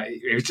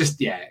 It was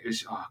just, it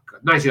was, oh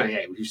God,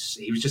 1998.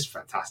 He was just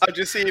fantastic. I'm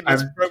just seeing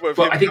this promo of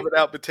him coming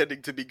out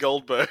pretending to be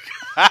Goldberg.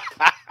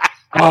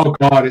 Oh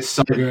God, it's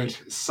so good.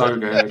 It's so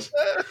good.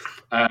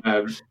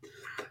 And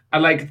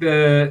like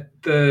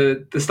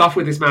the stuff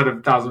with this Man of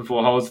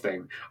 1,004 Holds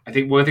thing, I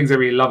think one of the things I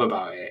really love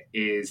about it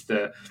is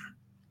that,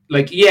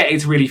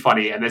 it's really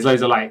funny, and there's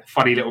loads of like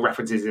funny little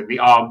references, and the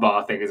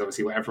armbar thing is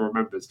obviously what everyone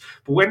remembers.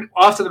 But when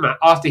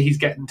after he's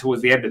getting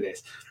towards the end of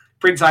this,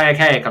 Prince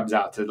Iakea comes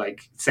out to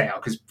like set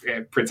out, because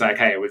Prince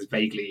Iakea was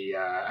vaguely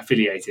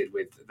affiliated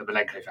with the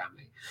Malenko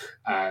family.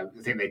 I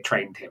think they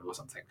trained him or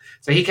something.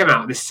 So he came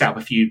out and this set up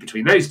a feud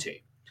between those two.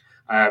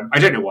 I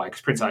don't know why, because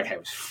Prince Iakea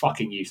was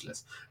fucking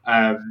useless.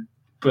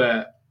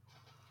 But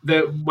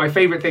my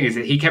favourite thing is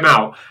that he came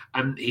out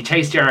and he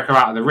chased Jericho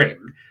out of the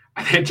ring.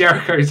 And then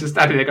Jericho is just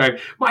standing there going,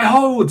 my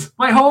holds,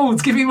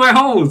 give me my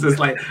holds, as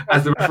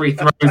the referee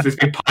throws this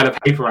big pile of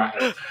paper at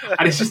him.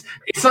 And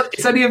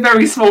it's only a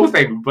very small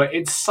thing, but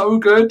it's so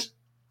good.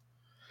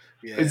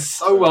 Yeah, it's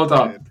so well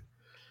done. Good.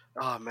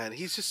 Oh man,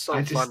 he's just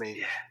so funny.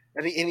 Yeah.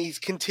 And he's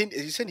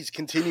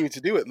continuing to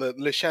do it,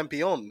 Le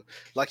Champion.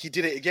 Like he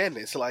did it again.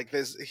 It's like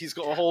he's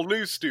got a whole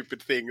new stupid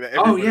thing that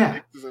everybody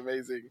thinks is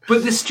amazing.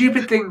 But the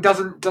stupid thing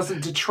doesn't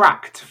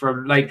detract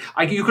from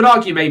you could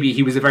argue maybe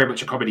he was very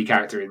much a comedy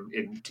character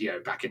in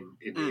back in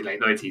the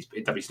late 90s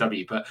in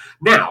WCW, but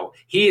now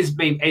he is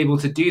able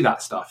to do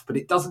that stuff, but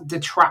it doesn't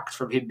detract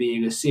from him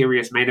being a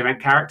serious main event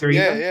character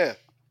either. Yeah.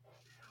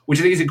 Which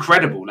I think is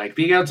incredible. Like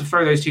being able to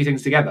throw those two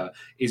things together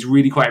is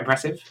really quite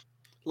impressive.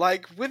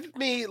 Like with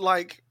me,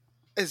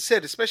 as I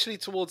said, especially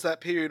towards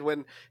that period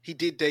when he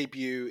did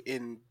debut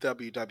in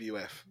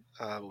WWF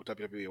or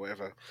WWE or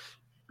whatever,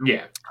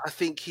 Yeah. I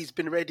think he's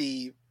been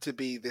ready to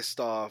be this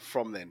star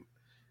from then.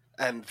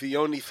 And the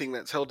only thing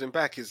that's held him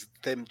back is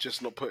them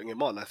just not putting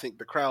him on. I think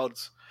the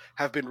crowds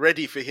have been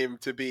ready for him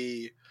to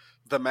be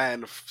the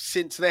man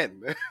since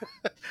then.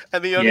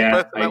 And the only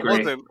person that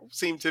wasn't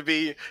seemed to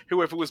be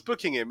whoever was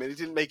booking him. And it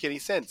didn't make any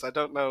sense. I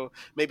don't know.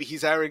 Maybe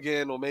he's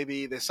arrogant, or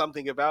maybe there's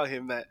something about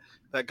him that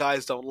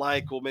guys don't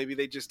like, or maybe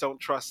they just don't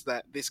trust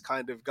that this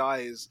kind of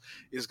guy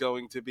is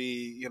going to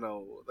be, you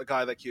know, the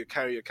guy that can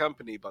carry a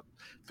company. But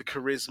the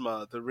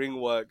charisma, the ring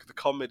work, the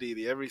comedy,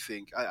 the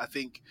everything, I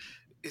think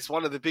it's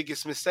one of the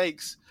biggest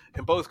mistakes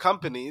in both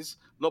companies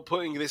not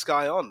putting this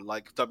guy on.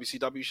 Like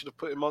WCW should have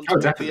put him on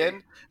at the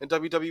end, and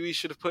WWE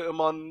should have put him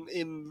on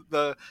in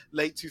the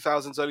late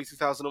 2000s, early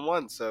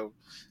 2001. So,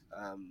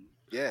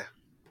 yeah.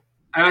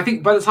 And I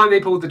think by the time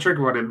they pulled the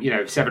trigger on him, you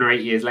know, 7 or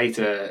 8 years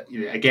later,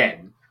 you know,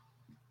 again,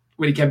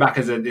 when he came back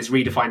as this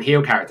redefined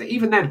heel character,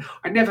 even then,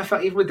 I never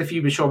felt, even with the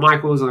feud with Shawn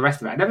Michaels and the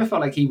rest of it, I never felt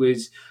like he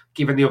was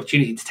given the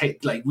opportunity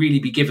to really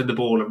be given the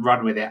ball and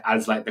run with it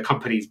as like the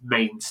company's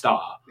main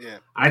star. Yeah.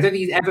 And I don't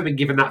think he's ever been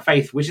given that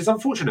faith, which is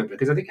unfortunate,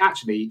 because I think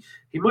actually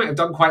he might have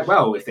done quite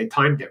well if they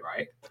timed it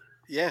right.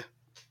 Yeah.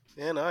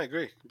 Yeah, no, I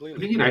agree completely.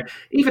 I mean, you know,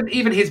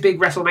 even his big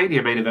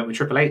WrestleMania main event with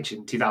Triple H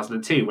in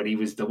 2002, when he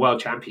was the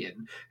world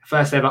champion,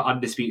 first ever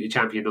undisputed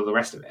champion, all the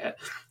rest of it.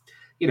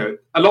 You know,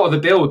 a lot of the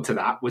build to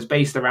that was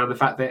based around the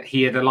fact that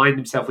he had aligned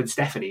himself with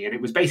Stephanie, and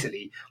it was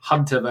basically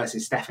Hunter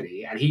versus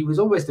Stephanie, and he was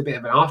almost a bit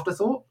of an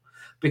afterthought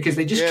because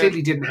they just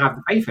clearly didn't have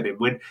the faith in him.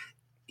 When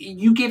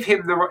you give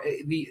him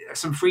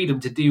some freedom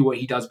to do what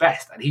he does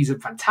best, and he's a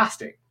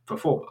fantastic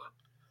performer.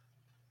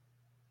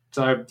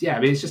 So yeah,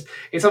 I mean,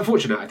 it's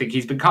unfortunate. I think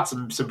he's been cut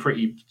some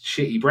pretty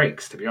shitty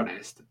breaks, to be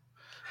honest.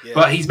 Yeah.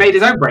 But he's made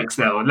his own breaks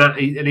now, and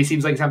he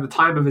seems like he's having the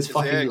time of his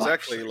fucking life.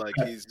 Exactly. Like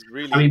he's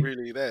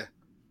really there.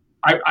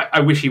 I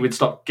wish he would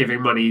stop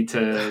giving money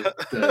to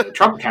the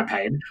Trump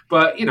campaign,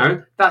 but you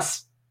know,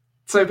 that's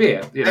so be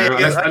it. You know,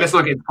 let's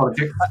not get into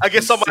politics. I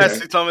guess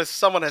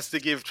someone has to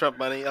give Trump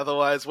money,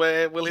 otherwise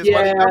where will his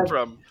money come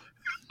from?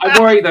 I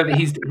worry though that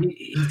he's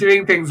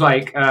doing things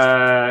like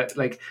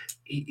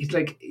he's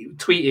like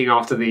tweeting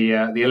after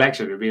the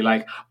election and be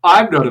like,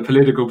 I'm not a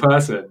political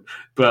person,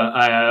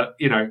 but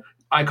you know,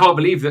 I can't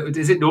believe that.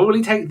 Does it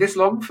normally take this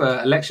long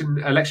for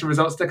election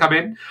results to come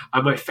in?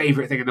 I'm my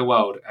favorite thing in the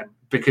world, and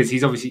because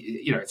he's obviously,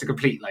 you know, it's a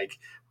complete like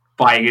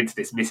buying into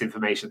this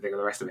misinformation thing and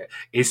the rest of it.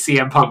 Is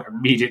CM Punk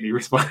immediately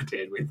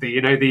responded with the,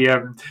 you know, the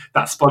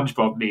that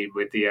SpongeBob meme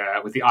with the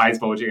eyes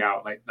bulging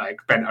out like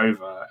bent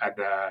over, and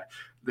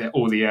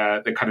all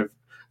the kind of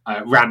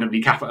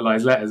randomly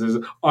capitalized letters as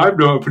I'm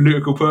not a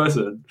political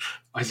person.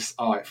 It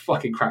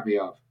fucking cracked me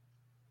up.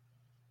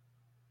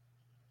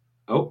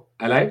 Oh,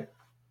 hello.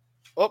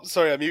 Oh,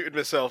 sorry, I muted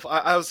myself.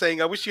 I was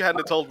saying, I wish you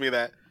hadn't told me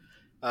that.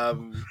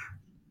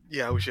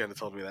 Yeah, I wish you hadn't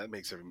told me that.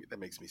 That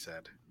makes me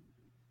sad.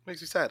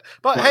 Makes me sad.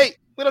 But hey,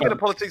 we're not going to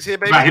politics here,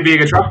 baby. About him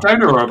being a Trump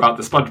donor or about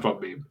the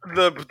SpongeBob meme?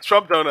 The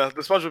Trump donor.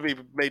 The SpongeBob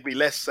meme made me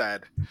less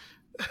sad.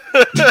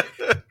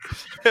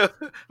 It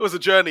was a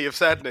journey of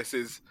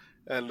sadnesses.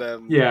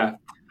 And yeah.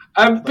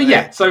 But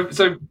yeah, so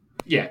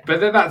yeah, but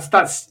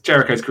that's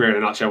Jericho's career in a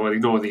nutshell. We'll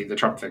ignore the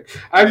Trump thing.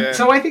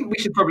 So I think we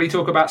should probably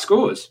talk about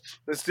scores.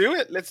 Let's do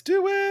it. It's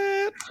going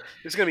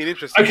to be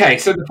interesting. Okay,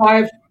 so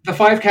the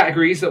five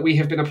categories that we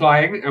have been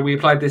applying, and we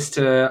applied this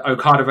to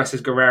Okada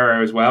versus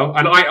Guerrero as well.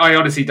 And I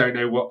honestly don't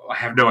know I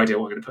have no idea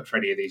what we're going to put for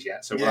any of these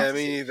yet. So yeah,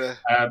 me neither.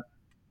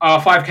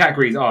 Our 5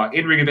 categories are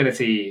in-ring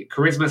ability,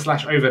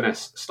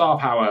 charisma/overness, star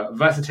power,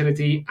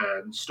 versatility,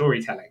 and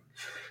storytelling.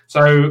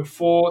 So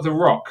for The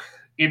Rock,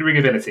 in-ring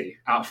ability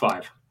out of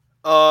 5.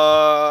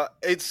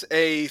 It's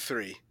a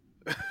 3.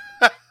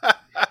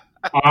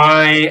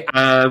 I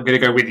am going to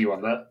go with you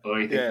on that.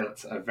 I think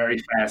that's a very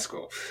fair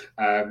score.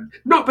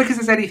 Not because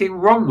there's anything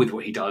wrong with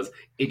what he does.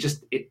 It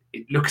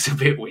looks a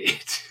bit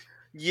weird.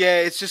 Yeah,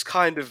 it's just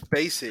kind of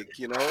basic,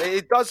 you know.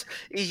 It does.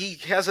 He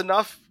has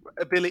enough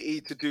ability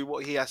to do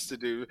what he has to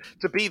do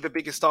to be the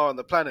biggest star on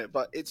the planet,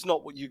 but it's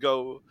not what you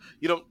go.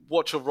 You don't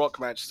watch a Rock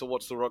match to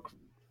watch The Rock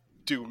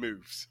do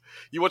moves.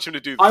 You watch him to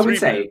do. I would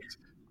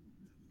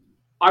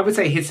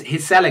say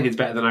his selling is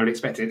better than I would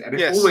expect it, and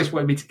it almost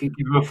wanted me to give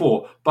him a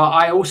 4. But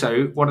I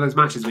also, one of those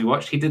matches we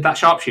watched, he did that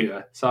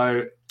sharpshooter.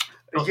 So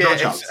not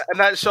and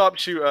that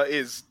sharpshooter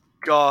is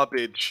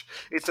garbage.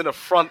 It's an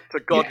affront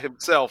to God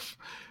himself.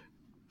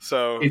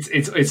 So it's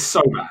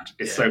so bad.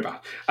 It's so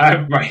bad.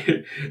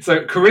 Right.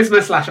 So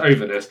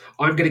charisma/overness,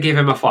 I'm going to give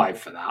him a 5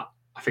 for that.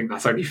 I think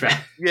that's only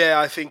fair. Yeah,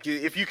 I think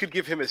if you could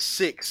give him a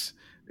 6.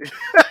 You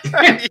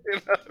know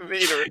what I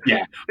mean?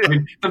 Yeah, I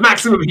mean, the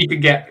maximum he can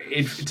get,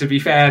 to be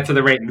fair to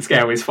the rating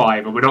scale, is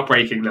 5, and we're not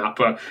breaking that.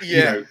 But you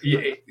know,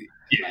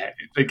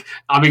 like,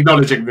 I'm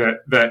acknowledging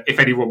that if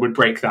anyone would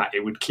break that,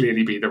 it would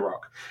clearly be The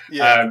Rock.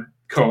 Yeah.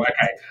 Cool.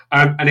 Okay.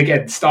 And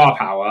again, star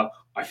power,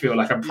 I feel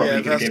like I'm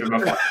probably going to give him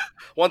a 5.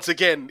 Once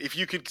again, if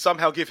you could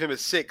somehow give him a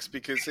 6,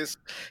 because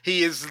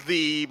he is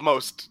the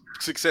most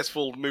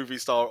successful movie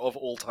star of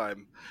all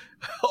time.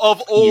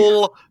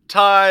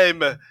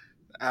 Time.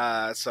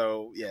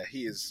 So yeah,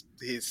 his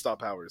star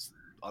power is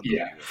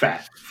unbelievable.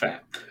 Yeah,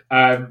 fair.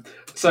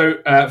 So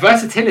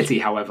versatility,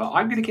 however,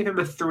 I'm going to give him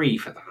a 3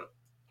 for that.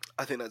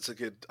 I think that's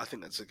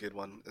a good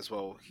one as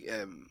well.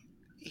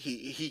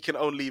 He can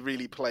only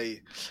really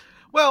play.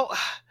 Well,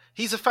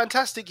 he's a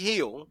fantastic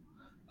heel.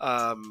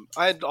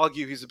 I'd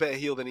argue he's a better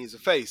heel than he's a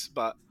face,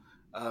 but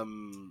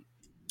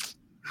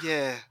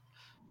yeah.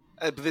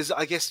 But there's,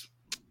 I guess,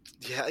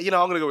 yeah. I'm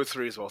going to go with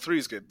 3 as well. 3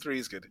 is good. 3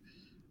 is good.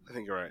 I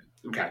think you're right.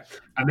 Okay,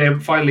 and then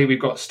finally we've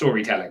got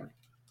storytelling.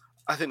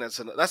 I think that's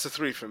a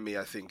 3 from me.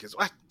 I think as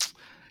well.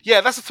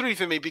 Yeah, that's a 3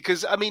 for me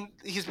because, I mean,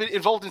 he's been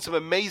involved in some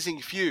amazing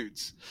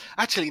feuds.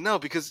 Actually, no,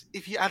 because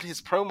if you add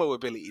his promo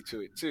ability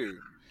to it too,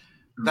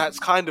 that's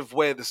kind of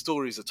where the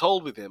stories are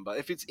told with him. But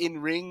if it's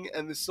in ring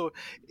and the story,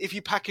 if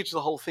you package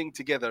the whole thing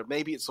together,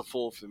 maybe it's a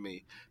 4 for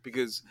me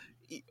because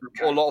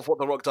a lot of what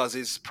The Rock does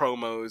is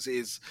promos,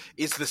 is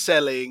the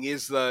selling,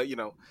 is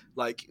the,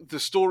 like the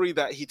story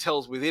that he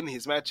tells within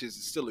his matches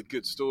is still a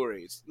good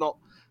story. It's not.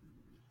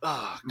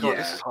 Oh God,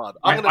 This is hard.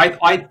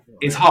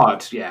 It's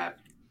hard. Yeah.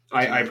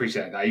 I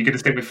appreciate that. Are you going to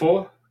stick with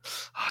 4?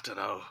 I don't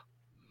know.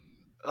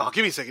 Oh,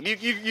 give me a second.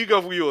 You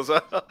go for yours.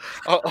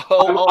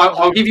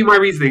 I'll give you my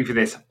reasoning for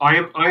this. I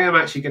am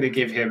actually going to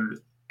give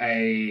him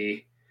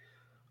I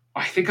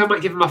think I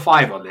might give him a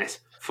 5 on this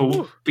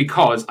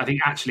because I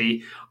think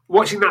actually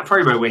watching that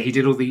promo where he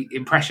did all the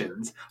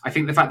impressions, I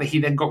think the fact that he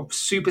then got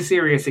super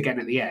serious again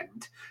at the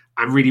end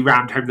and really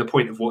rammed home the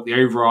point of what the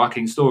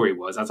overarching story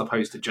was, as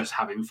opposed to just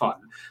having fun,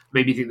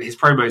 made me think that his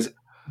promos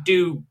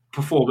do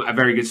perform a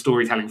very good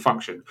storytelling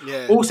function.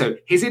 Yeah. Also,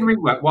 his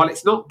in-ring work, while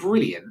it's not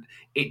brilliant,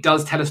 it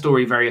does tell a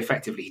story very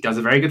effectively. He does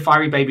a very good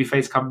fiery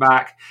babyface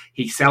comeback.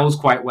 He sells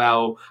quite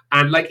well.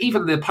 And like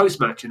even the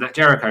post-match in that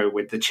Jericho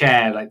with the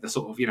chair, like the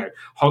sort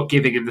of,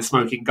 giving him the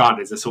smoking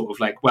gun is a sort of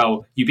like,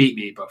 well, you beat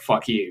me, but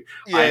fuck you.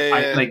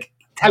 I like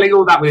telling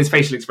all that with his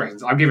facial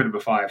expressions. I'm giving him a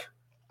 5.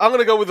 I'm going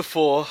to go with a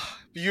 4.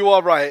 You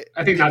are right.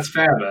 I think that's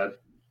fair, man.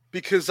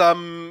 Because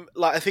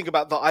I think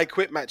about the I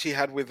Quit match he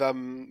had with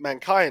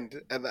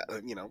Mankind, and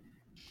that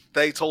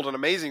they told an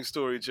amazing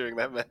story during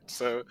that match.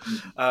 So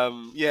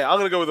yeah, I'm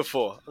gonna go with a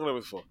 4.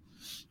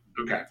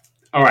 Okay.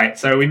 All right.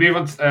 So we move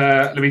on.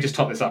 Let me just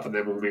top this up, and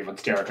then we'll move on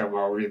to Jericho, and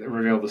we'll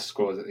reveal the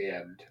scores at the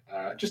end.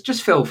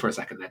 Just fill for a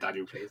second there,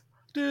 Daniel, please.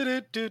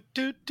 You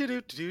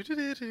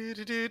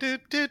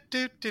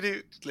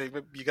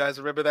guys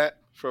remember that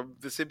from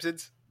The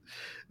Simpsons?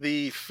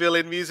 The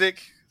fill-in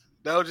music?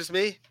 No, just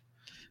me?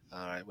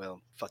 All right, well,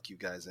 fuck you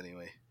guys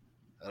anyway.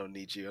 I don't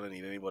need you. I don't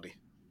need anybody.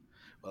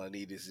 All I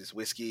need is this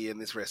whiskey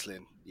and this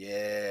wrestling.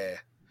 Yeah.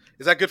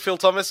 Is that good, Phil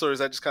Thomas, or is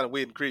that just kind of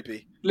weird and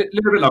creepy?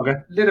 Little bit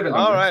longer.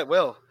 All right,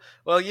 well,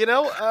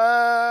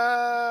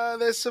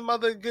 there's some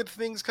other good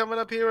things coming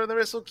up here on the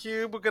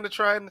Wrestlecube. We're going to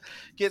try and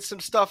get some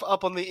stuff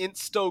up on the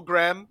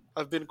Instagram.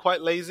 I've been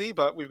quite lazy,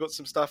 but we've got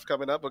some stuff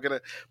coming up. We're going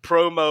to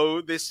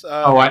promo this.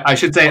 I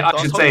should say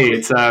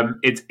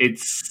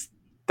it's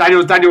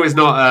Daniel is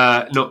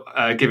not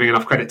giving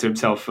enough credit to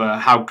himself for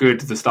how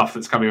good the stuff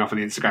that's coming up on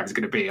the Instagram is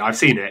going to be. I've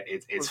seen it.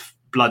 It's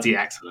bloody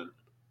excellent.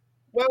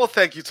 Well,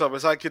 thank you,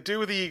 Thomas. I could do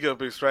with the ego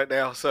boost right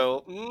now.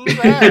 So,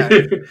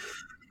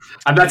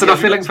 and that's enough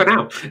filling for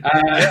now.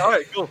 Yeah, all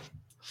right, cool.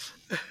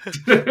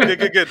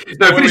 Good.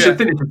 No, finish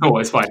the thought.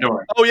 It's fine. Don't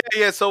worry. Oh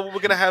yeah. So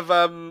we're gonna have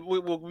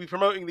we'll be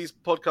promoting these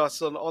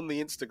podcasts on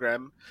the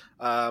Instagram.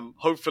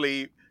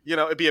 Hopefully,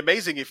 it'd be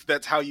amazing if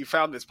that's how you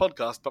found this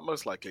podcast, but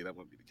most likely that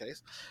won't be the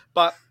case.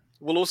 But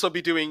we'll also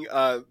be doing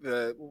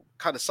the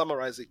kind of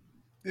summarizing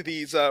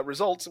these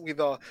results with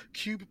our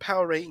cube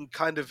power rating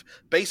kind of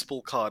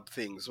baseball card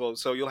things. Well,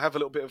 so you'll have a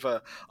little bit of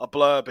a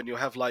blurb, and you'll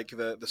have like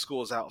the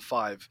scores out of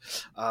 5,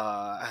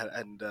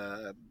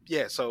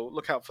 yeah. So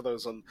look out for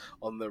those on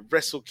the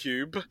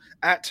Wrestlecube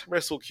at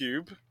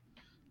Wrestlecube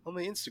on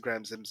the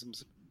Instagram.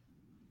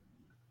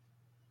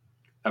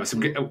 That was some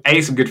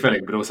good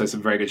filling, but also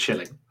some very good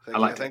shilling.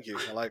 Thank you.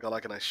 I like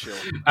a nice shill.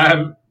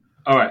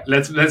 All right,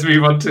 let's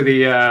move on to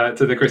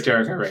the Chris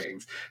Jericho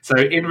ratings. So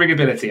in ring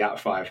ability out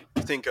of 5.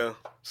 Stinko,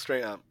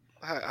 straight up.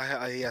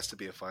 He has to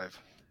be a 5.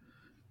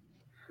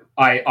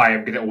 I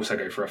am going to also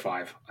go for a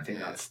 5. I think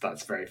that's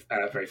very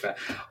very fair.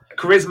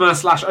 Charisma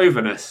 /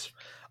 overness.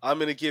 I'm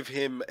going to give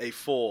him a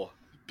 4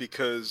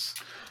 because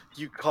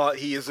you can't.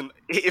 He isn't.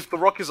 If The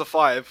Rock is a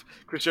 5,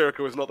 Chris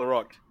Jericho is not The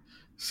Rock.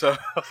 So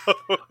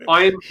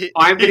I'm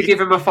going to give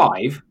him a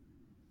 5,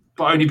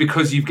 but only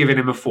because you've given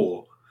him a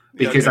 4.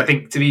 Because I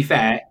think, to be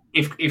fair,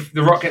 if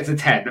The Rock gets a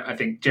 10, I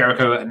think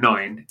Jericho at a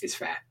 9 is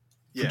fair.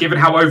 Yeah. Given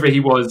how over he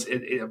was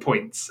at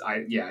points,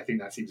 I think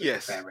that seems like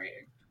a fair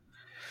rating.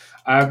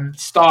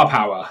 Star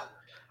power.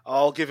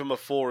 I'll give him a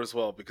 4 as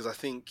well because I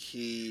think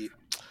he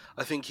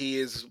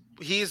is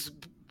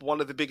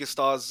one of the biggest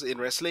stars in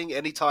wrestling.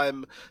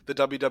 Anytime the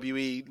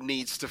WWE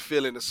needs to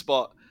fill in a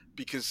spot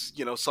because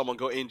someone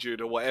got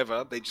injured or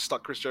whatever, they just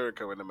stuck Chris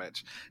Jericho in the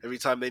match. Every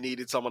time they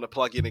needed someone to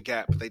plug in a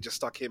gap, they just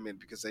stuck him in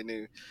because they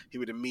knew he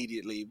would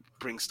immediately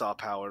bring star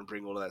power and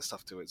bring all of that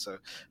stuff to it. So,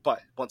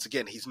 but once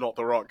again, he's not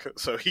The Rock,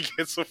 so he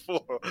gets a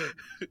 4.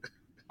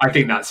 I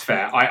think that's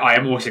fair. I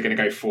am also going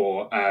to go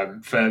for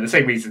the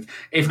same reasons,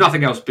 if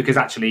nothing else, because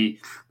actually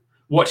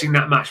watching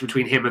that match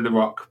between him and The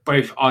Rock,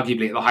 both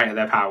arguably at the height of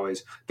their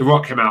powers. The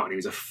Rock came out and he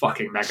was a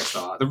fucking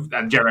megastar,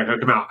 and Jericho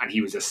came out and he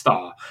was a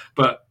star.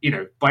 But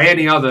by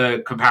any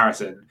other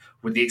comparison,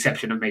 with the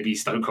exception of maybe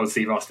Stone Cold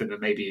Steve Austin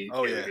and maybe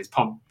his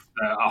pomp,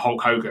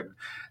 Hulk Hogan,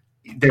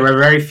 there are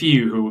very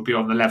few who would be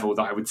on the level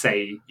that I would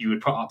say you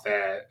would put up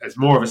there as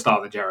more of a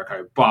star than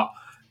Jericho. But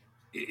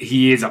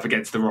he is up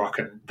against The Rock,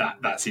 and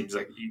that seems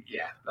like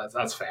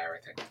that's fair. I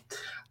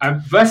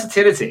think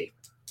versatility.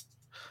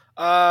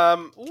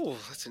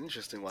 That's an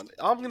interesting one.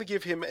 I'm going to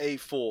give him a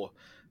 4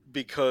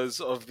 because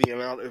of the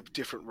amount of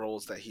different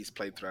roles that he's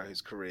played throughout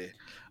his career.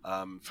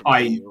 From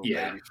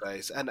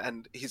babyface,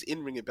 and his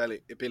in-ring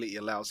ability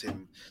allows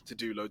him to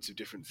do loads of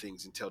different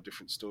things and tell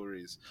different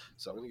stories.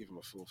 So I'm going to give him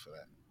a 4 for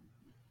that.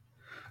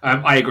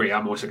 I agree.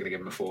 I'm also going to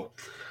give him a 4.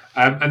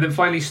 And then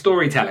finally,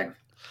 storytelling.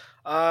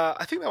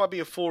 I think that might be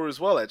a 4 as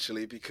well,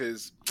 actually,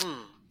 because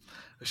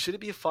should it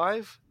be a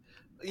 5?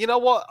 You know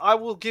what? I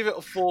will give it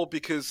a 4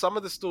 because some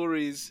of the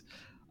stories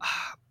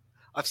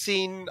I've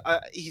seen,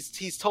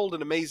 he's told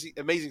an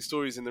amazing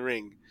stories in the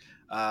ring,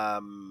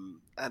 and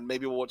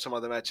maybe we'll watch some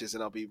other matches,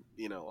 and I'll be,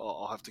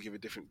 I'll have to give a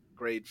different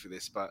grade for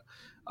this. But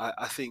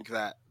I think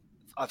that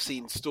I've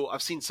seen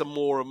some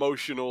more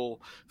emotional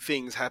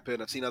things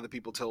happen. I've seen other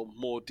people tell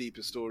more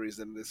deeper stories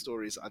than the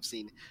stories I've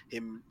seen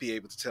him be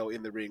able to tell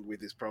in the ring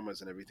with his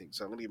promos and everything.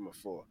 So I'm going to give him a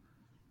 4.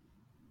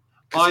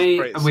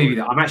 I am with you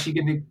that.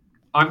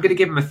 I'm going to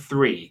give him a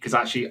 3 because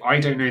actually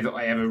I don't know that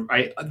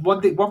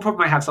one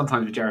problem I have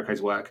sometimes with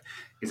Jericho's work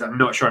is I'm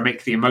not sure I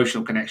make the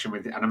emotional connection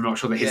with it, and I'm not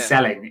sure that his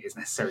selling is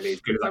necessarily as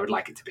good as I would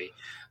like it to be.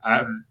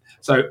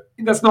 So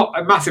that's not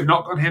a massive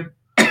knock on him.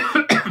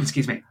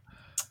 Excuse me.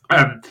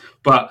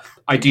 But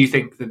I do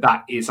think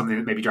that is something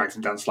that maybe drags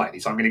him down slightly.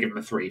 So I'm going to give him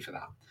a 3 for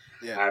that.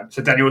 Yeah.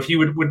 So Daniel, if you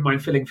wouldn't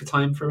mind filling for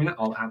time for a minute,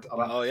 I'll add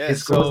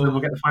his scores and then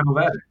we'll get the final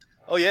verdict.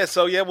 Oh yeah,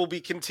 so we'll be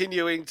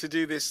continuing to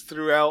do this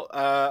throughout.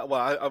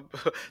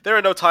 There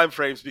are no time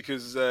frames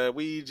because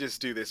we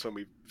just do this when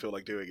we feel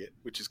like doing it,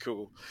 which is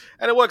cool,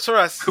 and it works for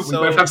us. We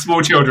both have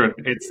small children.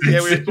 We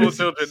have small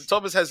children.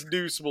 Thomas has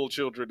new small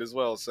children as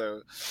well,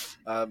 so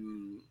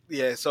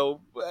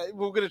So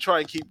we're going to try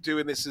and keep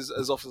doing this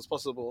as often as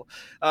possible.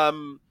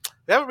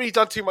 We haven't really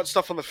done too much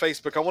stuff on the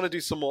Facebook. I want to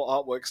do some more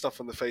artwork stuff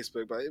on the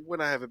Facebook, but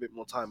when I have a bit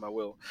more time, I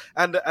will.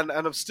 And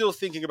I'm still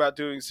thinking about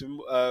doing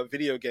some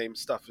video game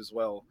stuff as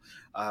well.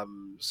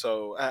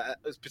 So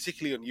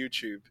particularly on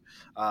YouTube,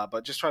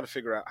 but just trying to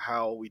figure out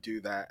how we do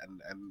that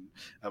and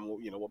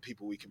what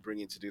people we can bring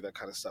in to do that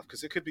kind of stuff,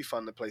 because it could be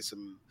fun to play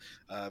some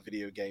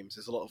video games.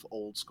 There's a lot of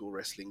old school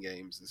wrestling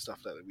games and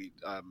stuff that we'd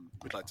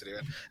like to do,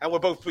 and we're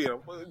both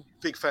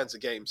big fans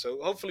of games.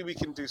 So hopefully we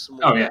can do some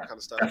more of that kind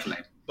of stuff.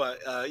 Definitely. But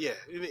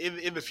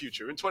in the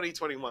future, in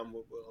 2021,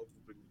 we'll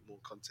bring more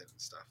content and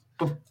stuff.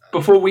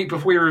 Before we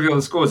reveal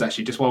the scores,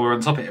 actually, just while we're on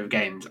topic of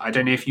games, I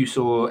don't know if you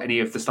saw any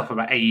of the stuff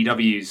about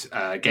AEW's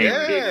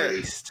game being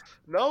released.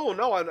 No,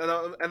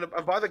 and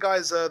by the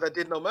guys that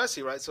did No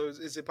Mercy, right? So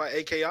is it by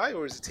AKI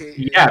or is it?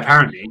 Yeah,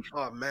 apparently.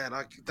 Oh man,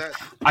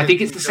 I think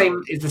it's the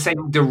same. It's the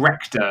same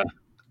director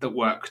that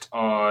worked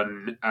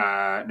on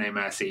No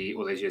Mercy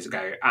all those years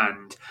ago,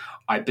 and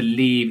I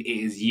believe it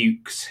is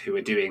Ukes who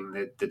are doing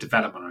the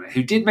development on it.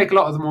 Who did make a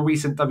lot of the more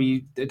recent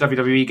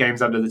WWE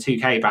games under the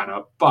 2K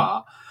banner,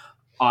 but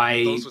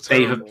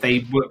they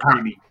were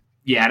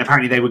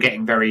apparently they were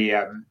getting very.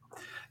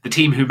 The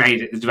team who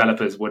made it, the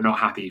developers, were not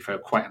happy for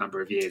quite a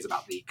number of years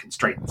about the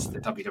constraints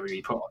that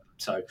WWE put on them.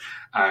 So,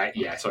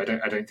 so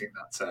I don't think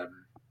that's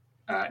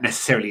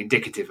necessarily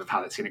indicative of how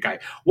that's going to go.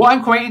 What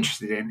I'm quite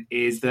interested in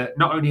is that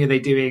not only are they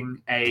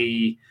doing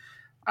a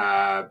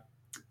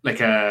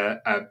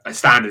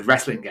standard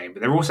wrestling game,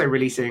 but they're also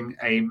releasing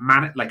a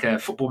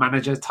football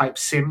manager type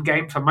sim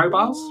game for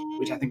mobiles,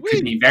 which I think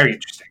could be very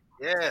interesting.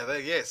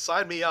 Yeah,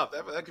 sign me up.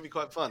 That could be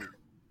quite fun.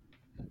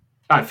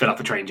 That'd fill up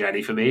a train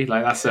journey for me.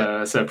 Like that's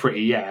a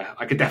pretty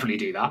I could definitely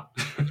do that.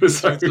 So,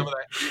 some of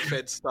that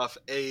Fed stuff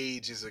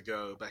ages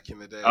ago, back in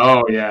the day.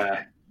 Oh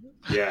yeah.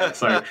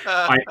 So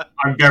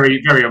I'm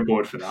very, very on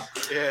board for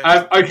that.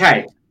 Yeah.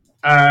 Okay.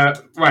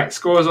 Right.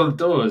 Scores on the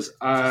doors,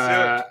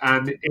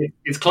 and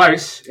it's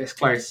close. It's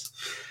close.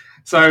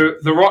 So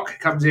The Rock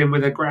comes in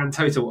with a grand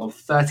total of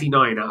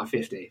 39 out of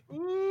 50.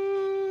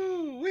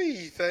 Ooh,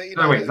 39.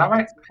 No, wait, is that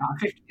right?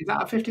 Is that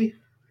out of 50?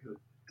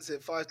 Is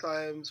it 5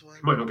 times 1?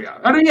 Might not be out.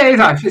 Oh no,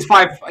 yeah, it's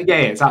 5. Yeah,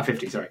 it's out of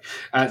 50. Sorry,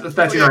 so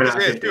 39 out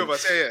of 50. Two of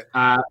us,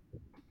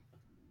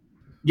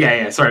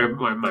 Sorry,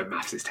 my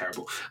maths is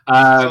terrible.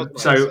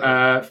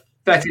 39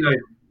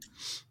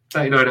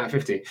 out of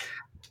 50.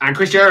 And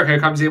Chris Jericho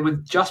comes in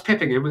with just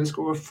pipping him with a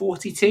score of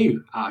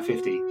 42 out of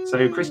 50.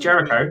 So Chris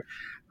Jericho,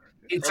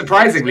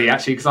 surprisingly,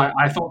 actually, because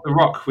I thought The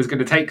Rock was going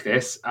to take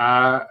this.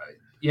 I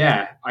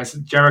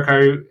said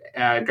Jericho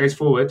goes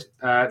forward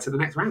to the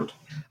next round.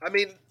 I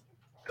mean,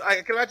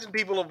 I can imagine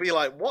people will be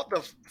like, "What the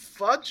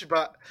fudge?"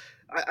 But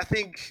I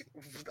think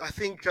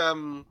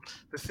the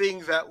thing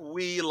that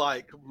we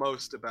like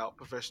most about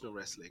professional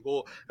wrestling,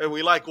 and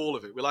we like all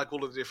of it, we like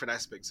all of the different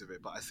aspects of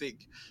it. But I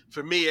think,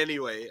 for me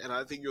anyway, and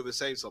I think you're the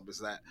same, Tom, is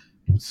that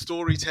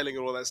storytelling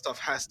and all that stuff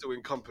has to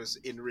encompass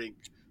in ring.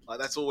 Like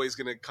that's always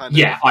going to kind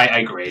of I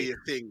agree. be a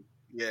thing.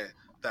 Yeah,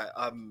 that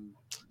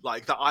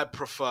like that I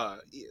prefer.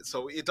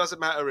 So it doesn't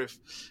matter if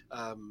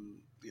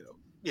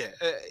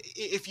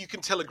if you can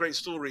tell a great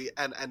story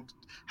and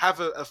have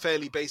a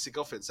fairly basic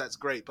offense, that's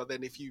great. But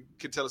then if you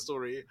can tell a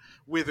story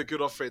with a good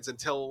offense and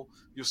tell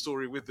your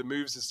story with the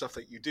moves and stuff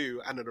that you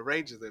do and an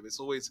arrange of them, it's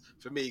always,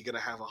 for me, going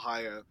to have a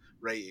higher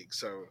rating.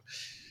 So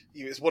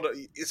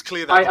it's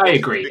clear that I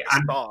agree.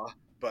 A star,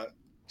 but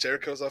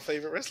Jericho's our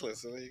favorite wrestler.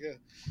 So there you go.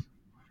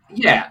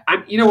 Yeah,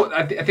 and you know what?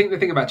 I think the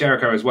thing about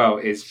Jericho as well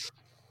is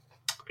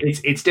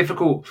it's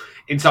difficult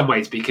in some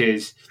ways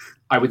because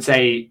I would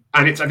say,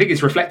 and I think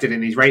it's reflected in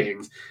these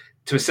ratings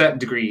to a certain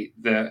degree,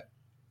 that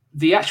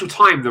the actual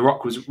time The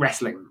Rock was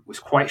wrestling was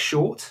quite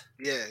short.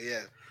 Yeah.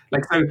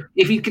 Like, so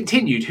if he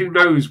continued, who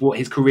knows what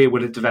his career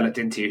would have developed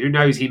into? Who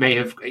knows? He may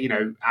have,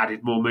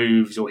 added more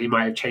moves, or he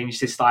might have changed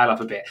his style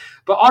up a bit.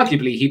 But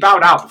arguably, he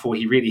bowed out before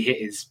he really hit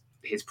his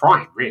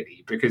prime,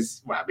 really,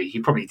 because, well, I mean, he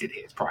probably did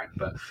hit his prime,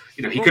 but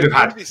he could have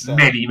had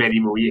many,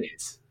 many more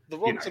years. The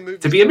Rock's to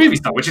be a movie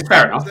star, which is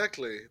fair enough.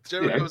 Exactly.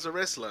 Jericho's a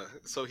wrestler,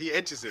 so he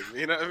edges him.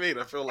 You know what I mean?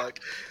 I feel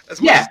like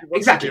as much as he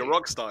wants to be a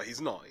rock star,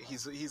 he's not. He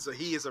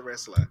is a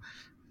wrestler.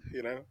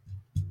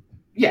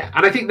 Yeah,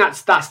 and I think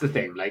that's the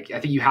thing. Like,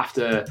 I think you have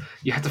to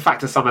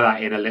factor some of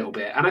that in a little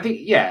bit. And I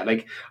think,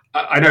 like,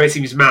 I know it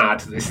seems mad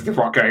that this is The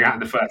Rock going out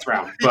in the first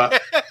round,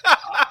 but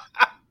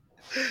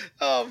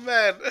oh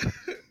man,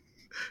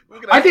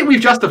 I think we've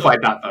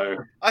justified that though.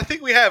 I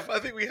think we have.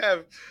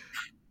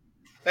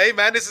 Hey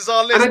man, this is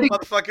our list,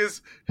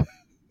 motherfuckers.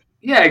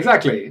 Yeah,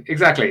 exactly.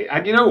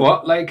 And you know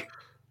what? Like,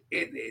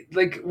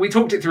 like we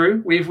talked it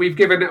through. We've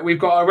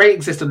got a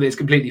rating system that is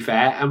completely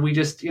fair, and we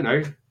just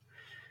it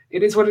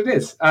is what it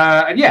is.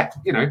 That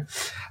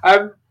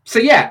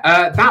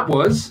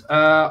was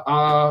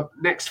our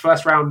next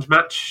first round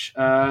match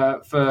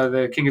for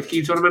the King of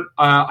Cube tournament.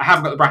 I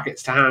haven't got the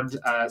brackets to hand,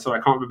 so I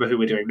can't remember who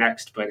we're doing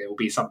next, but it will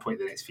be some point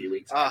in the next few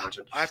weeks. I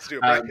imagine. I have to do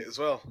a bracket as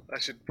well. I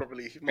should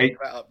probably make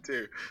that up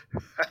too.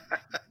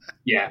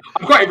 Yeah,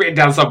 I've got it written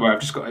down somewhere.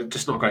 I've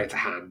just not got it to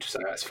hand, so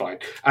that's fine.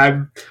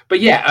 So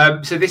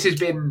this has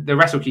been the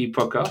Wrestlecube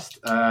podcast,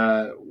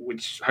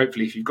 which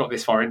hopefully, if you've got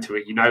this far into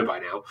it, you know by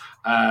now.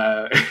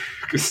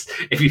 Because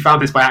if you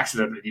found this by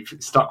accident and you've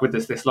stuck with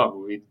us this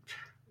long, I mean,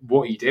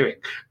 what are you doing?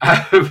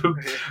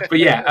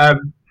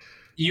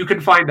 You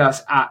can find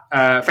us at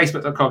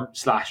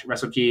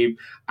facebook.com/WrestleCube,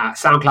 at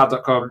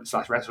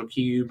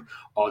soundcloud.com/WrestleCube,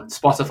 on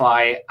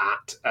Spotify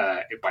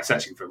by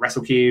searching for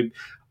WrestleCube.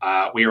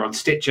 We are on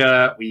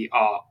Stitcher. We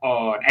are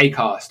on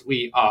Acast.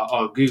 We are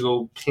on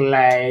Google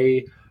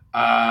Play.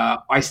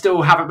 I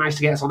still haven't managed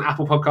to get us on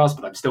Apple Podcasts,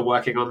 but I'm still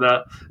working on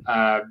that.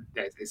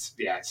 It's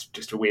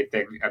just a weird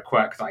thing, a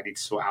quirk that I need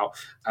to sort out.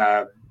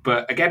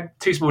 But again,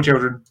 2 small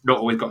children, not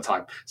always got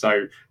time.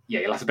 So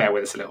you'll have to bear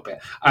with us a little bit.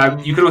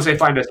 You can also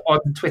find us on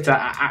Twitter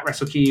at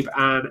WrestleCube,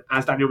 and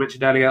as Daniel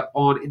mentioned earlier,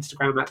 on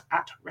Instagram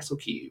at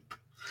WrestleCube.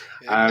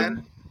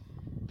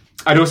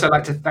 I'd also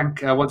like to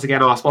thank once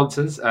again our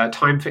sponsors,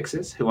 Time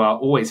Fixers, who are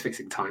always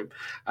fixing time,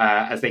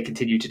 as they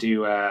continue to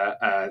do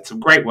some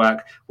great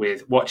work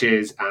with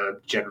watches and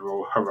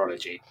general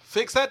horology.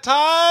 Fix that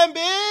time,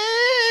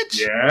 bitch!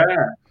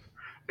 Yeah.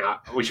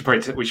 Now, we should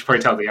probably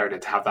tell the owner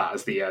to have that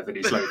as the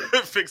new slogan.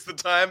 Fix the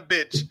time,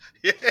 bitch.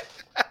 Yeah,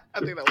 I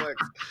think that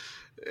works.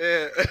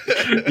 Yeah.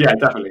 Yeah,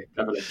 definitely.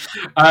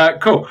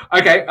 Cool.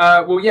 Okay.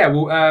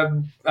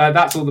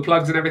 That's all the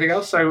plugs and everything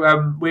else. So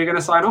we're going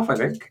to sign off, I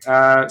think.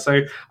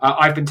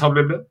 I've been Tom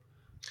Mimler.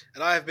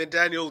 And I've been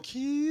Daniel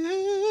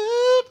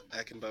Cube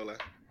Akinbola.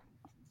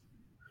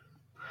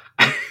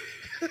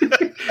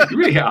 You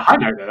really hit a high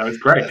note there. That was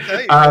great.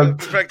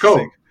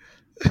 Cool.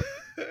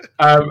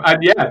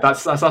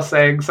 That's us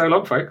saying so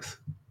long, folks.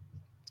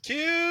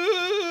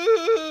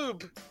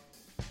 Cube.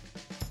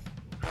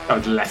 That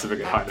was less of a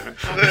good high note.